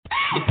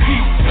The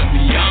peace of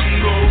the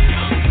jungle.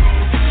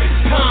 It's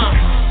time.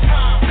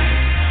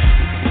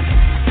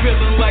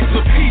 Feeling like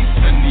the peace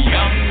in the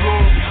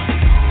jungle.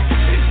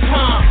 It's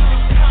time.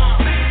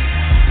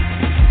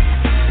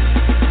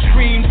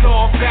 Dreams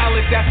all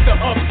valid, that's the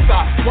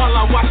upside. While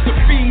I watch the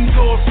fiends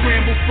all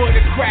scramble for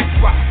the crack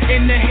rock.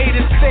 And the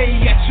haters stay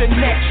at your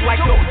neck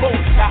like a bow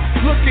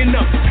tie. Looking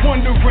up,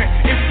 wondering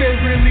if there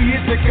really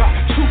is a God.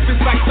 Truth is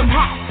like some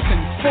hot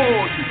and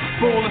for you.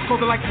 Boiling so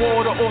like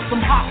water or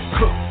some hot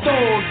cook.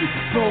 Throw you,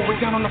 throw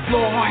it down on the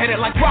floor, hard-headed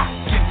like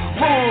rocket.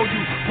 Roll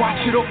you, watch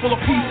it all full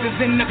of pieces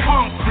in the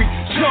concrete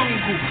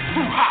jungle.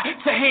 Too hot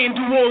to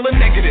handle all the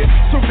negatives.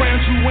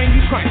 Surround you when you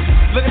try to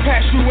let it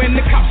pass you and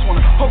the cops wanna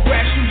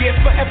harass you, yeah,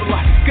 forever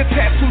like good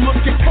tattoo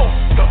looking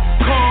poster.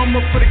 Karma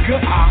for the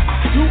good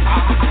eye. Do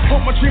I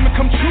hope my dream will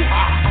come true?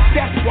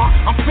 That's why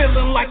I'm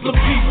feeling like the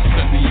peace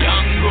in the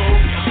jungle.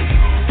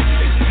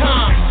 It's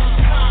time.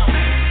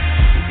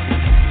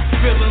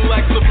 Feeling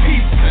like the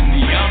peace in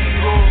the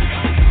jungle.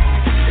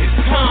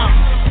 It's time.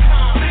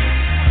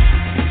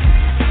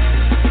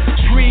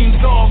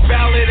 Dreams all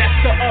valid, that's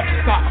the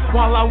upside.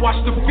 While I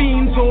watch the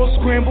fiends all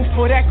scramble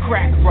for that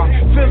crack rock.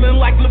 Feeling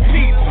like the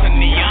peace in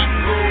the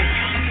jungle.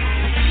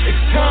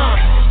 It's time.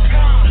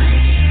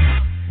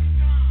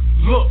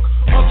 Look,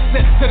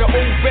 upset to the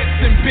old vets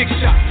and big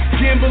shots.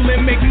 Gamble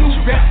and make new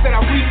bets that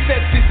I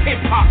reset this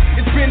hip-hop.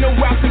 It's been a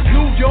while since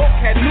New York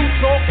had new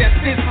talk that's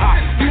this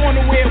hot. You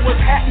wanna wear what's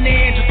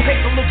happening, just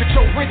take a look at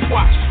your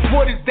wristwatch.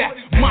 What is that?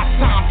 My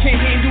time, can't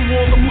handle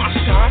all of my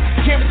shine.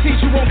 Guaranteed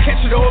you won't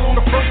catch it all on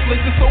the first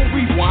listen, so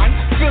rewind.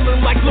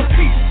 Feeling like La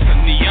Peace in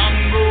the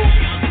jungle.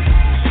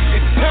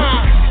 It's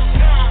time.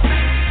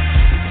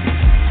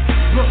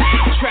 Look,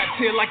 trapped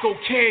here like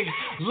okay,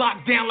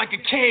 locked down like a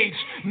cage.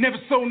 Never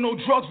sold no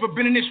drugs, but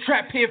been in this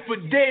trap here for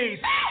days.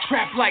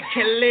 Trapped like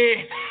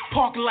Calais,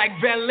 parked like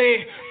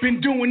valet.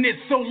 Been doing it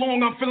so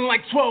long, I'm feeling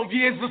like 12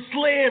 years a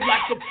slave.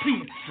 Like a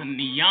peace in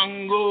the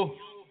jungle.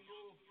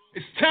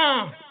 It's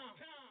time.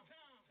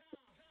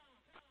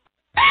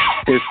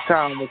 It's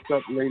time. What's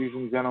up, ladies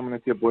and gentlemen?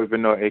 It's your boy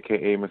Vino,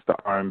 a.k.a. Mr.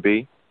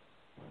 R&B.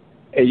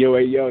 Hey,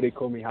 yo, they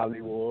call me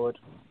Hollywood.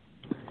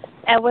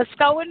 And what's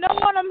going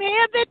on? I'm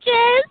here,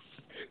 bitches.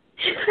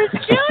 It's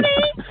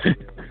Judy.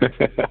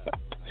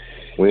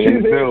 We're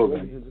in the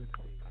building.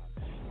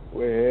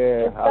 We're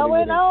here. What's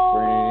going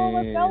on?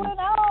 What's going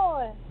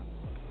on?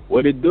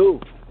 What it do?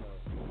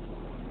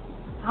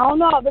 I don't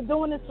know. I've been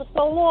doing this for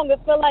so long. It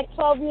feel like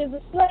 12 years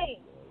a slave.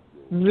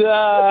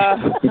 Nah.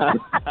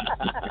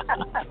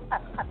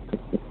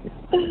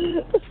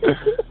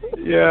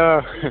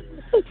 Yeah.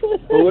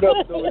 But what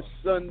up, though? It's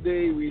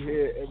Sunday. We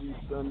here every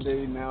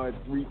Sunday now at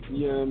 3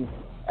 p.m.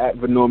 at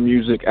Venor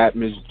Music, at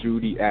Miss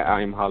Judy, at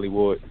I Am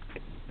Hollywood,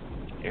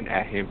 and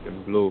at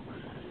Hampton Blue.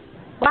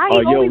 Why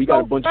he yo, we got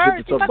a bunch of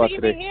shit to talk about today. He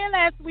wasn't even here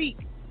last week.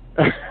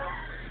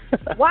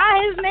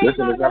 Why his name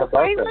not on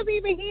the He wasn't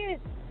even here.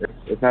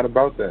 It's not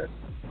about that.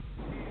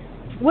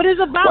 What is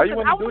it about? Why you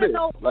want to do this?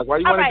 Like, why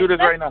you want to do this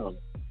right now?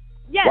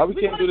 Yes, why we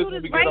we're can't going do to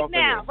this do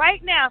this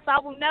right now, so I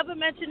will never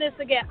mention this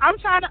again. I'm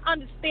trying to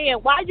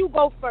understand why you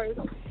go first.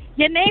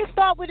 Your name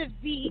starts with a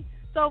V,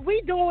 so if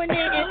we doing it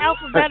in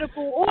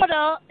alphabetical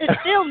order, it's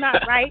still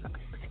not right.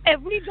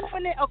 If we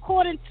doing it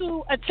according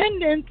to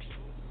attendance,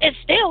 it's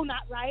still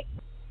not right.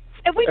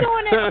 If we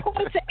doing it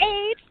according to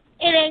age,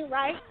 it ain't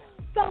right.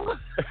 So,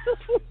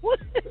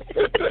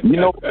 you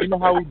know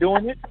how we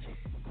doing it?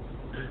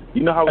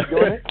 You know how we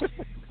doing it?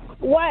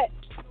 What?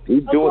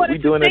 We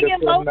doing it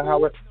according to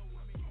how it.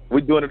 We're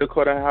doing it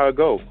according to how it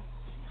goes.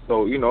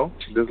 So,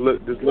 just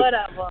look.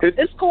 Whatever.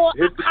 It's called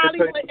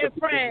Hollywood and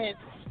Friends.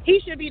 He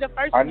should be the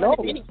first one if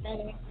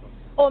anything.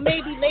 Or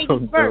maybe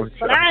ladies first,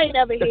 but I ain't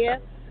ever here.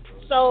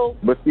 So.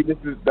 But see,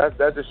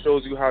 that just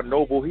shows you how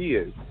noble he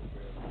is.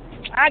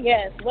 I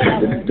guess,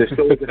 whatever. Just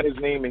shows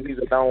his name and he's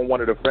now one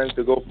of the friends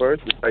to go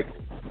first. It's like,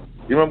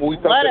 you remember we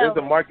talked about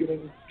the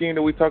marketing scheme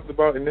that we talked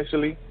about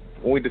initially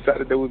when we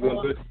decided that we were going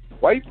to do it?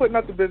 Why are you putting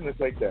out the business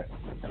like that?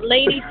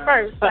 Ladies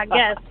first, I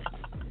guess.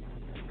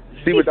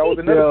 See, but that was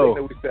another thing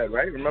that we said,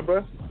 right?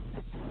 Remember?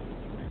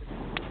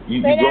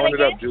 You blowing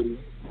it up, Judy.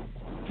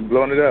 You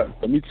blowing it up.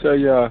 Let me tell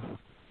y'all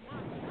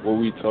what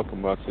we talking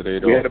about today,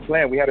 though. We had a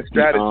plan. We had a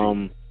strategy.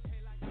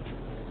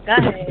 Go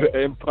ahead. The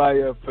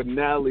Empire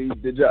finale.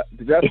 Did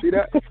y'all see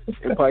that?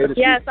 Empire.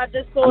 Yes, I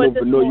just saw it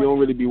this morning. You don't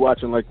really be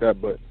watching like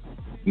that, but.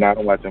 No, I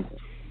don't watch them.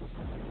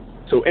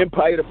 So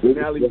Empire the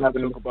finale. We're going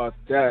to talk about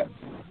that.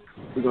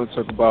 We're going to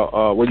talk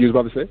about what you was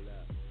about to say.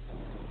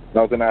 I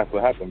was going to ask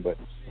what happened, but.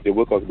 Yeah,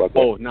 we'll talk about that.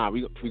 Oh, nah,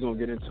 we're going to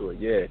get into it,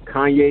 yeah.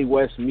 Kanye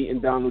West meeting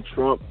Donald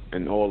Trump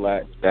and all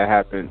that. That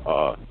happened.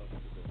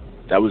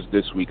 That was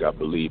this week, I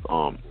believe.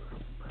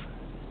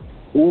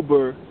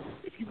 Uber,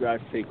 if you guys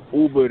take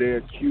Uber, they're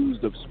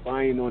accused of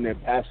spying on their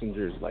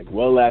passengers, like,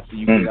 well after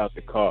you get out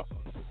the car.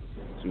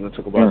 So we're going to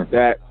talk about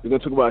that. We're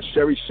going to talk about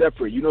Sherry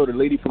Shepherd, the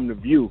lady from The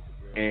View.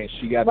 And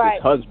she got this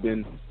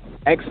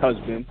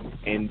ex-husband,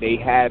 and they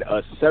had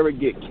a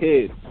surrogate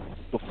kid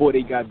before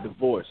they got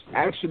divorced.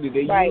 Actually,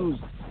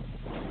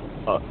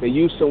 they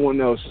used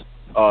someone else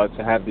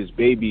to have this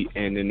baby,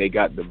 and then they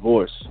got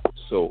divorced.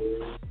 So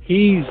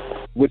he's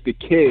with the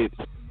kid.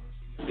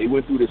 They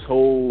went through this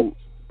whole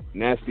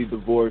nasty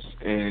divorce,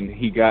 and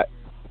he got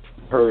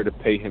her to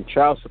pay him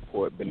child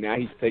support, but now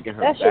he's taking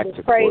her back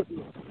to court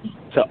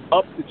to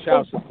up the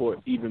child support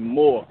even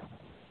more.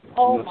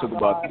 Oh, we're going to talk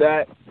about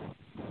that.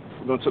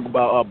 We're going to talk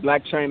about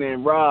Black China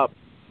and Rob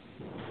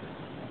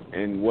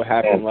and what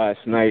happened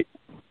last night.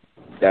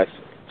 That's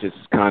just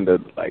kind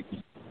of like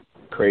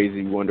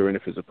crazy, wondering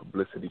if it's a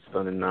publicity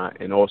stunt or not.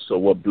 And also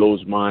what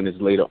blows mine is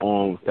later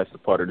on, that's the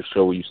part of the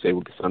show where you say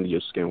what gets under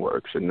your skin, what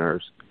irks your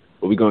nerves.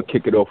 But we're going to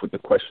kick it off with the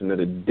question of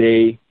the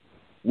day,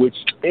 which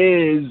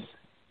is,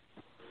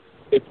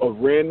 if a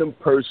random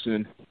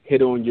person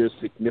hit on your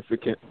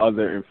significant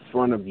other in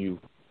front of you,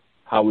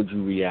 how would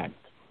you react?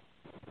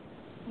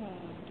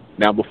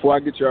 Now, before I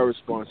get your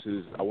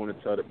responses, I want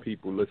to tell the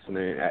people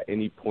listening, at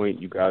any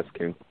point you guys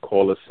can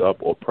call us up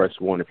or press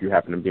 1 if you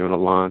happen to be on the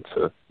line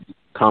to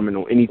comment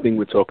on anything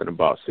we're talking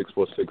about,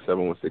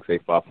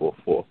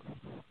 646-716-8544.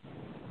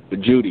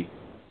 But Judy.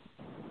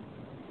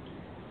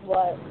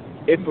 What?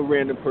 If a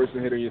random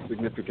person hit on your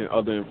significant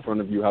other in front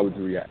of you, how would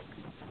you react?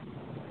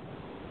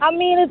 I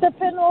mean, it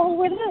depends on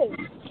who it is.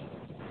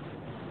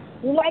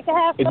 You like to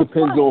have It some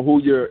depends fun. on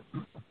who you're...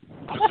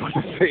 I was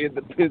going to say it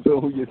depends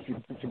on who your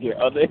significant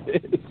other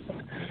is.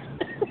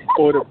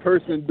 Or the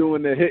person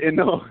doing the hitting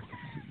on.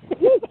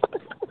 You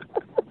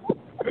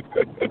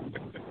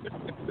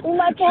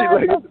like to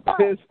have some fun.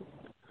 Depends.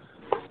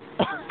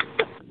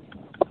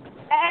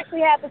 It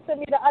actually happened to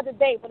me the other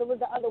day, but it was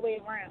the other way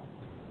around.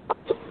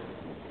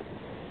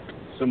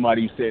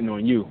 Somebody sitting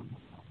on you.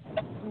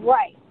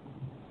 Right.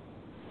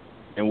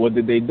 And what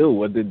did they do?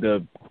 What did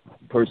the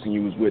person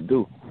you was with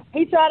do?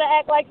 He tried to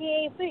act like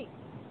he ain't see.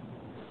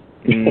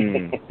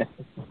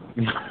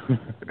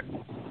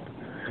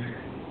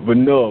 But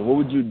no, what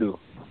would you do?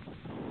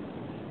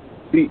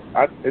 See,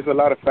 there's a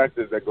lot of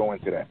factors that go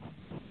into that.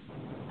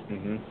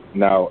 Mm-hmm.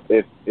 Now,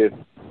 if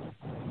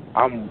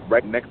I'm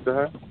right next to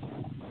her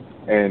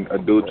and a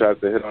dude tries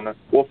to hit on her,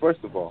 well,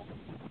 first of all,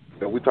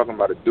 we're talking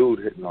about a dude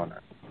hitting on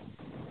her.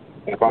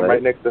 If I'm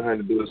right next to her and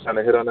the dude is trying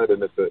to hit on her,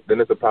 then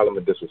it's a problem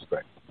of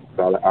disrespect.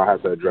 So I'll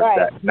have to address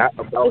that. Not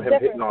about him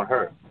hitting on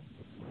her,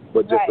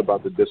 but just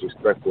about the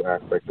disrespectful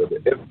aspect of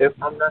it. If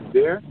I'm not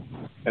there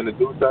and the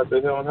dude tries to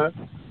hit on her,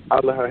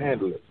 I'll let her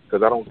handle it,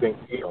 because I don't think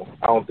she's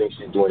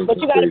doing anything crazy. But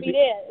you got to be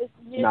there.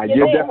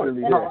 You're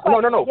definitely there. No.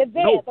 You're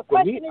there. No, the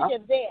question is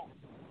you're there.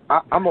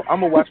 I'm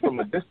gonna watch from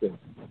a distance.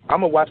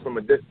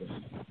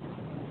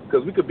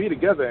 Because we could be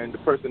together and the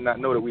person not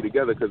know that we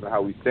together because of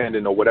how we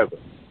standing or whatever.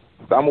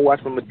 So I'm gonna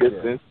watch from a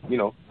distance,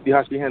 see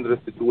how she handles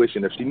the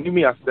situation. If she need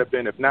me, I step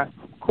in. If not,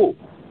 cool.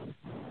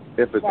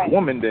 If it's a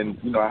woman, then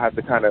I have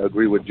to kind of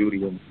agree with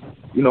Judy, and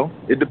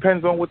it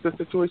depends on what the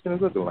situation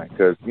is looking like,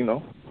 because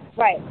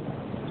Right.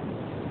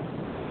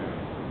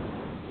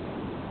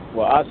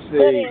 Well, I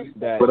say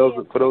that for those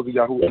of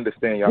y'all who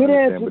understand, y'all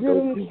understand. But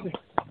those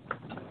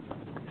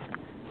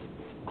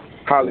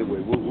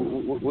Hollywood,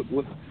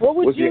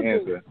 what's your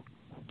answer?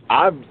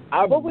 I've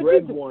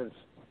read once.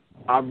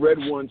 I've read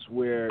once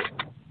where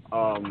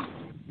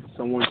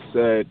someone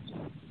said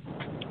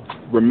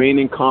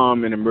remaining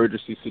calm in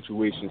emergency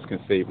situations can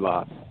save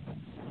lives.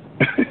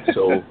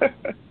 So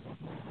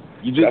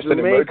you just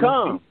remain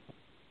calm.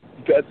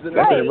 That's an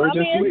emergency.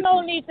 I mean, there's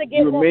no need to get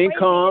you remain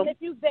calm.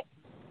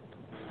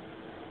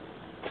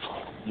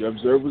 You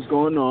observe what's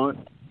going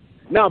on.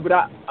 No, but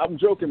I'm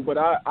joking. But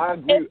I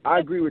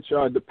agree with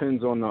y'all. It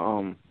depends on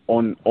the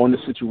on the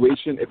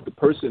situation. If the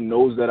person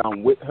knows that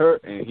I'm with her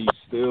and he's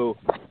still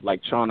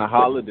like trying to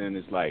holler, then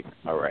it's like,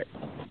 all right,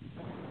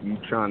 you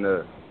trying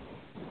to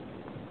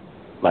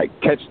like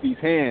catch these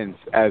hands,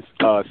 as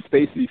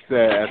Stacy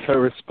said as her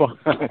response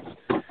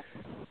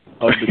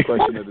of the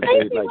question of the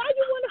day. Stacy, like, why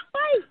you want to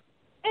fight?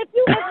 If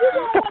you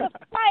don't want to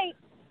fight,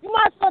 you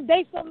might as well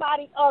date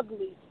somebody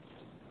ugly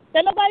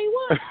that nobody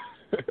wants.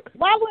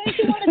 Why wouldn't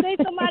you want to date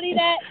somebody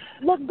that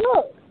look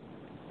good?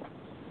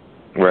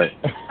 Right.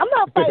 I'm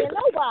not fighting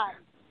nobody.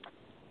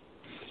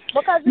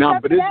 Because it's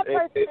up to that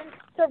person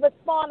to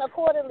respond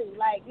accordingly.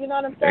 Like, you know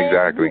what I'm saying?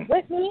 Exactly.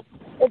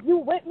 If you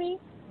with me,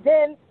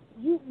 then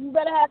you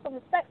better have some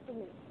respect for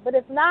me. But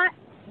if not,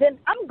 then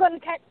they're gonna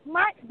catch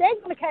my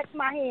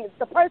hands.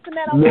 The person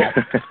that I'm with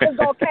is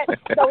gonna catch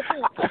those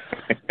hands.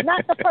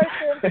 Not the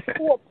person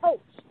who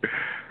approached.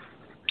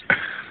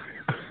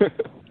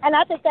 And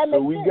I think that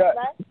makes sense,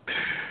 right?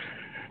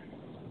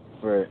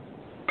 Right.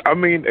 I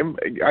mean,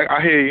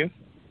 I hear you.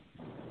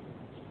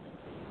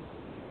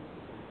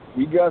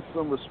 We got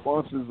some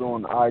responses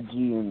on IG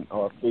and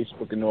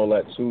Facebook and all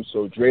that too.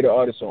 So Dre the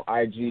Artist on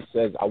IG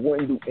says, I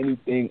wouldn't do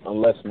anything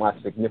unless my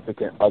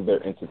significant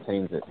other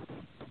entertains it.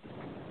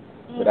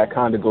 So that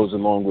kind of goes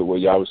along with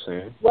what y'all was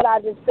saying. What I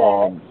just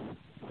said.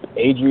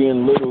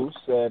 Adrian Little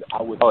said,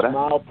 I would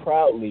smile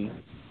proudly.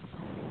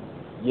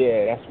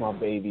 Yeah, that's my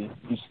baby.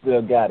 You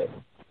still got it.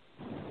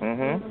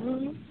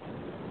 Mm-hmm.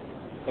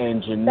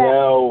 And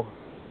Janelle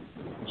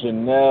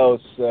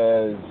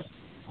says,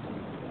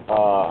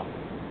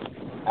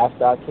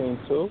 after I came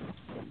to,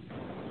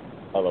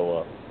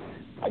 LOL.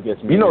 I guess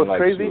it's like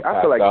crazy.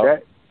 I feel like out.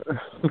 that.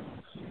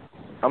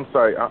 I'm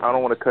sorry, I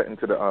don't want to cut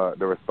into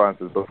the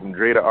responses, but from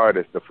Dre the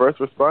artist, the first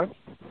response,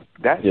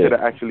 that should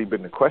have actually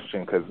been the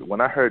question, because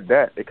when I heard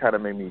that, it kind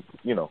of made me,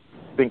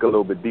 think a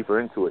little bit deeper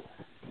into it.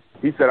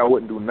 He said I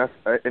wouldn't do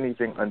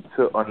anything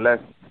unless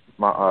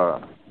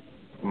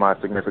my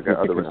significant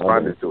other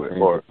responded to it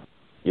or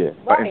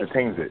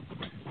entertains it.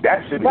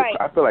 That should be.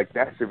 I feel like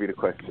that should be the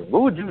question.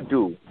 What would you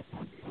do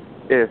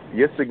if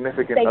your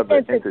significant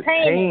other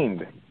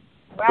entertained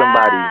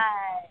somebody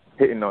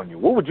hitting on you?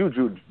 What would you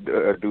do,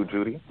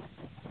 Judy?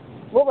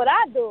 What would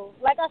I do?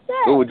 Like I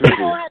said, what would you do? I'm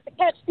gonna have to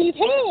catch these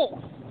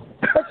hands.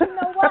 But you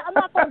know what? I'm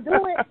not gonna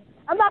do it.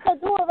 I'm not gonna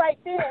do it right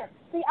there.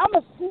 See, I'm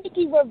a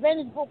sneaky,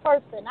 revengeful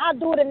person. I'll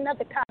do it in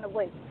another kind of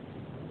way.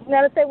 You know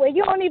what I'm saying? Where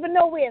you don't even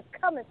know where it's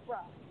coming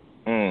from.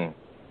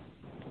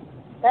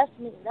 That's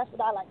me. That's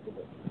what I like to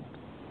do.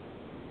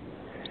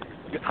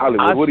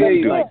 Hollywood, what do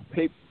you do?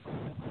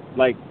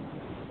 Like,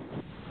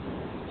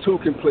 two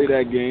can play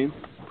that game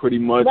pretty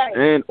much,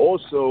 and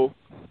also,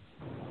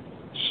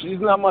 she's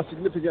not my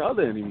significant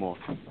other anymore.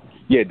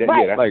 Yeah,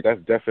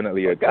 that's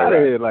definitely a got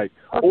here, like,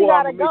 you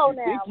gotta go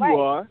now, think you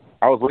are.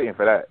 I was waiting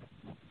for that.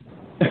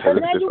 So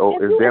now if you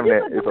could do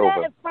that in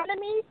front of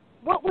me,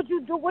 what would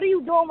you do? What are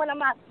you doing when I'm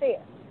not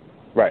there?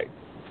 Right.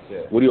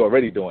 Yeah. What are you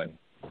already doing?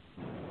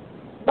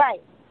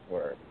 Right.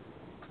 Word.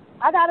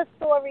 I got a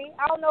story.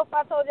 I don't know if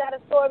I told you I had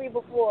a story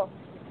before.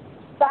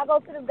 So I go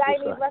to this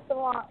Guyanese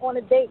restaurant on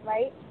a date,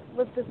 right,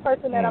 with this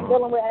person that I'm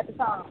dealing with at the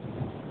time.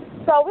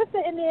 So we're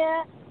sitting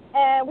there,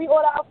 and we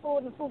order our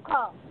food, and the food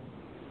comes.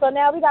 So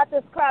now we got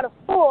this crowd of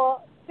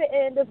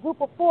this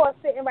group of four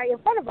sitting right in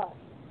front of us.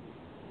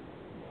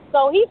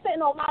 So he's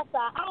sitting on my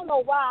side. I don't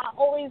know why. I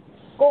always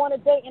go on a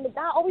date, and the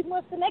guy always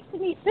wants to sit next to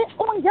me. Sit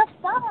on your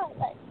side.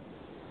 Like,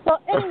 so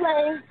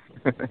anyway,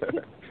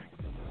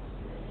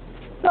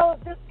 so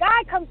this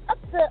guy comes up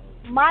to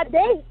my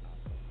date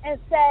and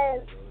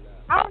says,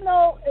 I don't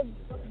know,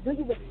 do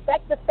you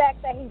respect the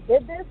fact that he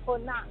did this or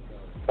not?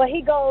 But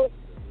he goes,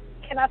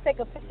 can I take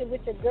a picture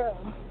with your girl?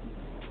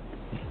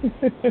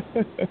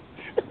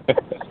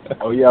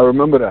 Oh, yeah, I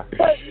remember that.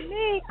 But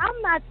me,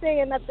 I'm not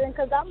saying nothing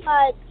because I'm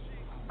like,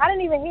 I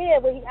didn't even hear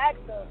what he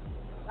asked her.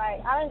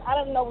 Like, I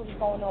didn't know what was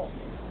going on.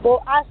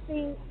 But I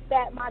see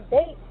that my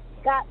date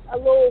got a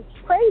little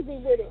crazy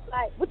with it.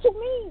 Like, what you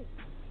mean?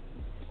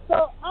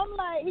 So I'm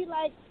like, he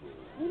like,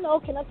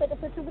 can I take a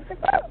picture with the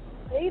girl?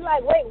 And he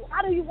like, wait,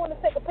 why do you want to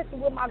take a picture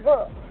with my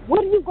girl?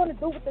 What are you going to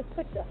do with this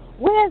picture?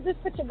 Where is this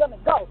picture going to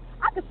go?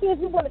 I can see if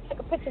you want to take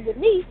a picture with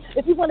me,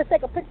 if you want to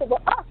take a picture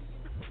with us.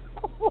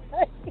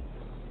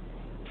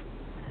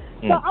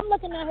 So I'm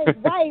looking at his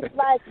wife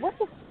like, what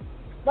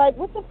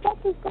the fuck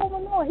is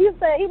going on? He was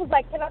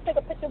like, can I take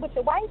a picture with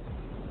your wife?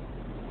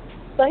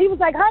 So he was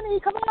like, honey,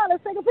 come on,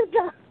 let's take a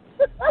picture.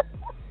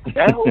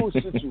 That whole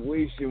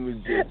situation was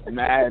just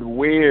mad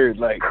weird,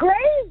 like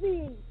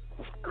crazy.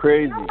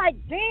 And I'm like,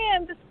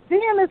 damn, this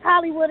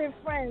Hollywood and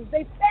Friends.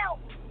 They felt.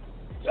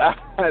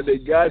 They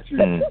got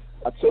you.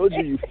 I told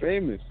you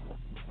famous.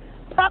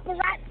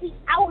 Paparazzi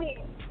out here.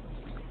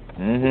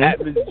 At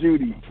Miss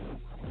Judy.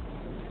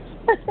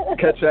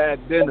 Catch her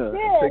at dinner.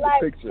 Take a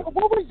picture.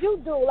 What would you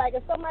do? Like,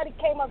 if somebody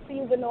came up to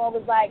you and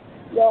was like,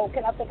 yo,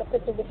 can I take a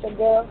picture with your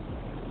girl?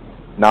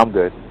 No, I'm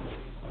good.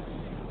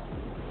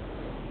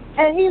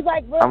 And he's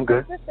like, real I'm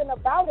good. consistent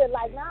about it.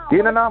 Like, nah.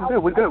 Yeah, no, I'm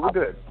good. We're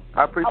good.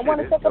 I appreciate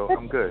it. So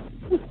I'm good.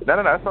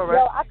 No, that's all right.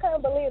 Yo, I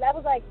couldn't believe it. That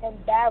was like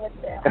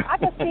embarrassing. I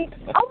could see.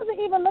 I wasn't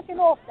even looking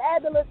all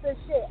fabulous and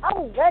shit. I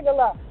was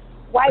regular,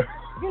 white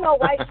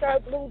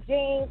shirt, blue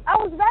jeans. I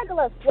was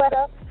regular,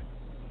 sweater.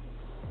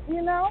 I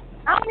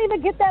don't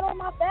even get that on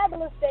my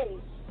fabulous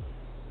stage.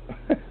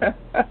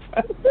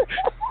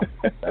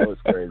 That was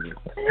crazy.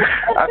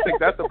 I think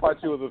that's the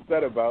part you was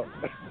upset about.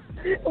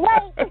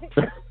 Right.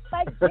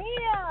 Like,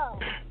 damn.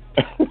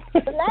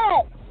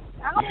 Relax.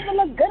 I don't even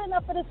look good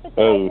enough for this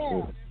picture right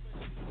now.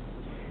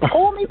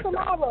 Call me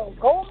tomorrow.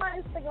 Go on my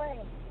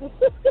Instagram.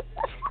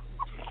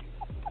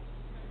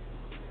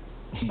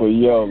 But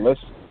yo,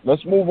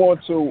 let's move on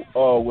to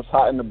what's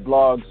hot in the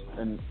blogs,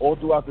 and all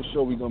throughout the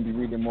show we're gonna be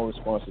reading more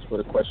responses for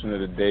the question of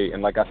the day.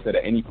 And like I said,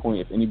 at any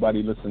point, if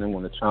anybody listening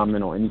want to chime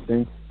in on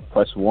anything,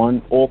 press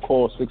 1 or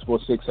call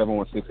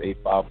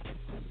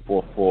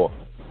 646-716-8544.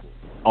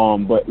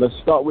 But let's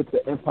start with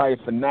the Empire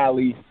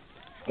finale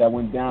that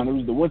went down. It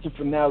was the winter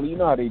finale. You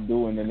know how they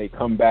do, and then they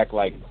come back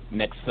like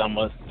next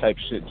summer type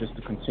shit just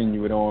to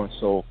continue it on.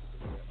 So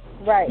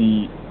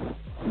the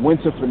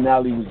winter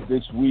finale was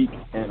this week,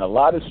 and a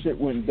lot of shit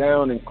went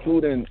down,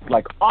 including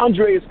like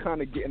Andre is kind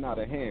of getting out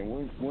of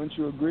hand. Wouldn't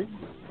you agree?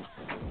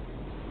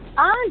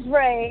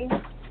 Andre,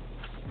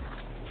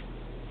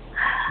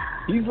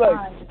 he's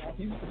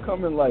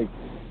becoming like,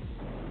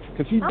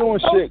 because he's doing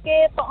so shit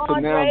to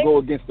now go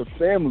against the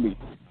family.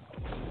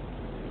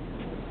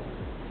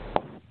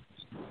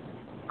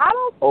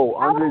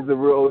 Andre's the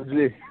real OG.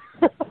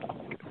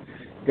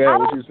 Go ahead,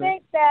 what you saying? I don't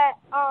think that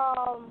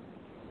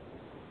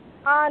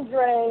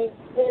Andre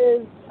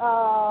is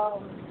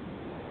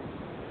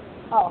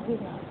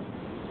he's not.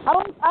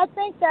 I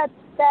think that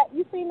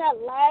you seen that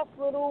last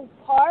little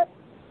part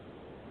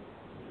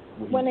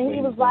when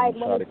he was like,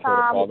 when it's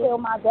time to kill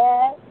my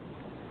dad.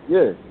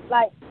 Yeah.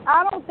 Like,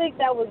 I don't think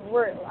that was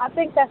real. I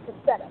think that's the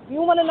setup.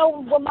 You want to know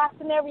what my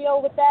scenario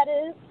with that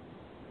is?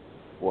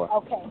 What?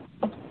 Okay.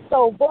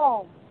 So,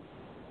 boom.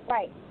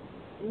 Right.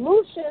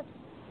 Lucius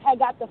had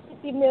got the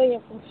 $50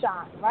 million from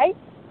Sean, right?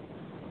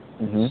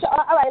 Mm-hmm.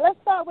 All right, let's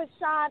start with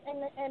Sean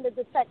and the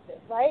detective,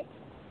 right?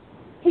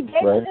 He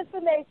gave them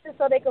information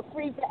so they could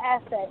freeze the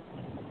assets,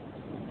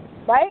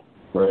 right?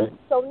 Right.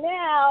 So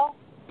now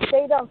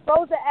they done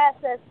froze the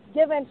assets,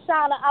 giving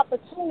Sean an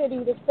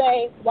opportunity to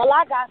say, well,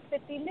 I got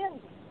 $50 million,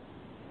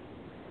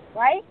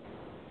 right?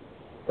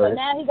 So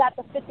now he got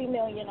the $50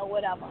 million or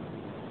whatever.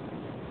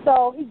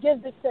 So he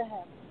gives it to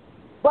him.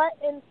 But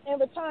in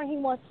return, he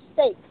wants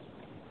steak.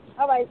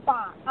 All right,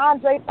 fine.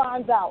 Andre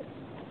finds out.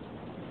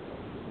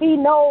 He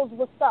knows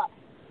what's up.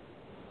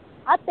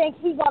 I think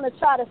he's going to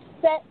try to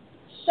set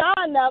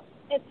Sean up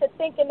into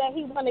thinking that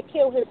he's going to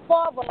kill his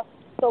father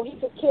so he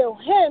could kill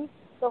him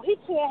so he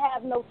can't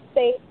have no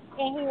steak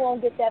and he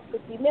won't get that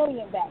 $50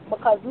 million back.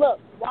 Because, look,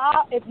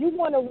 why, if you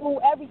want to rule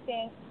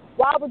everything,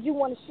 why would you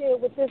want to share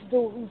with this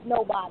dude who's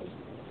nobody?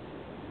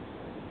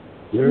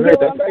 You're right.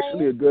 That's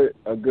actually a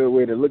good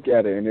way to look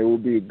at it, and it will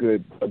be a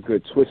good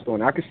twist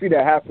on it. I can see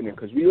that happening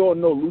because we all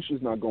know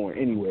Lucius not going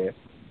anywhere.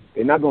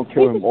 They're not going to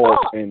kill him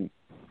off, and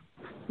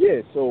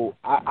yeah, so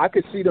I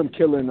could see them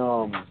killing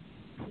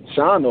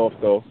Sean off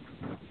though.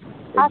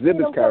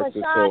 Exhibit's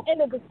character, Sean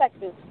and the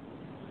detective.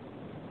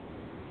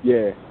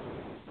 Yeah.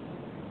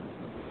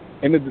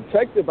 And the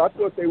detective, I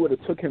thought they would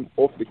have took him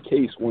off the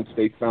case once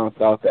they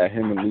found out that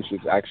him and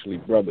Lucius actually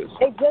brothers.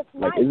 They just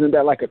might. Isn't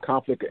that like a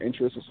conflict of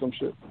interest or some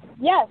shit?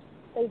 Yes,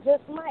 they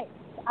just might.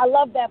 I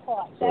love that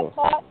part. That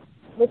part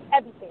was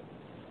everything.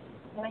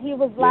 When he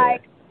was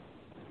like,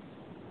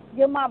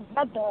 "You're my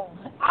brother,"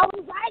 I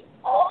was like,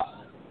 "Oh,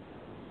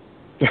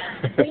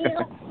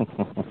 damn,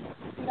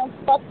 you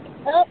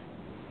fucked up."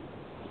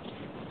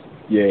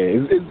 Yeah,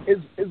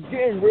 it's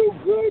getting real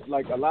good.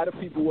 Like, a lot of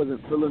people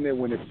wasn't feeling it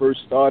when it first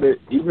started.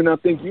 Even I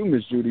think you,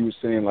 Miss Judy, was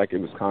saying like it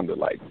was kind of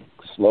like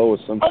slow or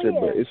some shit,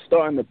 but it's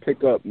starting to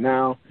pick up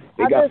now.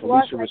 They got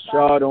Felicia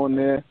Rashad on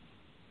there,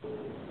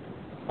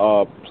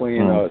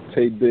 playing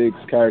Tay Diggs'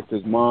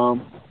 character's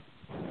mom,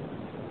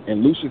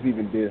 and Lucius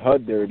even did her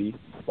dirty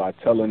by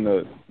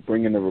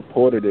bringing the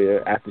reporter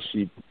there after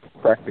she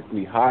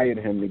practically hired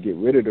him to get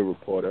rid of the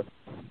reporter.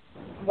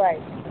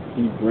 Right.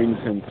 He brings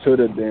him to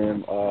the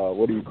damn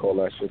what do you call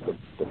that shit?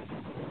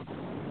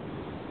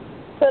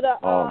 For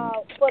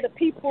the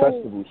people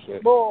festival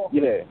shit. Ball.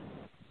 Yeah.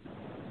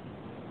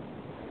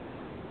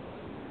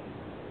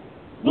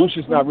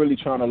 Lucius not really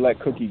trying to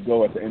let Cookie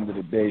go at the end of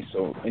the day,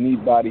 so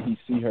anybody he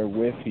see her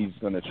with, he's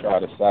gonna try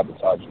to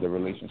sabotage the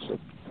relationship.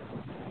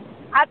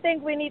 I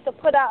think we need to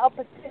put out a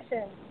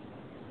petition.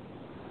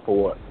 For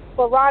what?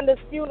 For Rhonda's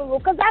funeral,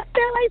 because I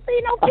still ain't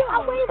seen no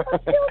funeral. I'm waiting for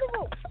the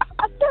funeral.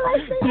 I still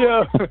ain't seen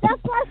yeah.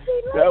 That's why she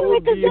that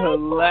would be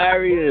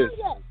hilarious.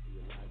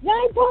 Y'all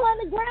ain't put her on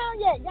the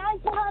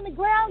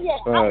ground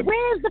yet.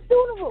 Where's the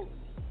funeral?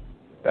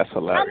 That's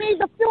hilarious. I need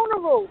the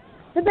funeral.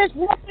 The bitch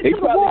walked into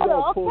the water.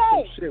 Gonna pull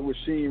some shit where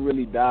she ain't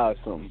really died or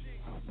something.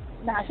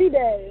 Nah, she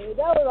dead.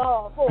 That was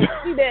all for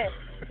She dead.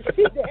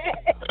 She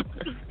dead.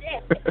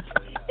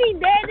 She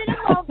dead in the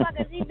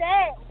motherfucker. She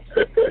dead.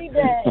 She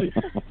dead.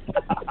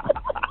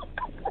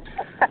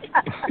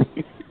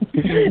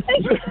 She's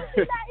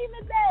not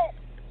even dead.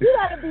 You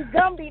gotta be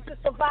Gumby to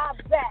survive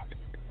that.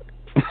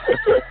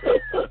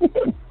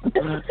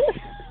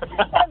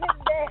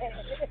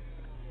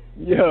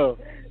 Yo,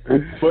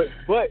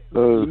 but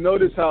you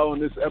notice how on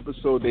this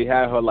episode they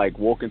had her like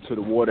walk into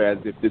the water as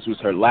if this was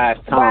her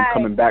last time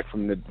coming back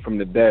from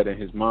the dead in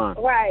his mind.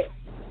 Right.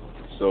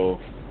 So,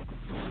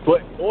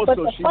 but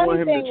also she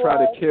wanted him to try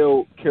to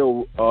kill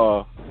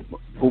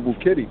Boo Boo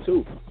Kitty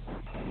too.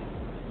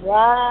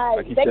 Right.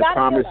 Like he said,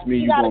 promise me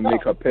you gonna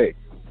make her pay.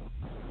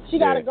 She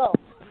gotta go.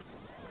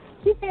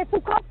 She's getting too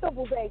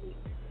comfortable, baby.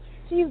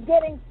 She's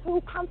getting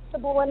too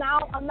comfortable, and now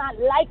I'm not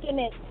liking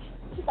it.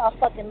 She thought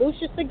fucking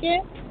Lucius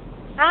again.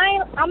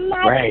 I'm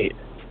not. Right.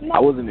 I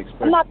wasn't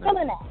expecting. I'm not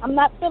feeling that. I'm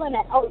not feeling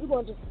that. Oh, you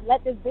gonna just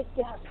let this bitch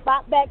get her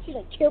spot back? She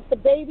done killed the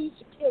baby.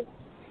 She killed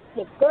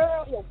your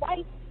girl, your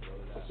wife.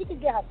 She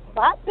could get her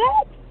spot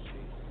back?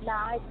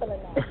 Nah, I ain't feeling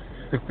that.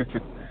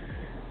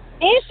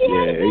 And she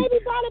had a baby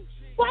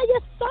by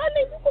your son,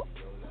 and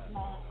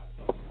nah.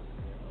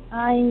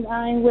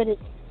 I ain't with it.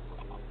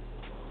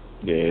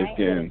 Yeah,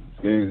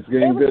 it's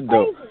getting good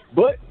though.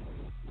 But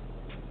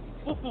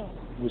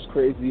what's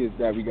crazy is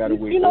that we gotta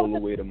wait all the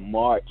way to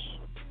March.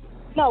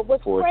 No,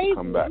 what's crazy?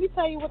 Come back. Let me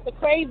tell you what the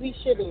crazy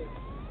shit is.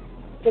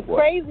 The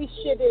crazy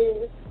shit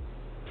is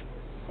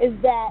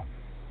that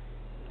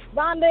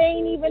Rhonda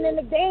ain't even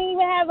they ain't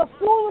even have a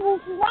funeral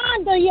for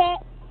Rhonda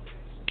yet,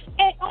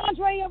 and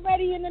Andre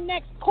already in the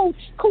next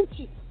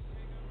coochie.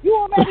 You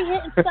already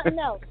hitting something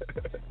else.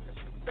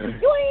 You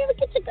ain't even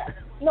get your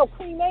no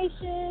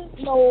cremation,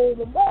 no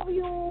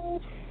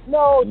memorial,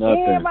 no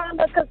damn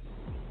Rhonda. Because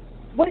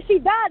when she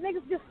died,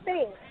 niggas just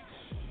stared.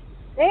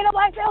 They ain't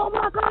nobody say, "Oh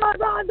my God,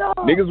 Rhonda."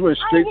 Niggas went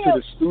straight to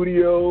the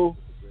studio.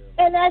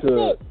 And that's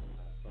it.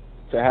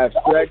 to have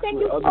The only sex thing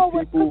with you other saw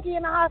was people. Cookie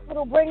in the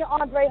hospital bringing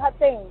Andre her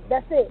thing.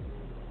 That's it.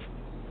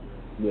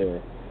 Yeah.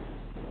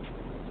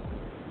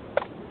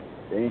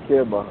 They didn't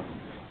care about her.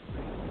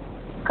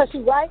 Cause she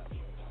white.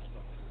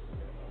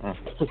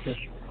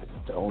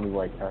 The only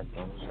white character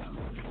on the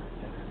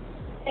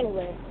show.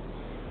 Anyway.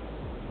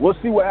 We'll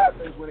see what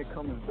happens when it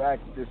comes back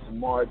this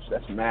March.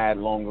 That's mad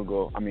long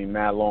ago. I mean,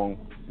 mad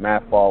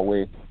far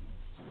away.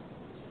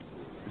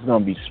 It's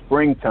gonna be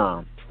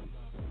springtime.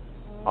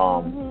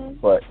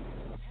 But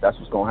that's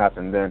what's gonna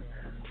happen then.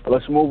 But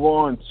let's move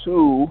on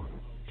to.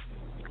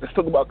 Let's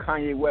talk about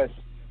Kanye West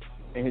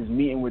and his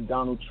meeting with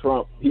Donald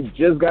Trump. He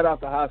just got out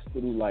the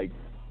hospital, like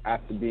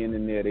after being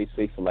in there, they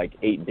say for like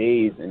 8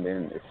 days, and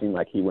then it seemed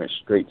like he went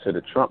straight to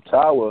the Trump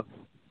Tower.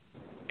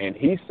 And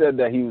he said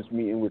that he was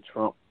meeting with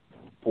Trump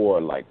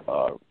for like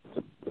to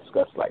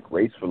discuss like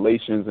race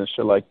relations and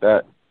shit like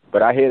that.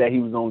 But I hear that he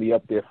was only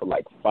up there for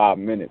like 5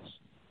 minutes.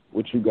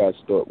 What you guys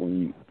thought when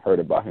you heard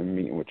about him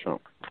meeting with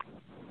Trump?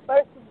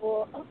 First of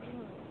all,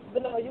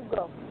 but no, you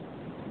go.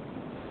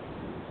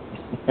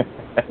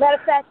 Matter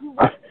of fact, you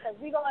wait, because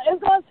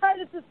it's gonna turn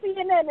into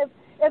CNN.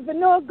 If the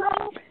news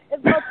goes,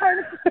 it's gonna turn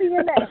into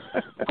CNN.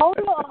 Hold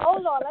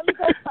on.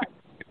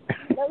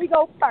 Let me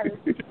go first.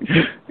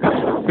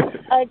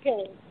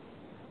 Okay.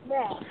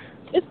 Now,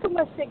 there's too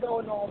much shit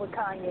going on with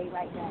Kanye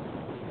right now.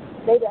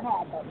 They done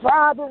had the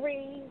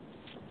robbery.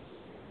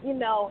 You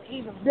know,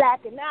 even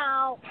blacking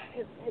out.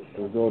 His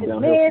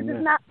man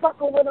is not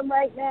fucking with him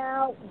right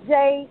now.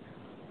 Jay,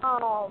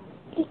 I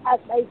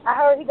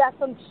heard he got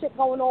some shit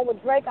going on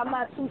with Drake. I'm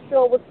not too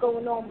sure what's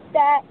going on with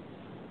that.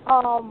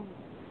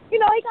 You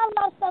know, he got a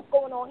lot of stuff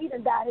going on. He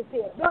done dyed his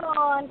hair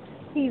blonde.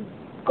 He's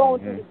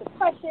going through the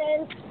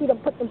depression. He done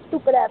put them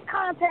stupid ass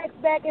contacts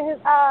back in his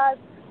eyes.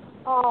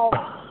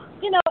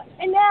 You know,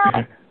 and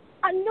now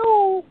I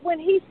knew when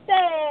he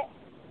said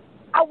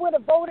I would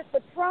have voted for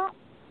Trump,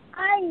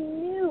 I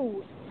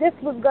knew it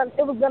was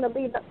gonna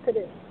lead up to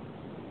this.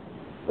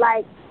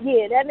 Like,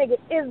 yeah, that nigga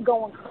is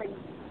going crazy.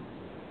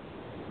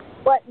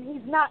 But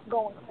he's not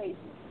going crazy.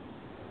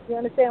 You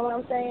understand what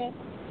I'm saying?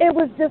 It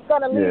was just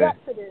gonna lead up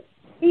to this.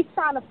 He's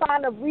trying to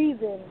find a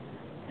reason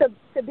to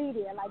be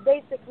there. Like,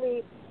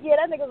 basically, yeah,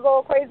 that nigga's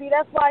going crazy.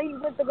 That's why he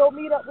went to go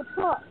meet up with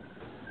Trump.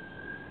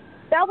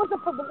 That was a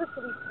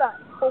publicity stunt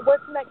for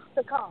what's next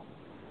to come.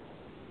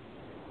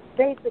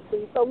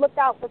 Basically, so look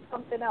out for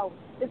something else.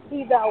 It's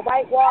either a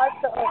whitewash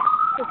to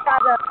try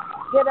to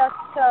get us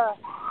to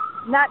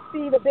not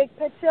see the big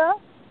picture,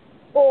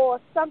 or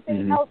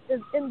something else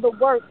is in the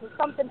works, or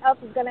something else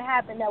is going to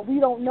happen that we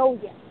don't know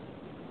yet.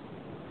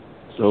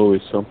 It's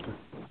always something.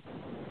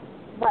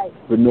 Right.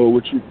 But Noah,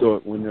 what you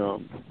thought when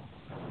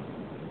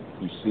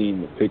you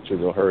seen the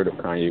pictures or heard of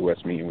Kanye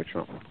West meeting with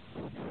Trump?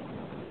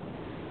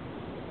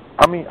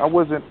 I mean,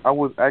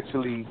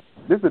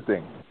 this is the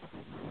thing.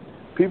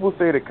 People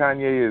say that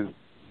Kanye is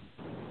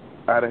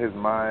out of his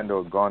mind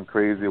or gone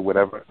crazy or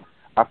whatever.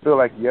 I feel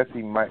like, yes,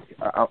 he might.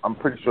 I'm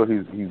pretty sure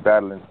he's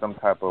battling some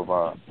type of,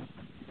 or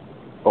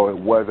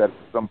was at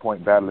some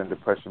point battling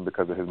depression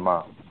because of his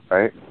mom,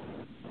 right?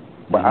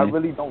 But I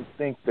really don't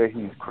think that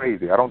he's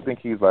crazy. I don't think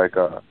he's like,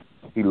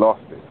 he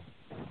lost it.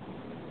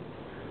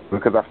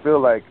 Because I feel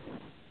like,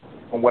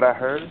 from what I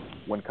heard,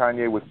 when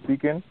Kanye was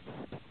speaking,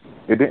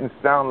 it didn't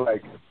sound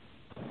like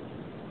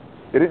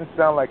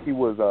he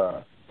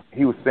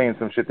was saying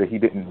some shit that he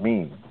didn't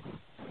mean,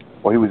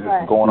 or he was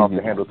just going off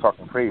the handle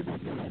talking crazy.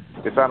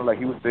 It sounded like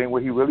he was saying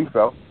what he really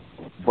felt,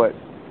 but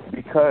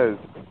because,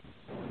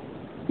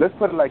 let's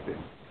put it like this,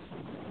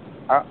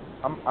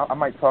 I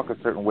might talk a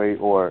certain way,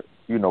 or,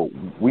 you know,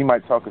 we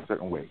might talk a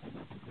certain way.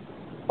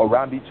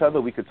 Around each other,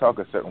 we could talk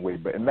a certain way,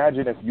 but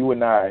imagine if you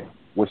and I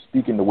were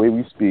speaking the way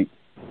we speak,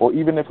 or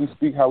even if we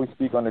speak how we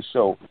speak on the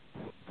show,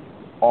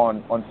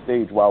 on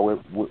stage while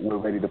we're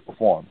ready to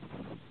perform.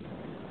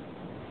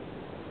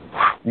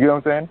 You know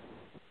what I'm saying?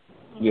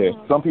 Yeah.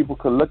 Some people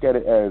could look at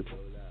it as,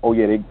 oh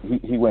yeah,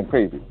 he went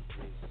crazy.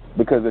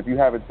 Because if you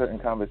have certain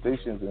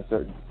conversations in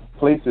certain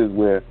places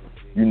where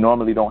you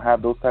normally don't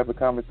have those type of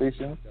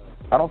conversations,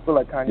 I don't feel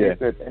like Kanye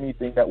said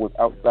anything that was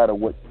outside of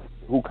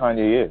who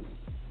Kanye is.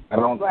 I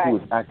don't think he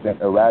was acting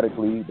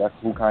erratically. That's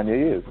who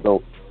Kanye is.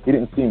 So he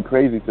didn't seem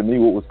crazy to me.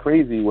 What was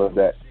crazy was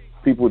that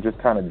people just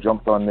kind of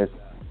jumped on this,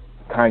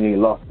 Kanye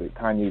lost it,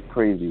 Kanye's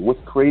crazy.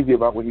 What's crazy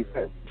about what he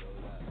said?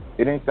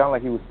 It didn't sound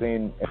like he was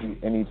saying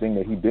anything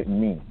that he didn't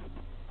mean.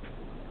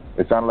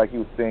 It sounded like he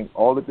was saying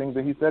all the things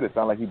that he said. It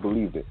sounded like he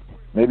believed it.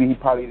 Maybe he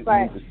probably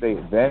didn't need to say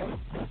it then,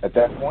 at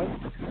that point,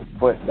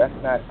 but that's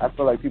not, I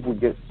feel like people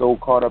get so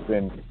caught up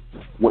in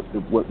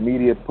what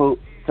media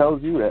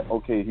tells you that,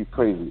 okay, he's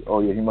crazy.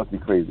 Oh yeah, he must be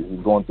crazy. He's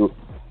going through,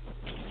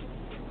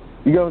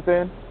 you know what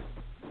I'm saying?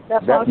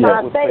 That's what I'm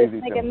trying to say.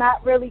 This nigga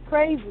not really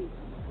crazy.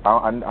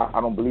 I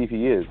don't believe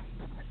he is.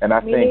 And I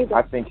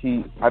think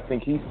he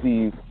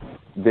sees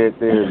that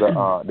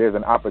there's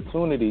an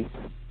opportunity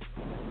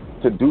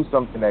to do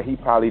something that he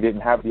probably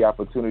didn't have the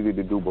opportunity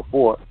to do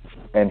before,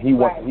 and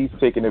he's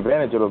taking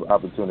advantage of those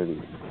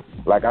opportunities.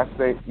 Like I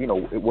say, you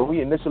know, when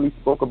we initially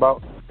spoke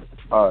about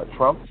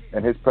Trump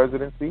and his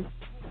presidency,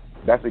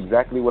 That's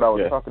exactly what I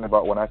was talking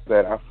about when I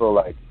said I feel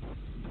like,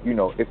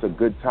 it's a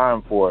good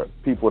time for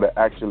people to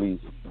actually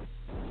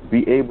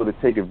be able to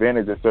take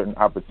advantage of certain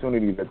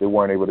opportunities that they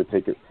weren't able to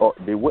take it, or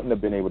they wouldn't have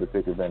been able to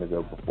take advantage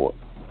of before.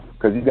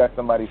 Because you got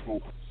somebody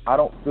who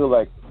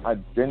I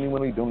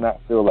genuinely do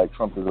not feel like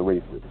Trump is a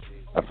racist.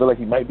 I feel like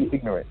he might be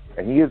ignorant,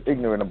 and he is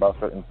ignorant about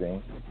certain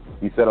things.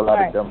 He said a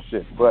lot of dumb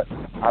shit, but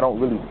I don't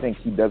really think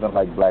he doesn't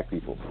like black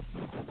people.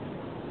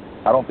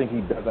 I don't think he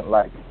doesn't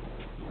like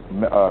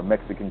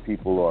Mexican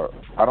people, or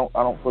I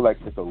don't feel like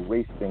it's a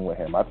race thing with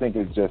him. I think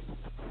it's just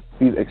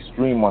he's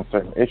extreme on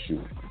certain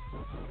issues.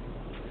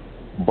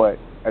 But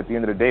at the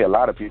end of the day, a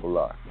lot of people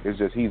are. It's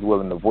just he's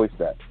willing to voice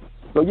that.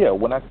 So yeah,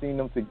 when I seen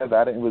them together,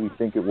 I didn't really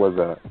think it was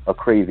a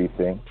crazy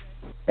thing,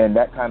 and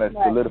that kind of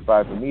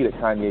solidified for me that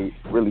Kanye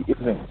really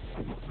isn't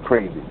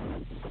crazy.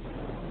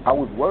 I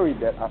was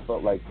worried that I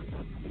felt like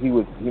he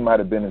might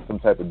have been in some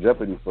type of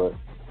jeopardy for,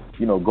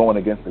 going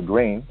against the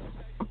grain,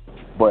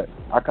 but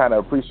I kind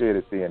of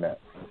appreciated seeing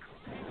that.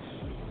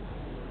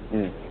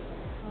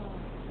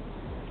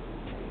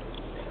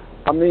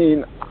 I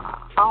mean,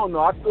 I don't know.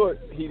 I thought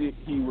he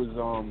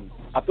was.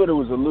 I thought it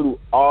was a little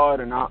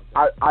odd, and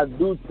I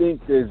do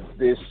think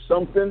there's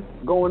something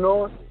going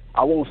on.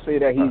 I won't say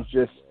that he's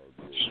just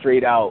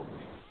straight out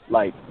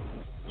like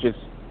just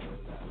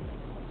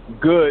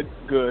good.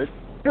 Yeah,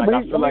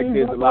 I feel like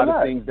there's a lot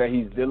of things that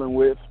he's dealing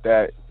with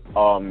that,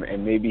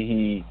 and maybe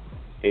he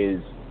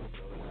is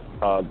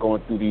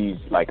going through these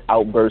like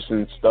outbursts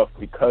and stuff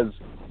because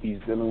he's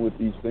dealing with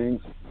these things.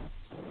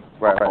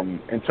 Right.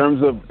 In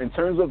terms of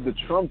the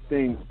Trump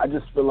thing, I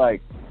just feel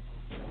like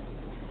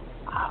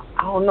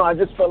I don't know. I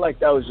just felt like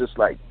that was just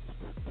like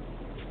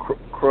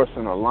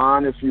crossing a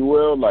line, if you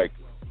will. Like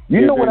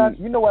you know what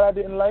I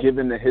didn't like,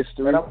 given the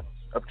history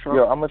of Trump.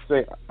 Yo,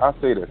 I'll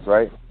say this,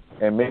 right,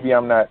 and maybe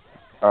I'm not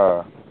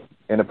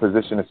in a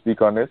position to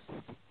speak on this,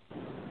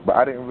 but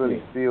I didn't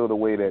really feel the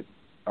way that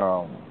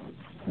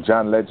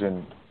John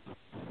Legend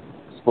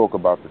spoke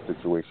about the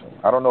situation.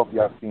 I don't know if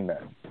y'all seen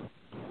that.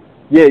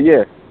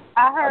 Yeah.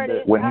 I heard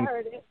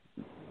it.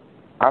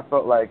 I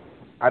felt like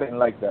I didn't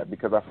like that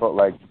because I felt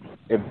like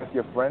if it's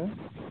your friend,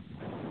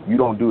 you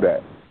don't do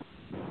that.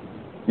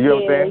 You know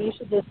what I'm saying? You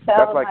should just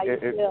tell him how you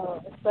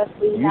feel,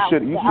 especially you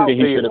should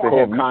say it to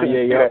him.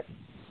 Kanye up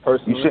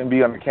personally. You shouldn't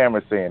be on the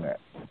camera saying that.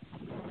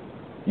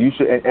 You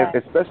should,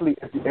 especially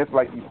if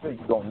like you said,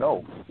 you don't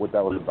know what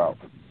that was about.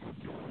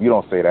 You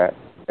don't say that.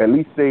 At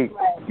least say,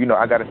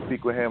 I got to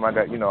speak with him. I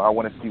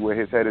want to see where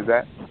his head is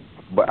at.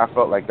 But I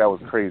felt like that was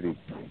crazy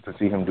to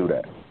see him do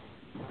that.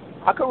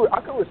 I could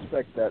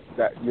respect that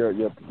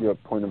your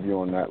point of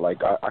view on that.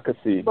 Like I could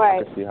see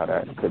how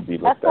that could be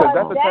looked at.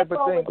 That's the type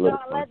of thing.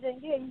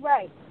 Yeah, you're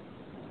right.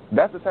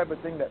 That's the type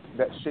of thing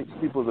that shapes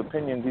people's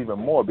opinions even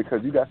more,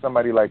 because you got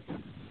somebody like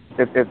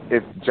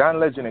if John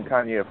Legend and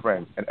Kanye are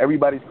friends and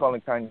everybody's calling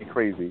Kanye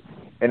crazy,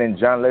 and then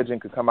John Legend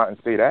could come out and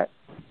say that,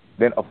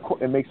 then of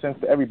course it makes sense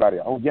to everybody.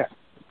 Oh yes,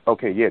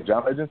 okay, yeah,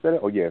 John Legend said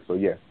it. Oh yeah, so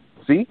yes.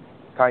 See,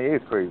 Kanye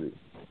is crazy.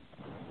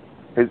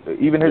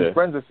 Even his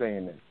friends are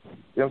saying this.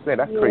 You know what I'm saying?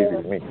 That's crazy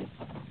to me.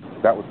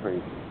 That was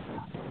crazy.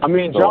 I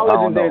mean, John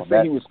Legend didn't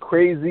say he was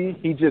crazy.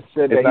 He just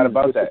said that he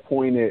was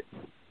disappointed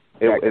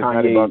that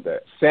Kanye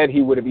said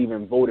he would have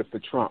even voted for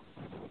Trump.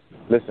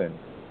 Listen,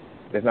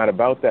 it's not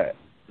about that.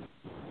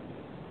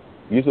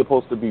 You're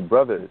supposed to be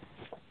brothers.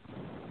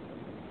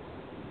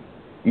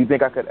 You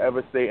think I could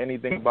ever say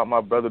anything about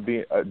my brother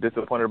being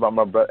disappointed about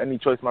my brother, any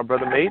choice my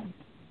brother made?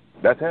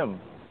 That's him.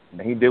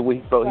 And he did what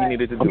he felt he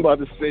needed to do. I'm about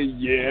to say,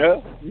 yeah.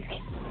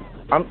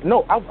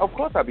 Of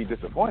course I'd be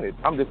disappointed.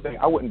 I'm just saying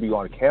I wouldn't be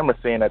on camera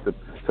saying that to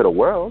the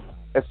world,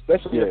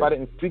 especially if I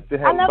didn't speak to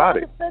him about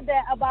it. I never understood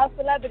that about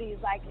celebrities.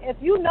 Like, if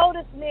you know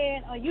this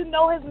man or you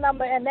know his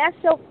number and that's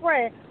your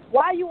friend,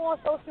 why are you on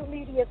social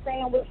media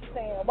saying what you're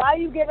saying? Why are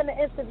you giving an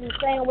interview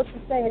saying what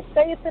you're saying?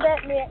 Say it to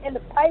that man in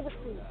the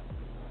privacy.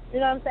 You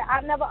know what I'm saying?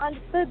 I never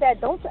understood that.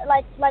 Don't say,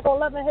 like on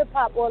Love and Hip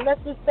Hop, or let's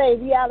just say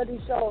reality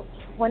shows,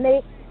 when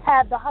they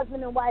have the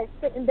husband and wife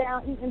sitting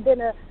down eating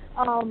dinner,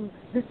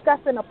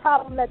 discussing a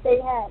problem that they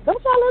had.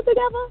 Don't y'all live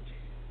together?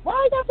 Why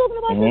are y'all talking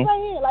about this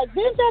right here? Like,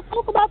 didn't y'all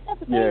talk about that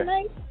the same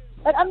night?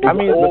 Like,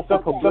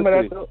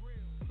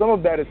 some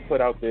of that is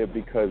put out there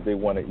because they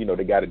want to,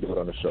 they got to do it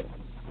on the show.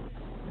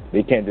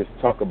 They can't just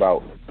talk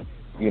about,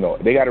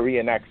 they got to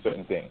reenact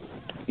certain things,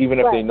 even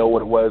if they know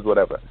what it was,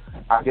 whatever.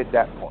 I get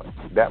that point,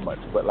 that much.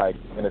 But like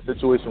in a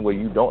situation where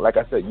you don't, like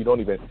I said, you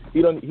don't even,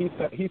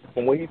 he's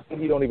from what he said,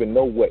 he don't even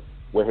know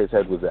where his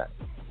head was at.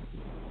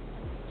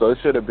 So it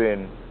should have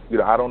been,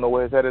 I don't know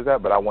where his head is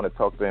at, but I want to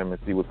talk to him and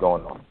see what's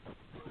going on.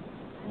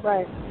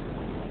 Right.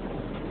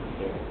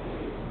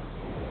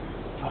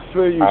 I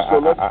feel you.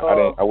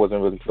 I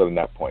wasn't really feeling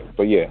that point,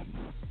 but yeah.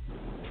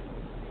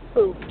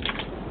 So,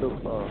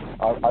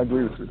 I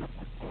agree with you.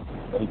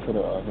 He could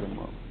have hit him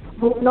up.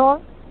 Moving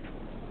on.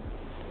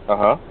 But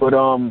what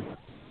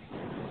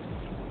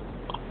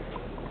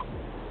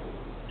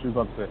you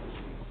about to say?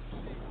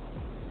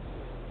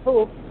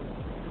 Who?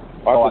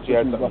 I thought you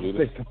had something to do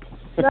this.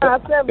 No, I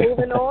said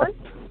moving on.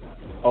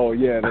 Oh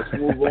yeah, let's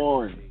move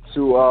on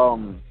to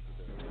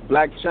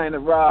Black China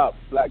Rob.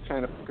 Black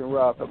China fucking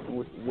Rob. Help him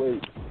with the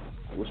weight.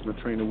 I wish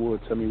Latrina would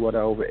tell me what I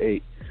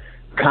overate.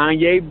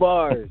 Kanye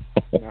bars.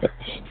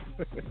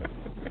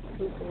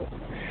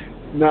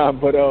 Nah,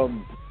 but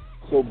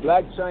so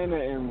Black China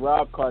and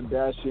Rob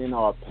Kardashian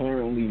are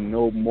apparently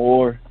no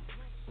more.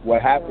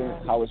 What happened,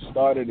 how it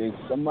started is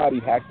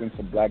somebody hacked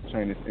into Black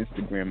China's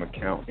Instagram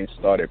account and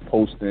started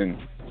posting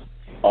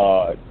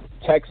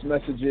text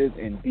messages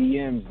and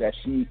DMs that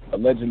she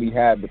allegedly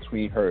had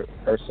between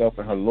herself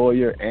and her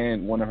lawyer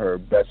and one of her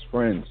best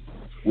friends,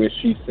 where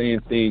she's saying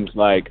things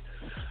like,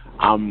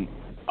 I'm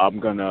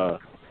gonna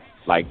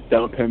like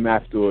dump him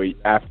after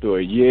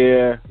a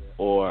year,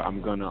 or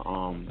I'm gonna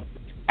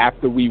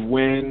after we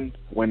win,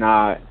 when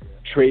I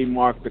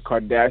trademark the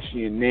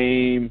Kardashian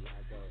name,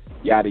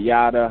 yada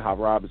yada, how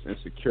Rob is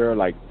insecure,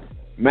 like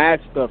mad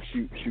stuff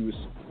she was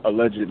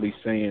allegedly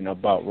saying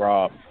about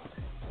Rob.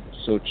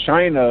 So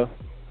China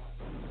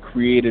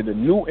created a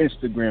new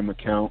Instagram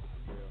account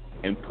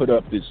and put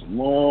up this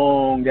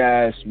long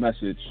ass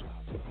message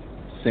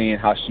saying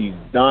how she's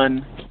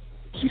done.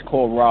 She's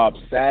called Rob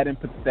sad and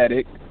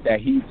pathetic, that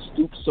he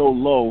stooped so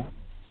low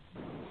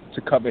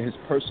to cover his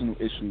personal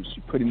issues.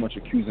 She pretty much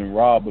accusing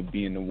Rob of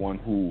being the one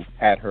who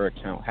had her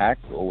account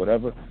hacked or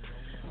whatever.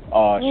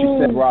 She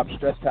said Rob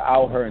stressed her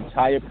out her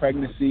entire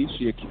pregnancy.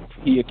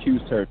 He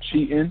accused her of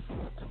cheating.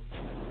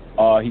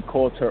 He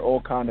called her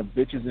all kind of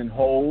bitches and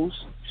hoes,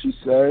 she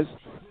says.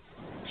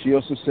 She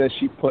also says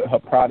she put her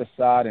pride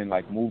aside and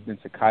like moved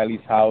into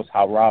Kylie's house,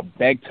 how Rob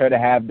begged her to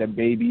have the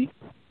baby.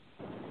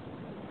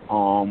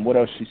 What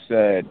else she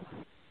said?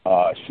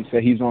 She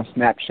said he's on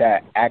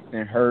Snapchat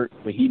acting hurt,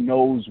 but he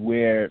knows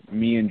where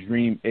me and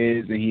Dream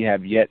is, and he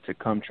have yet to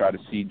come try to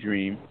see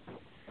Dream.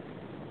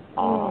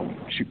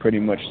 She pretty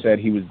much said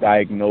he was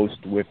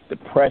diagnosed with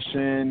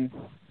depression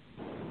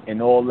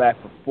and all that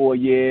for 4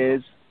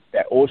 years,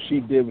 that all she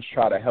did was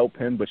try to help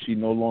him, but she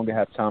no longer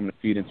had time to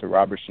feed into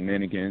Robert's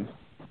shenanigans.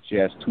 She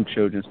has 2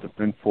 children to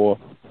fend for.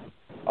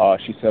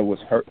 She said what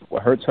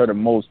hurts her the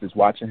most is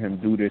watching him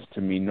do this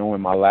to me,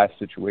 knowing my last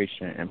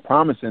situation and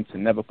promising to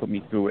never put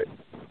me through it,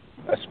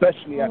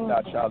 especially after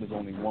our child is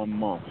only 1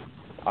 month.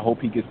 I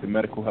hope he gets the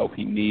medical help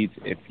he needs.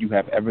 If you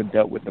have ever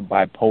dealt with a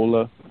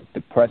bipolar,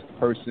 depressed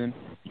person,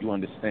 you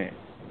understand.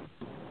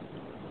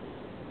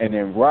 And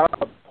then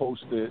Rob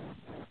posted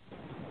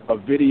a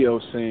video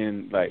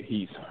saying like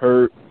he's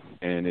hurt,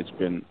 and it's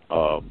been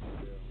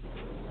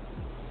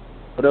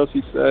what else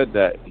he said,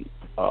 that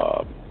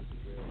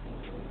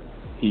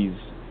he's,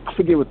 I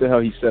forget what the hell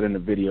he said in the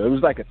video. It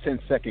was like a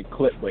 10-second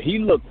clip, but he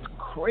looked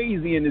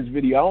crazy in this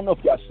video. I don't know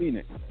if y'all seen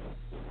it.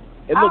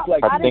 It looked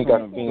like I think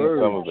I've seen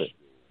some of it.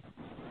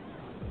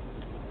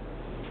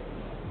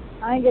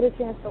 I didn't get a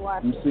chance to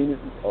watch You it. seen it?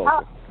 Oh,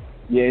 okay.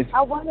 Yeah.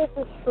 I wonder if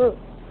it's true.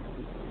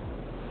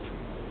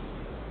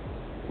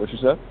 What you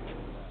said?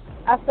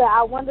 I said,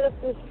 I wonder if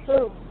it's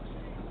true.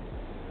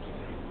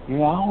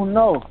 Yeah, I don't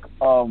know.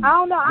 I don't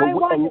know. I ain't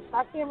watched it.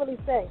 I can't really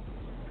say.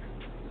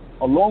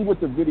 Along with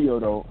the video,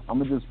 though, I'm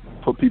going to just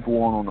put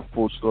people on the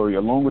full story.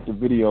 Along with the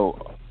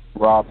video,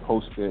 Rob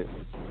posted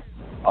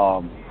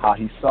how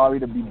he's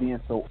sorry to be being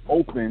so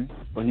open,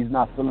 but he's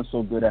not feeling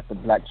so good after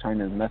Black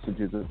China's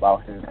messages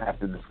about him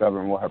after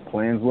discovering what her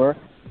plans were.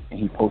 And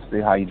he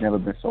posted how he's never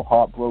been so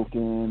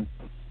heartbroken.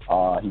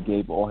 He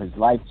gave all his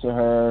life to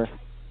her.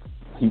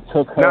 He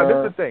took her. Now,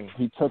 this is the thing.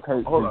 He took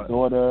his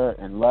daughter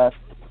and left.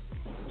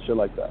 Shit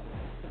like that.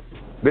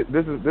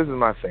 This is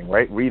my thing,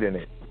 right? Reading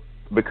it,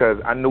 because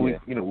I knew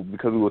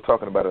because we were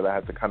talking about it, I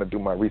had to kind of do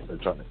my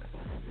research on it.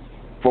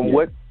 From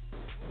what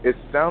it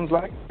sounds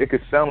like, it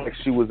could sound like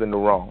she was in the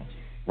wrong,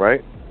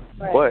 right?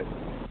 But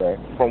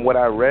from what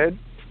I read,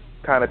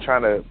 kind of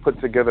trying to put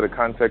together the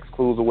context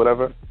clues or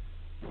whatever,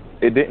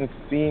 it didn't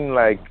seem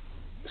like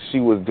she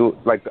was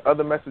like the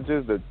other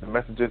messages, the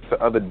messages to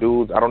other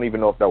dudes. I don't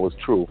even know if that was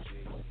true,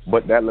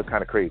 but that looked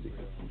kind of crazy.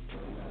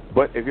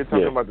 But if you're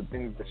talking about the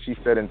things that she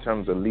said in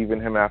terms of leaving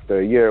him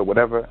after a year or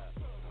whatever,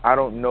 I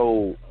don't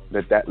know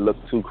that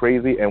looked too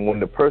crazy. And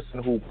when the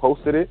person who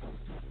posted it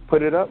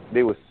put it up,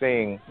 they were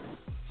saying,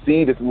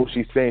 "See, this is what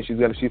she's saying. She's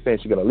saying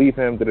she's gonna leave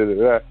him." Da, da, da,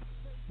 da.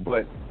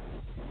 But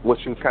what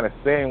she was kind of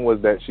saying was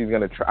that she's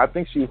gonna. I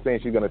think she was saying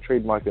she's gonna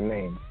trademark the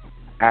name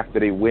after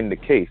they win the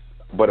case.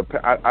 But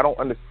I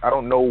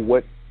don't know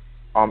what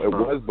it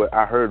was. But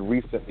I heard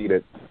recently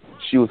that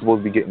she was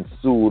supposed to be getting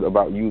sued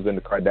about using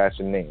the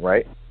Kardashian name,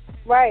 right?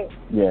 Right.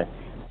 Yeah.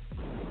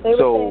 They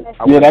were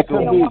saying that they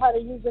don't want her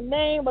to use the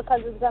name because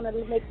it's going to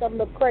make them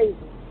look crazy.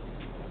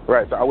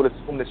 Right. So I would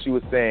assume that she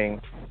was saying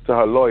to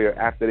her lawyer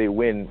after they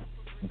win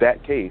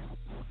that case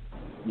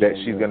that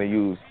she's going to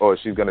use, or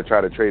she's going to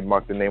try to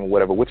trademark the name or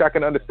whatever, which I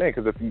can understand,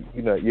 because if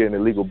you're in a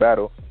legal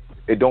battle,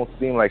 it don't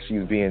seem like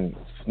she's being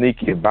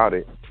sneaky about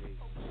it.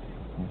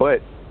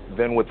 But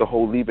then with the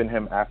whole leaving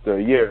him after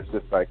a year, it's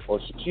just like,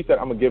 she said,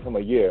 I'm going to give him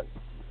a year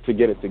to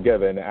get it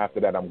together, and then after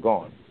that, I'm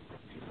gone.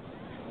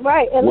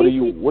 Right. At what least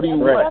do you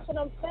that's what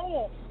I'm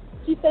saying.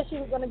 She said she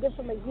was going to give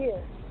him a year.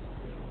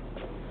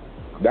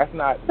 That's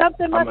not.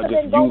 Something I'm must going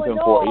have to just been use going him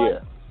for a on.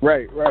 year.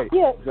 Right.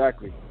 Yeah.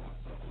 Exactly.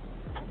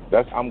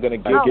 I'm gonna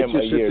give him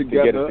a year to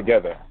get it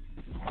together.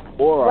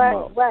 Or I'm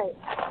out. Right.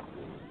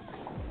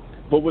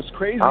 But what's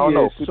crazy I don't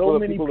know. is so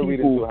many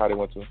people how they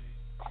want to.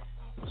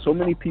 So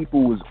many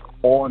people was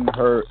on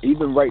her.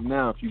 Even right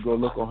now, if you go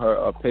look on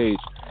her page,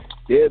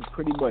 they're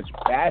pretty much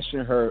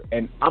bashing her.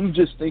 And I'm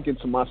just thinking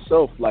to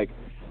myself, like,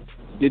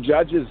 did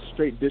y'all just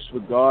straight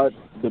disregard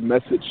the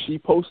message she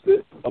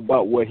posted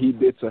about what he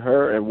did to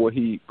her and what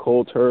he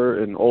called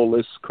her and all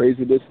this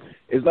craziness?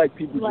 It's like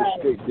people just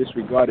straight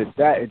disregarded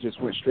that and just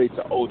went straight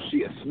to, oh,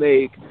 she a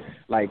snake.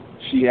 Like,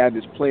 she had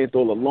this plan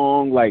all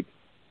along. Like,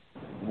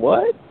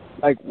 what?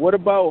 Like, what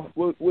about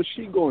what's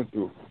she going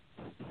through?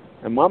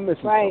 Am I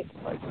missing something?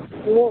 Like,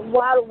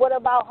 what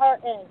about her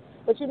end?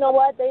 But you know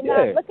what? They're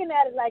not looking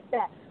at it like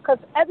that. Because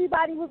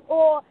everybody was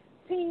all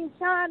Team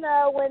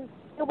China when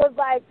it was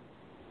like,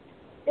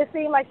 it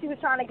seemed like she was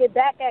trying to get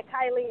back at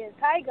Kylie and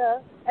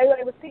Tyga.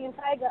 Everybody was Team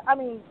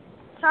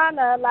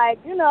China, like,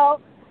 you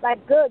know,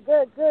 like, good,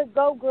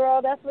 go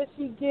girl. That's what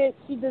she gets.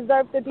 She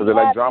deserves to be happy,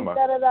 like drama.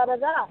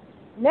 Da-da-da-da-da.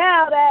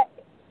 Now that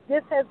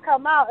this has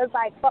come out, it's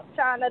like, fuck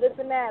China, this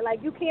and that.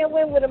 Like, you can't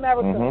win with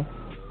America.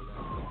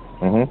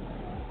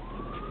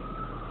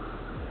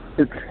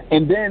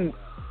 And then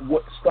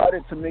what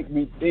started to make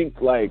me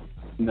think, like,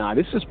 nah,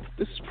 this is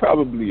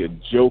probably a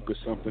joke or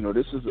something, or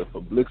this is a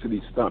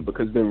publicity stunt,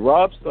 because then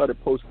Rob started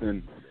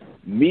posting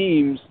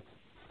memes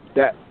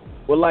that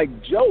were like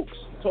jokes,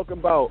 talking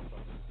about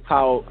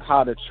how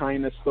the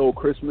China stole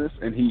Christmas,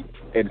 and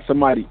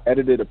somebody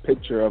edited a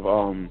picture of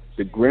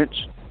the Grinch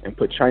and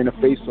put China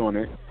face on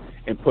it,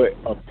 and put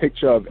a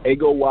picture of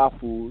Eggo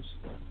waffles,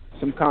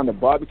 some kind of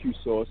barbecue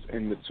sauce,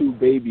 and the two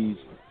babies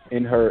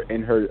in her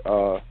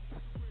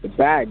the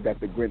bag that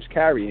the Grinch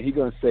carried, and he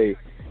gonna say,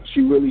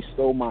 she really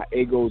stole my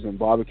Eggos and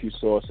barbecue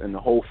sauce, and the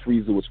whole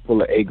freezer was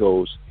full of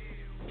Eggos.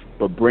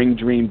 But bring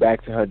Dream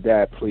back to her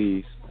dad,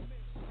 please.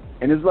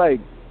 And it's like,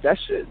 that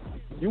shit,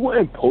 you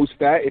wouldn't post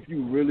that if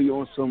you really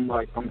on some,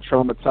 like, I'm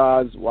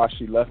traumatized why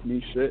she left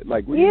me shit.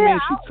 Like, what do you mean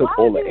she took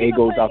all the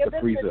Eggos out the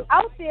freezer?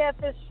 Out there if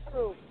it's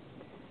true.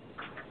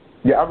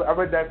 Yeah, I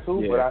read that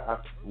too,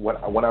 but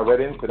when I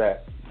read into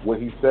that, what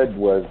he said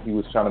was he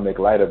was trying to make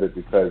light of it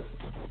because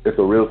it's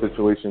a real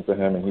situation for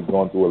him and he's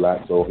going through a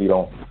lot, so he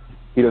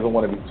doesn't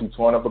want to be too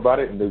torn up about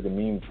it, and there's a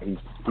meme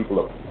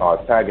people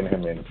are tagging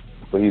him in,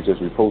 so he's just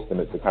reposting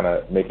it to kind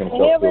of make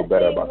himself feel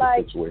better about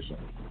the situation.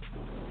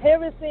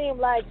 Here it seemed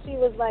like she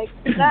was like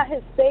not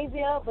his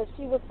savior, but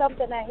she was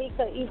something that he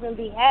could even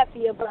be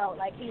happy about.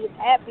 Like he was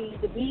happy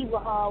to be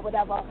with her or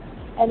whatever,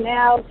 and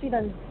now she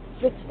done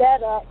switched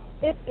that up.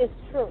 If it's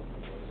true,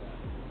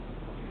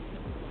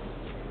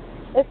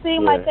 it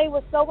seemed like they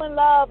were so in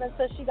love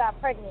until she got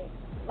pregnant.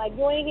 Like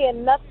you ain't hear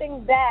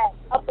nothing bad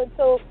up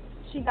until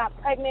she got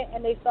pregnant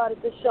and they started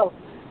the show.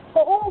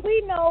 For all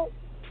we know,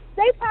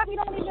 they probably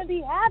don't even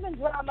be having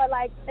drama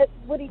like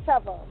with each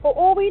other. For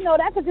all we know,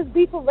 that could just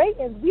be for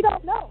ratings. We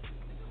don't know.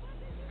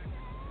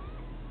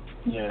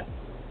 Yeah.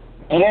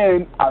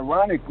 And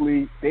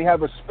ironically, they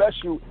have a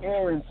special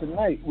airing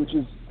tonight, which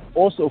is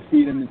also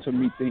feeding into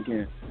me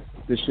thinking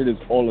this shit is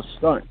all a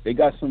stunt. They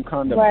got some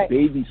kind of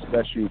baby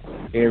special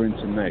airing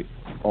tonight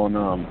on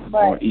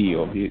E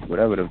or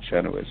whatever the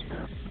channel is.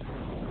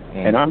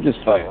 And I'm just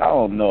like, I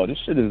don't know. This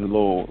shit is a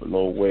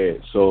little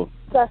weird. So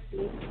I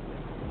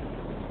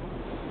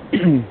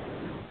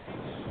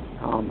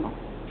don't know.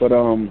 But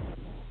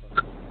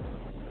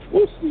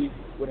we'll see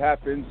what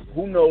happens.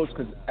 Who knows?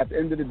 Because at the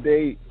end of the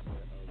day,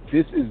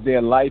 this is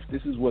their life.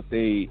 This is what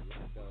they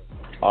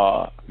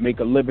make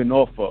a living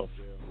off of,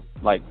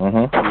 like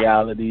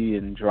reality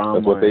and drama.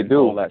 That's what they do.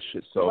 All that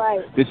shit. So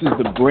this is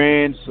the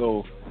brand.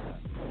 So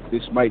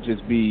this might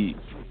just be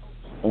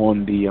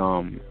on the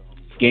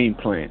game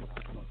plan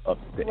of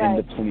the end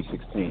of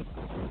 2016.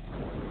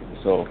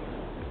 So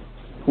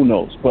who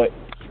knows? But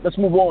let's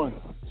move on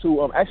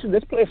to actually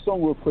let's play a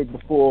song real quick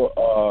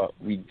before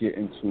we get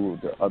into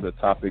the other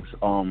topics.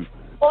 Or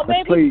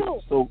maybe two.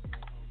 So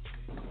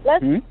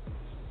let's wait.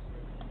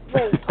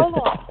 Hold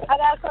on. I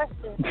got a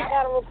question. I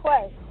got a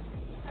request.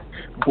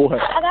 Boy.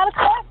 I got a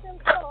question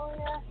for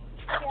you.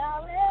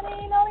 Y'all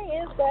already know the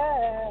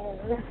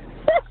answer.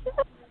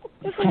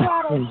 This is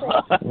what I'm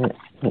saying.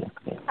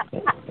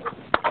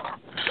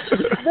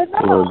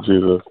 Oh,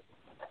 Jesus.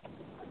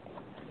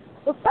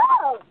 What's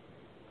up?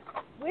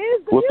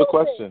 Where's the What's music? the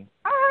question?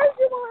 I heard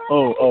you want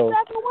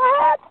to what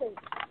happened?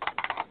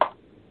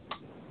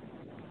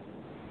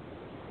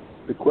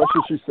 The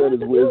question she said is,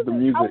 where's the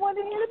music? I want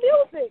to hear the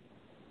music.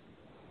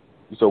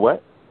 You said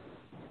what?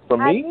 From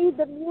me? I need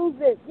the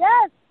music.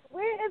 Yes.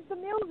 Where is the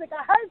music?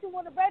 I heard you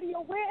on the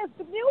radio. Where is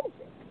the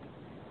music?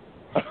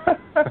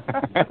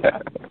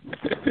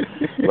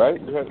 Right?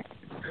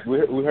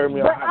 We heard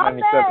me on Hot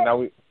 97. Now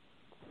we.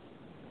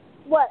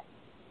 What?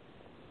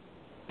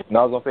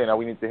 Now I was gonna say, now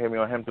we need to hear me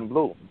on Hampton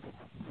Blue.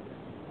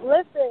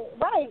 Listen,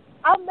 right?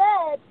 I'm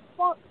mad.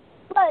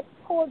 Flex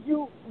called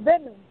you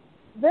Venom.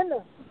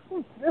 Yeah.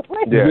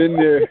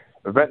 Veneer.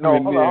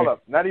 No, hold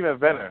up. Not even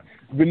Venner.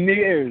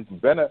 Veneers.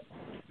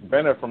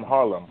 Venner from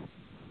Harlem.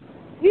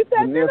 You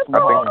said Veneer from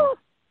Harlem?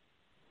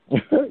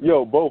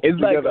 Yo, both. It's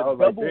like a together,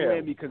 double damn.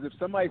 whammy because if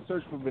somebody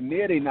search for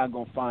Veneer, they not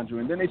gonna find you,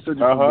 and then they search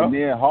for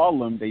Veneer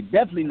Harlem, they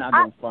definitely not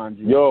gonna find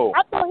you. Yo,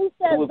 I thought he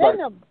said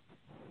Venom.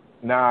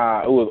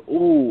 Nah, it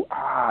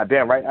was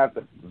damn, right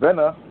after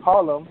Venom,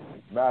 Harlem,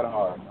 Mad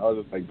Harlem. I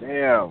was just like,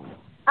 damn.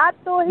 I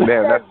thought he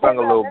Damn, said that stung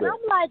Venom, a little and bit.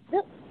 I'm like,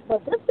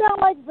 this sounds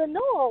like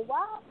Venor.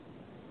 Wow.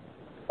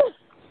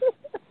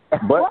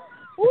 But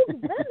who's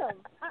Venom?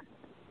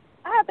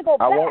 I have to go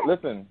back. I won't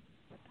listen.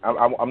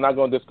 I'm not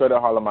going to discredit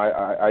Harlem.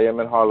 I am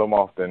in Harlem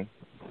often,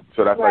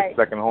 so that's like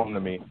second home to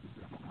me.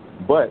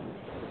 But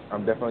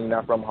I'm definitely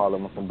not from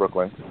Harlem. I'm from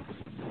Brooklyn.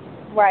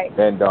 Right.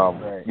 And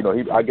you know,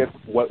 I guess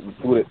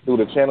through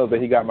the channels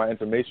that he got my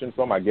information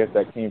from, I guess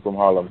that came from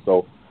Harlem.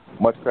 So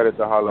much credit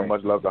to Harlem,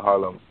 much love to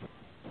Harlem.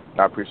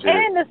 I appreciate it.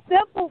 And the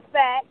simple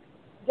fact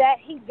that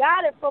he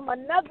got it from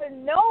another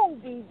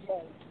known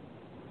DJ.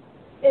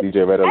 It's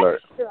DJ Red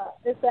Alert.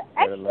 It's an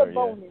extra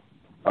bonus.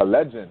 Yeah. A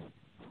legend.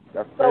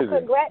 That's crazy. So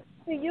congrats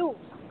to you.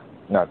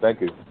 No,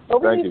 thank you. So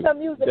we thank need you. some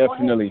music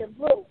Definitely. on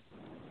Blue.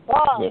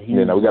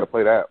 Yeah, no, we got to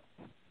play that.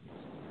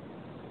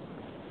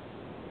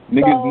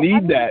 Niggas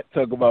need that.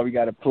 Talk about we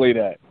got to play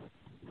that.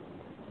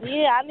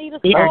 Yeah, I need a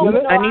song. Yeah,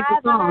 I need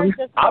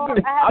the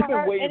song. I've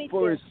been waiting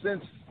for it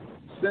since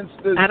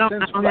the I don't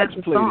have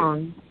the played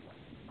song.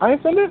 I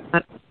ain't send it.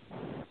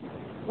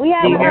 We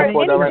haven't heard I'm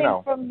anything right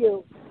now. from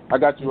you. I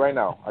got you right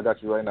now.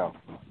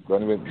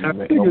 Don't even I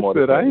no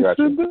more. I ain't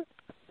send it.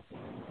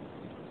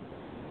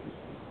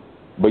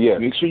 But yeah,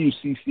 make sure you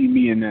CC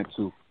me in that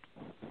too.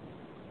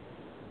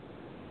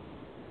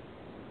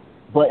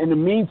 But in the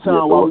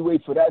meantime, while we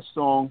wait for that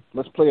song,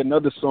 let's play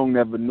another song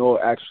that Venor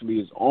actually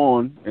is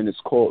on, and it's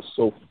called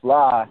So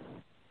Fly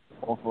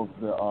off of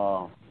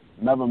the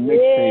Never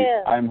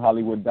mixtape,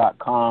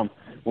 I'mHollywood.com.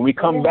 When we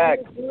come back,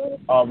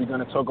 we're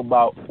going to talk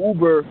about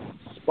Uber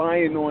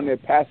spying on their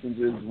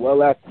passengers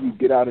well after you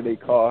get out of their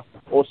car.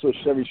 Also,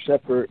 Sherry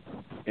Shepherd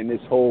and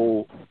this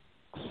whole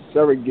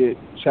surrogate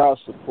child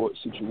support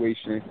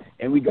situation.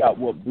 And we got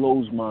What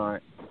Blows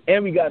Mine.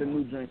 And we got a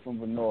new drink from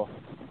Venor.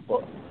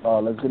 But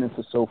let's get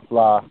into So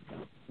Fly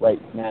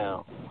right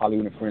now.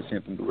 Hollywood and Friends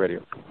Anthem the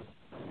radio.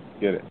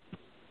 Get it.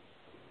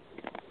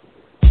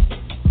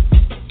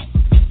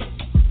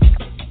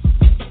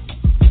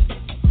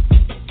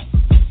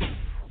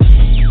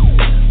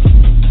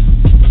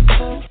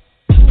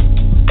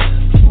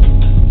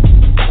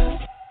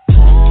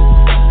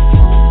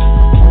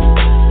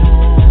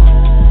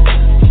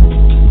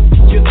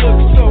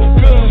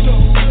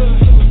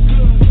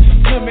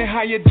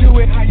 How you do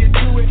it, how you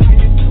do it, how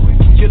you do it.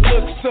 You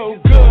look so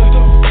good.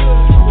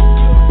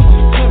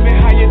 Tell me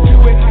how you do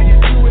it, how you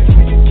do it,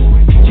 how you do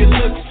it. You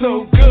look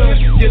so good,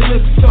 you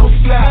look so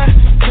fly.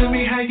 Tell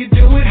me how you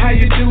do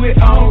it,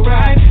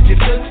 alright. You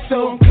look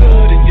so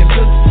good and you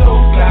look so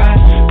fly.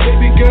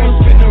 Baby girl,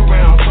 spin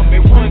around for me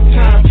one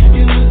time.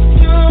 You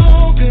look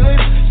so good,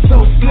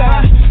 so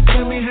fly.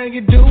 Tell me how you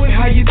do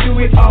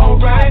it,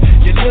 alright.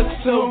 You look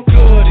so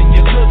good and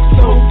you look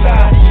so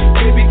fly.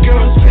 Baby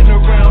girl, spin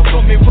around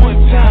for me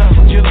one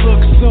time. You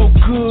look so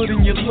good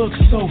and you look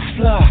so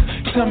fly.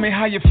 Tell me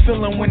how you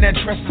feeling when that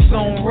dress is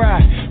on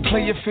right.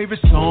 Play your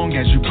favorite song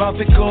as you about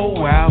to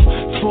go out.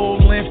 Full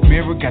length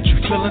mirror got you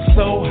feeling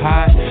so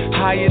high.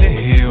 Higher the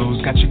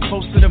hills, got you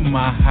closer to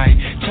my height.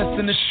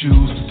 Testing the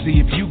shoes to see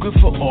if you good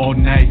for all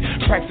night.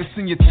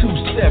 Practicing your two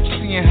steps,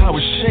 seeing how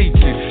it's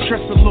shaking.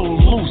 Dress a little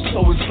loose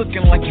so it's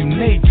looking like you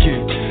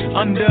naked.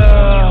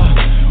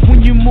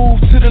 When you move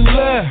to the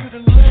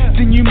left,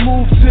 then you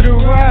move to the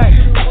right.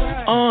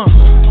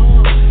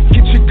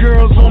 Get your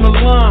girls on the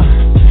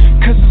line,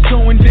 cause it's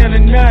going down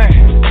tonight.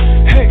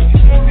 Hey,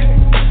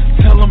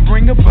 tell them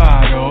bring a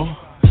bottle,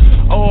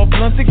 or a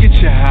blunt to get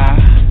you high.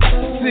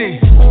 See,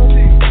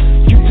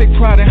 you take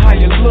pride in how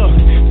you look.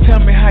 Tell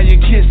me how you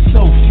get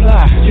so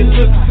fly. You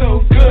look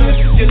so good,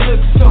 you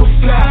look so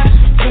fly.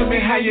 Tell me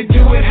how you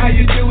do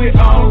it,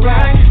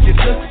 alright. You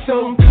look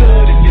so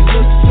good and you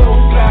look so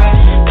fly.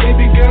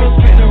 Baby girl,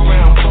 spin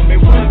around for me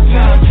one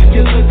time.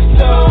 You look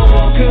so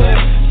good,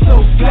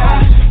 so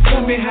fly.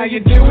 Tell me how you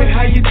do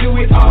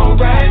it,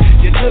 alright.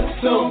 You look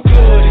so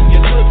good and you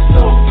look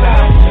so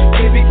fly.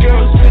 Baby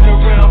girl, spin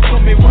around for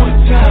me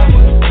one time.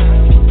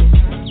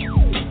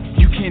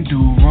 You can't do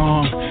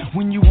wrong.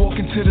 When you walk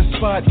into the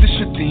spot, this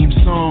your theme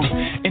song.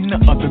 And the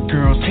other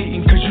girls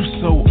hating cause you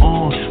so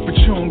on. But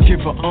you don't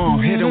give a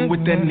hit them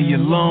with that knee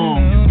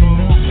alone.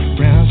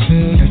 Brown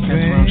sugar, that's that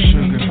brown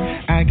sugar.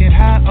 I get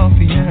high off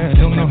of you,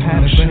 don't know how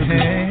to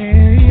behave.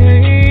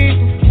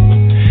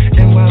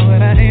 And why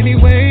would I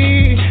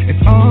anyway? It's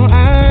all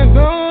eyes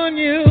on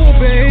you,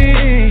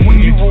 babe. When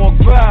you walk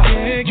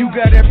by, you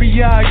got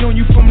every eye on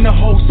you from the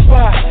whole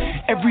spot.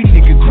 Every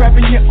nigga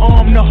grabbing your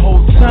arm the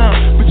whole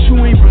time. But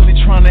you ain't really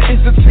trying to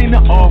entertain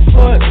the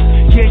offers.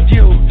 Yeah,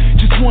 you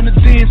just wanna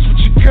dance with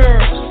your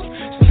girls.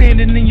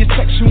 Standing in your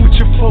section with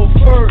your full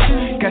fur.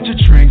 Got your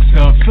drinks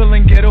up,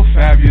 feeling ghetto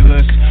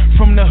fabulous.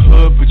 From the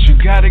hood, but you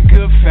got a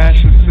good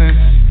fashion sense.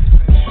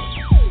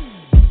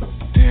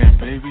 Damn,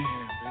 baby.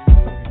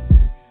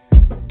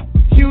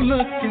 You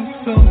looking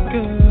so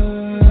good.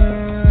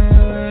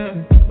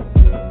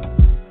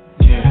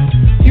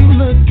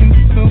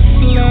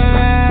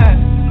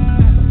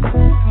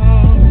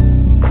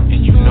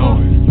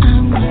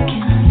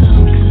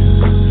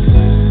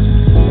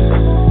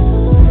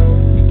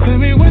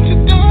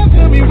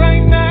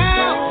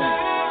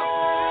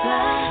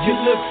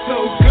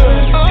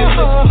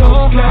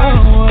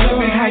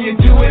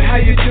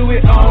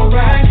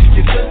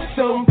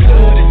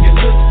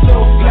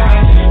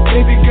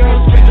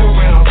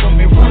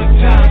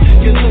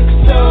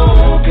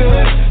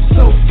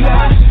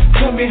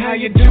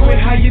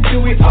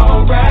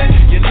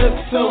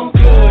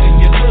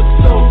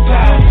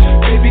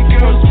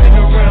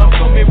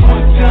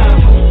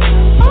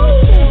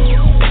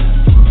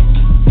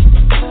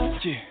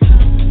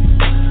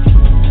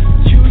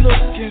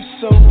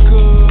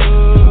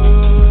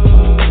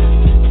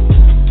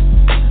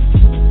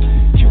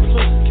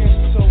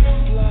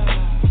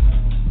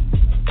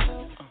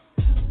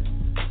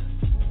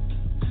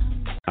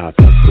 I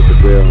fucks with the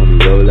real homie,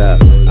 roll out.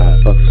 I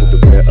fucks with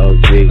the real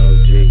OG.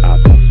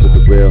 I fucks with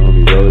the real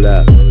homie, roll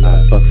out.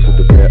 I fucks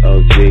with the real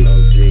OG.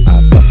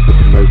 I fucks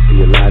with the Mercy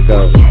and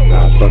Lago.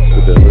 I fucks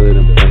with the hood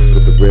and fucks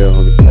with the real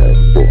homie. I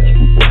fucks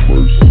with the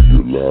Mercy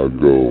and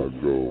Lago.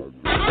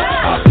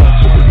 I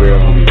fucks with the real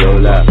homie,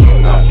 roll out.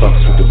 I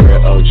fucks with the real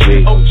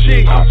OG. I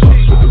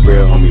fucks with the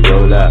real homie,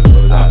 roll out.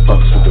 I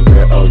fucks with the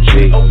real OG.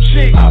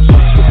 I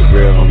fucks with the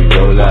real homie,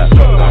 roll out.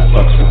 I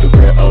fucks with the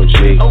real OG.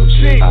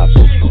 I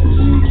fucks with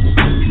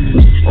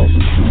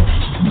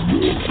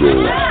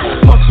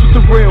Fucks with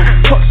the real,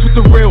 fucks with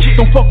the real.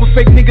 Don't fuck with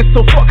fake niggas,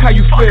 so fuck how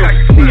you feel.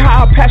 See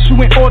how I pass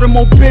you in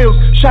automobiles.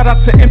 Shout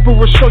out to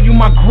Emperor, show you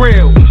my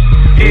grill.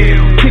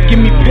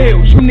 Kicking me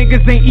pills. You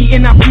niggas ain't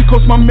eating, I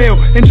pre-coast my meal.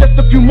 In just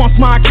a few months,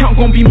 my account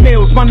gon' be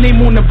mills. My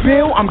name on the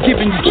bill, I'm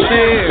giving you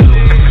chills.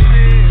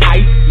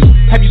 Icy,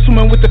 have you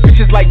swimming with the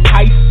fishes like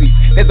Pisces?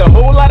 There's a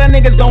whole lot of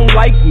niggas don't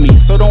like me,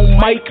 so don't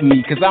mic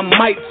me, cause I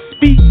might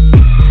speak.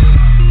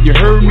 You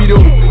heard me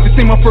though, this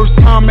ain't my first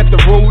time at the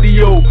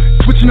rodeo.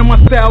 Switching on my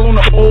style on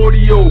the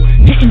audio.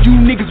 Hitting you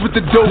niggas with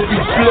the dopey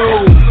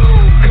flow.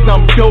 Cause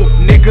I'm dope,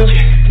 nigga.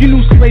 You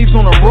new slaves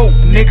on a rope,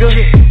 nigga.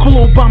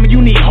 Call Obama, you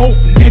need hope,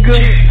 nigga.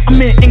 I'm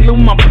in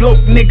England with my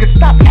bloke, nigga.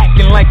 Stop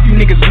acting like you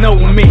niggas know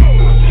me.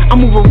 I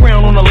move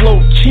around on a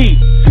low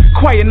key.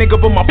 Quiet nigga,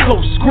 but my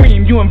flow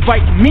scream. You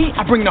invite me,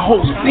 I bring the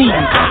whole scene.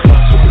 I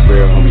fucks with the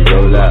real homie,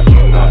 roll out.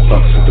 I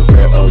fucks with the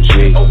real OG.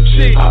 I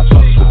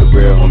fucks with the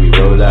real homie,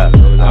 roll out.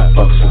 I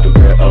fucks with the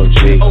real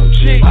OG.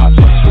 I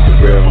fucks with the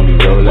real homie,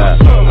 roll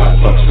out. I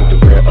fucks with the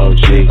real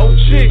OG.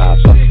 I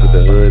fucks with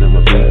the hood, I'm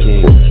a big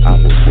king. I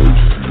fucks with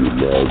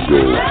the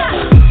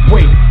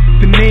Wait,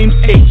 the name's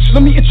H.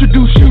 Let me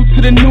introduce you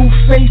to the new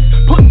face.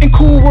 Putting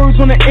cool words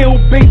on the ill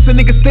base. The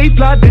nigga stay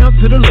fly down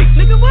to the lake.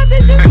 Nigga, what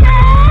did you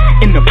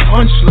say? In the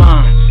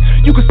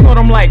punchlines, you can snort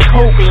them like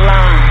coke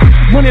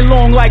lines. Running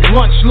long like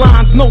lunch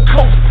lines. No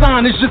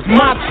cosign, it's just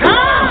my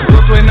time.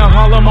 Brooklyn to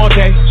Harlem all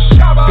day.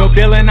 Still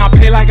billing, I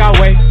pay like I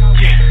weigh.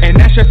 And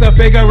that's just a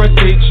figure of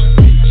speech.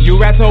 You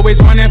rats always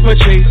running for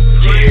cheese.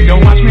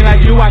 Don't watch me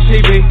like you watch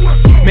TV.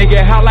 Make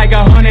it hot like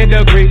 100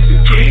 degrees.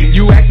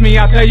 You ask me,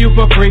 I'll tell you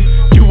for free.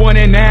 You want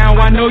it now,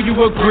 I know you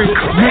agree. With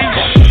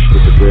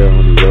the real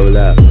homie, roll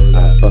out.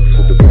 I fucks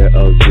with the real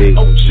OG.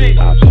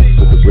 I fucks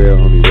with the real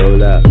homie,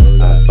 roll out.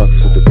 I fucks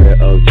with the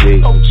real OG.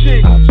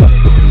 I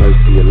fucks with the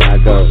Mercy and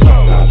Lago.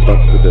 I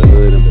fucks with the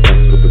hood and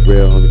fucks with the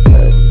real homie. I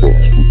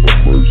fucks with the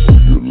Mercy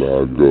and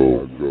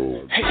Lago.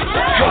 I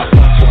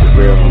fucks with the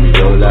real homie,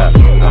 roll out.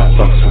 I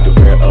fucks with the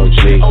real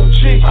OG.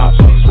 I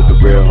fucks with the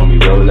real homie,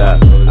 roll out.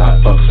 I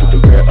fucks with the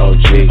real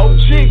OG.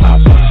 I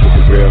fucks with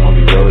the real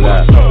homie, roll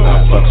out.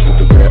 I fucks with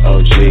the real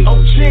OG.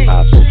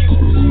 I fucks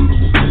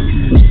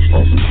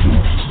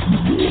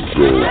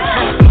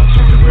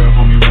with the real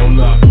homie,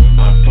 roll up.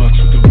 I fucks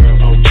with the real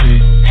OG.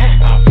 I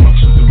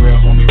fucks with the real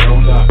homie,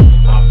 roll up.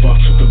 I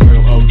fucks with the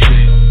real OG.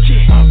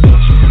 I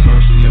fucks with the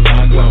Mercy and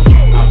Lago.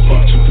 I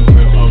fucks with the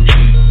real OG.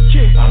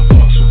 I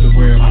fucks with the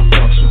real. I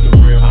fucks with the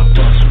real. I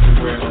fucks with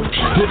the real OG.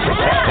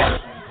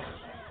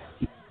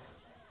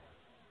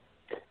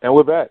 And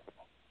we're back.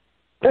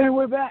 And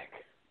we're back.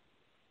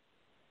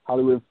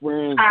 Hollywood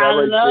Friends. That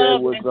right there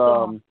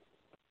was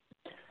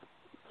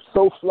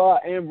So Fly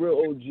and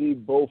Real OG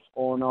both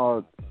on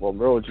our. Well,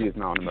 Real OG is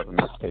not on another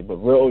mixtape, but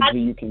Real OG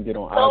you can get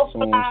on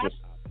iTunes. Just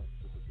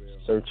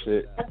search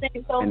it.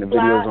 And the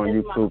videos on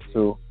YouTube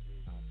too.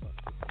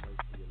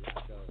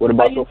 What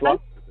about So Fly?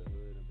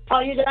 Oh,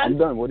 you done? I'm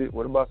done.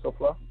 What about So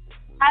Fly?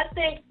 I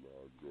think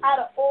out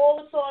of all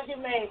the songs you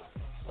made,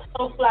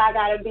 So Fly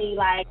gotta be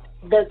like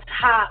the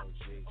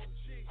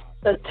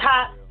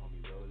top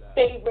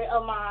favorite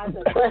of mine.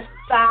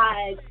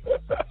 Besides,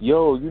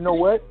 yo, you know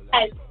what?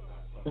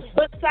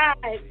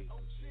 Besides,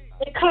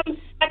 it comes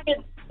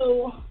second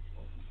to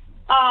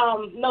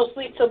No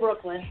Sleep to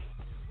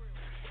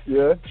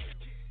Yeah.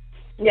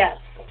 Yes.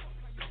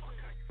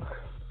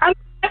 I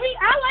mean,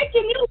 I like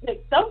your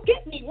music. Don't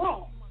get me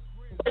wrong.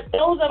 But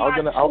those are my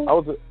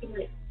two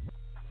favorites.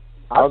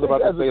 I was about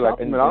to say, like,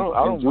 in I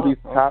don't Judy's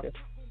top, okay.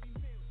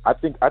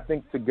 I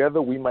think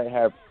together we might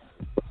have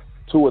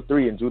 2 or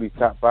 3 in Judy's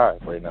top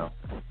 5 right now.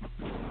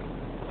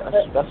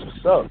 That's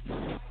what's up.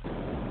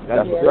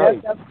 That's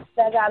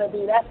that gotta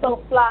be. That's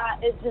So Fly.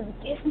 It just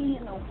gets me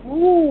in a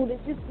mood. It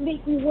just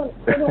makes me want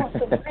to put on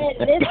some red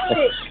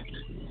lipstick.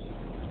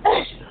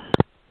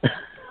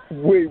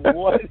 Wait,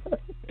 what?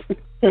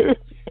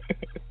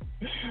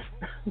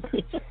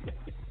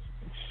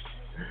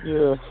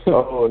 Yeah.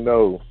 Oh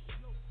no.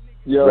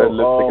 Yo, red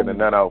lipstick and a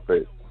nun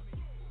outfit.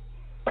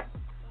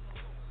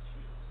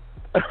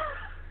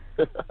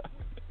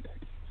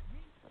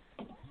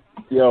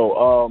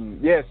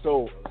 Yeah,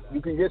 so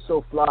you can get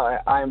So Fly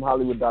at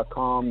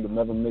IamHollywood.com. The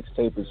Never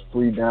mixtape is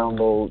free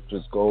download.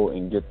 Just go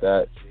and get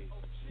that.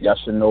 Y'all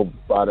should know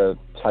by the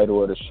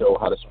title of the show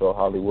how to spell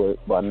Hollywood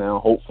by now,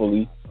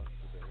 hopefully.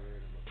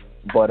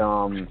 But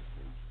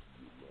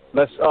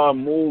let's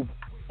move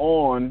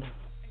on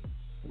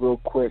real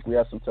quick. We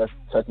have some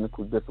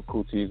technical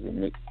difficulties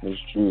with Miss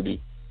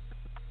Judy,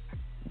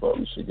 but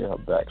we should get her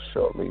back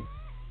shortly.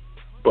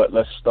 But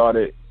let's start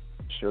it.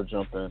 She'll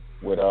jump in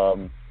with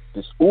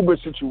this Uber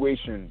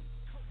situation.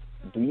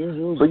 Do you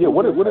use? So yeah,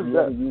 what Uber? is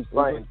that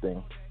flying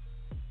thing?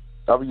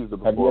 I've used it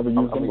before. Have you ever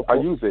used it before? I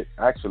use it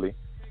actually.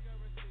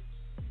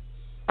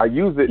 I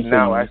use it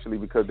now actually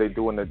because they're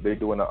doing the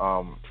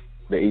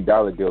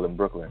 $8 deal in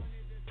Brooklyn.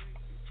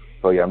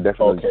 So yeah, I'm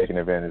definitely taking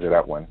advantage of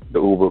that one.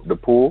 The Uber, the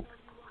pool.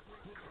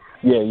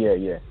 Yeah.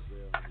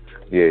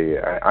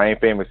 I ain't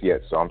famous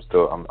yet, so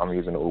I'm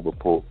using the Uber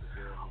pool.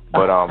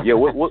 But yeah,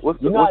 what's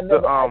I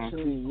never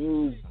actually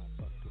used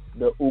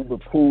the Uber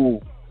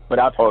pool, but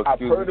I've heard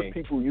of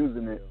people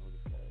using it.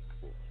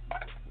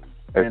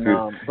 And,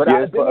 but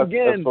yeah, then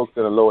again, folks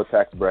in a lower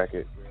tax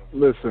bracket.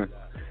 Listen,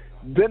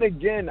 then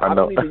again, I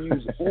don't even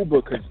use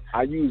Uber because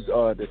I use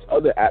this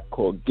other app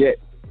called Get,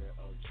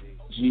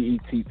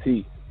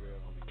 GETT,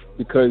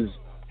 because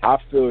I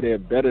feel they're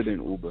better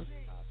than Uber.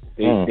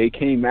 They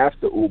came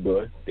after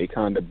Uber. They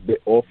kind of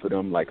bit off of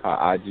them like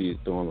how IG is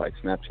doing, like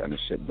Snapchat and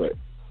shit. But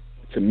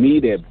to me,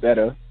 they're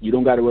better. You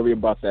don't got to worry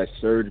about that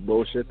surge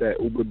bullshit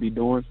that Uber be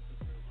doing.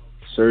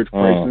 Surge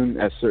pricing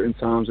at certain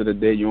times of the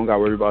day. You don't got to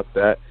worry about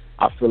that.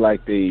 I feel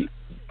like there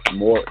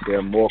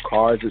are more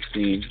cars, it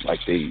seems like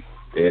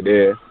they're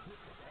there.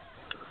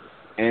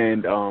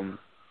 And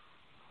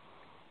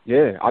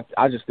yeah,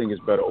 I just think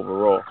it's better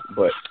overall.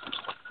 But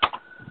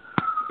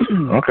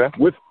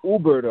with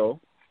Uber though,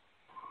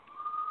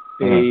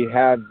 they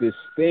have this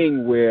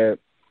thing where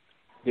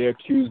they're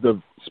accused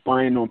of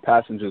spying on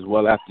passengers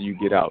well after you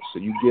get out. So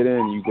you get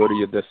in, you go to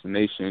your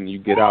destination, you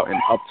get out,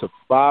 and up to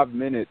 5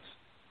 minutes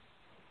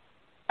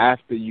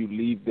after you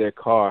leave their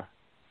car,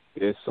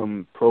 there's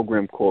some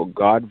program called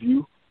God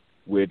View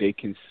where they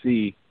can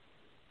see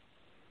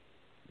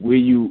where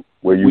you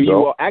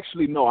are.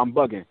 Actually, no, I'm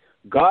bugging.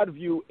 God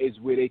View is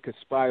where they could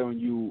spy on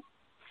you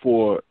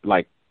for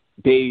like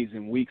days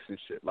and weeks and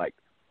shit. Like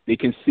they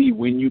can see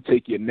when you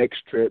take your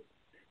next trip,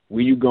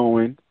 where you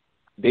going.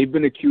 They've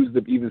been accused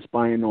of even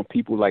spying on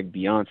people like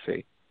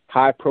Beyonce,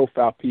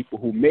 high-profile people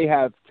who may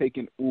have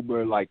taken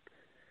Uber like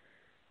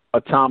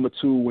a time or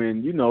two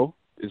when, you know,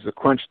 it's a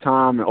crunch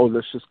time and,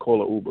 let's just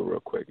call an Uber real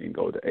quick and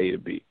go to A to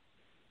B.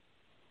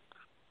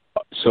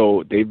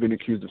 So they've been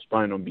accused of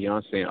spying on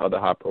Beyonce and other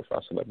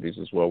high-profile celebrities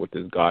as well with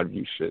this God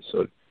View shit.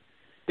 So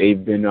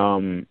they've been,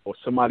 or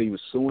somebody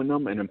was suing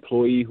them, an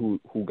employee who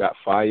got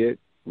fired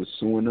was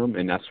suing them,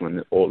 and that's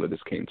when all of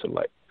this came to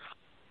light.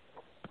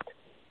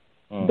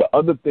 The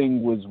other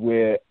thing was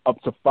where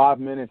up to 5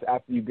 minutes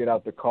after you get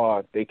out the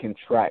car, they can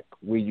track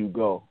where you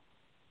go.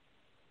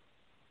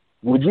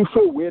 Would you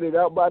feel weirded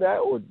out by that,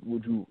 or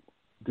do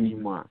you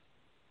mind?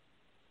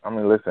 I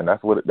mean, listen,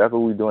 that's what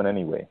we're doing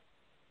anyway.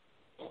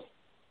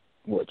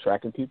 What,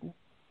 tracking people?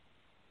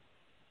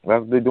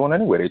 That's what they're doing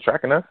anyway. They're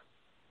tracking us.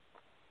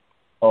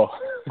 Oh,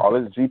 all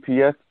this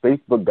GPS,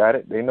 Facebook got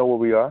it. They know where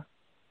we are.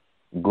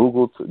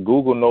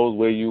 Google knows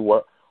where you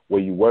work, where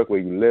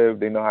you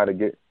live. They know how to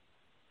get.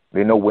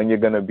 They know when you're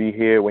going to be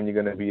here, when you're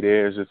going to be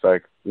there. It's just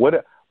like,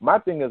 my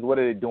thing is, what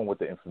are they doing with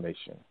the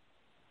information?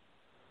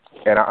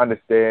 And I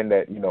understand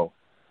that, you know,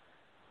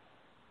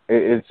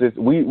 it's just,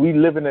 we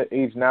live in an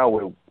age now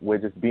where we're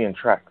just being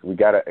tracked. We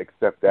got to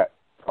accept that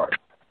part.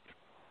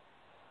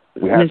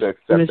 We have to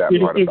accept that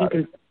part about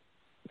it.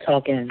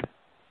 Talk in.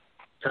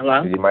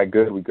 Hello? You might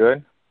good? We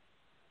good?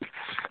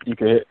 You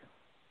can hit.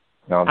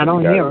 No, I don't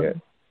hear it.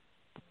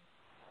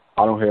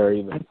 I don't hear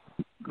either.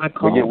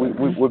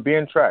 We're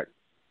being tracked.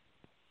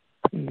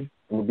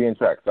 We're being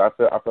tracked. So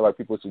I feel like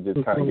people should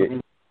just kind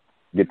of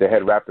get their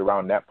head wrapped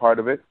around that part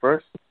of it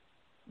first.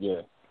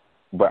 Yeah.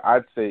 But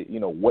I'd say, you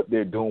know, what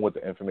they're doing with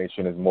the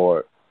information is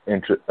more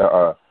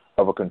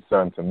of a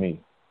concern to me.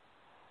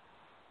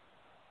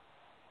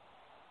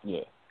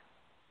 Yeah.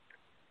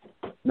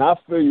 Now I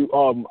feel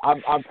you.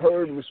 I've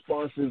heard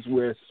responses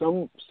where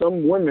some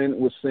women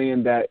were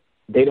saying that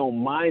they don't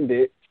mind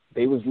it.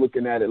 They was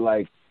looking at it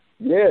like,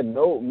 yeah,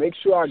 no, make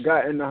sure I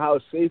got in the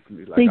house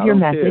safely. Like, leave I your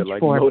don't message care. Like,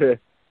 for. know that.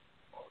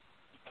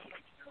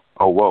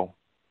 Oh, whoa.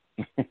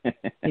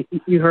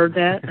 You heard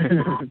that?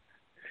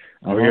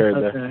 Oh, we heard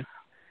that.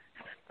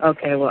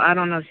 Okay, well, I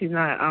don't know.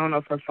 I don't know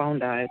if her phone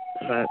died,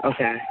 but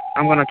okay.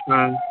 I'm going to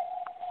try.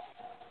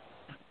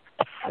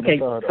 Okay,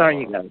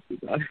 sorry, you guys.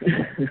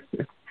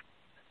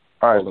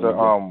 All right,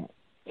 so,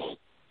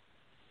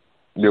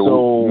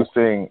 you're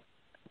saying,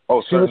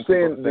 she was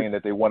saying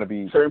that they want to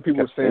be. Certain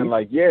people were saying,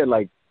 like, yeah,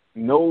 like,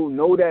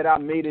 know that I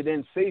made it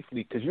in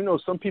safely. Because, you know,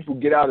 some people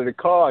get out of the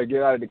car,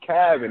 get out of the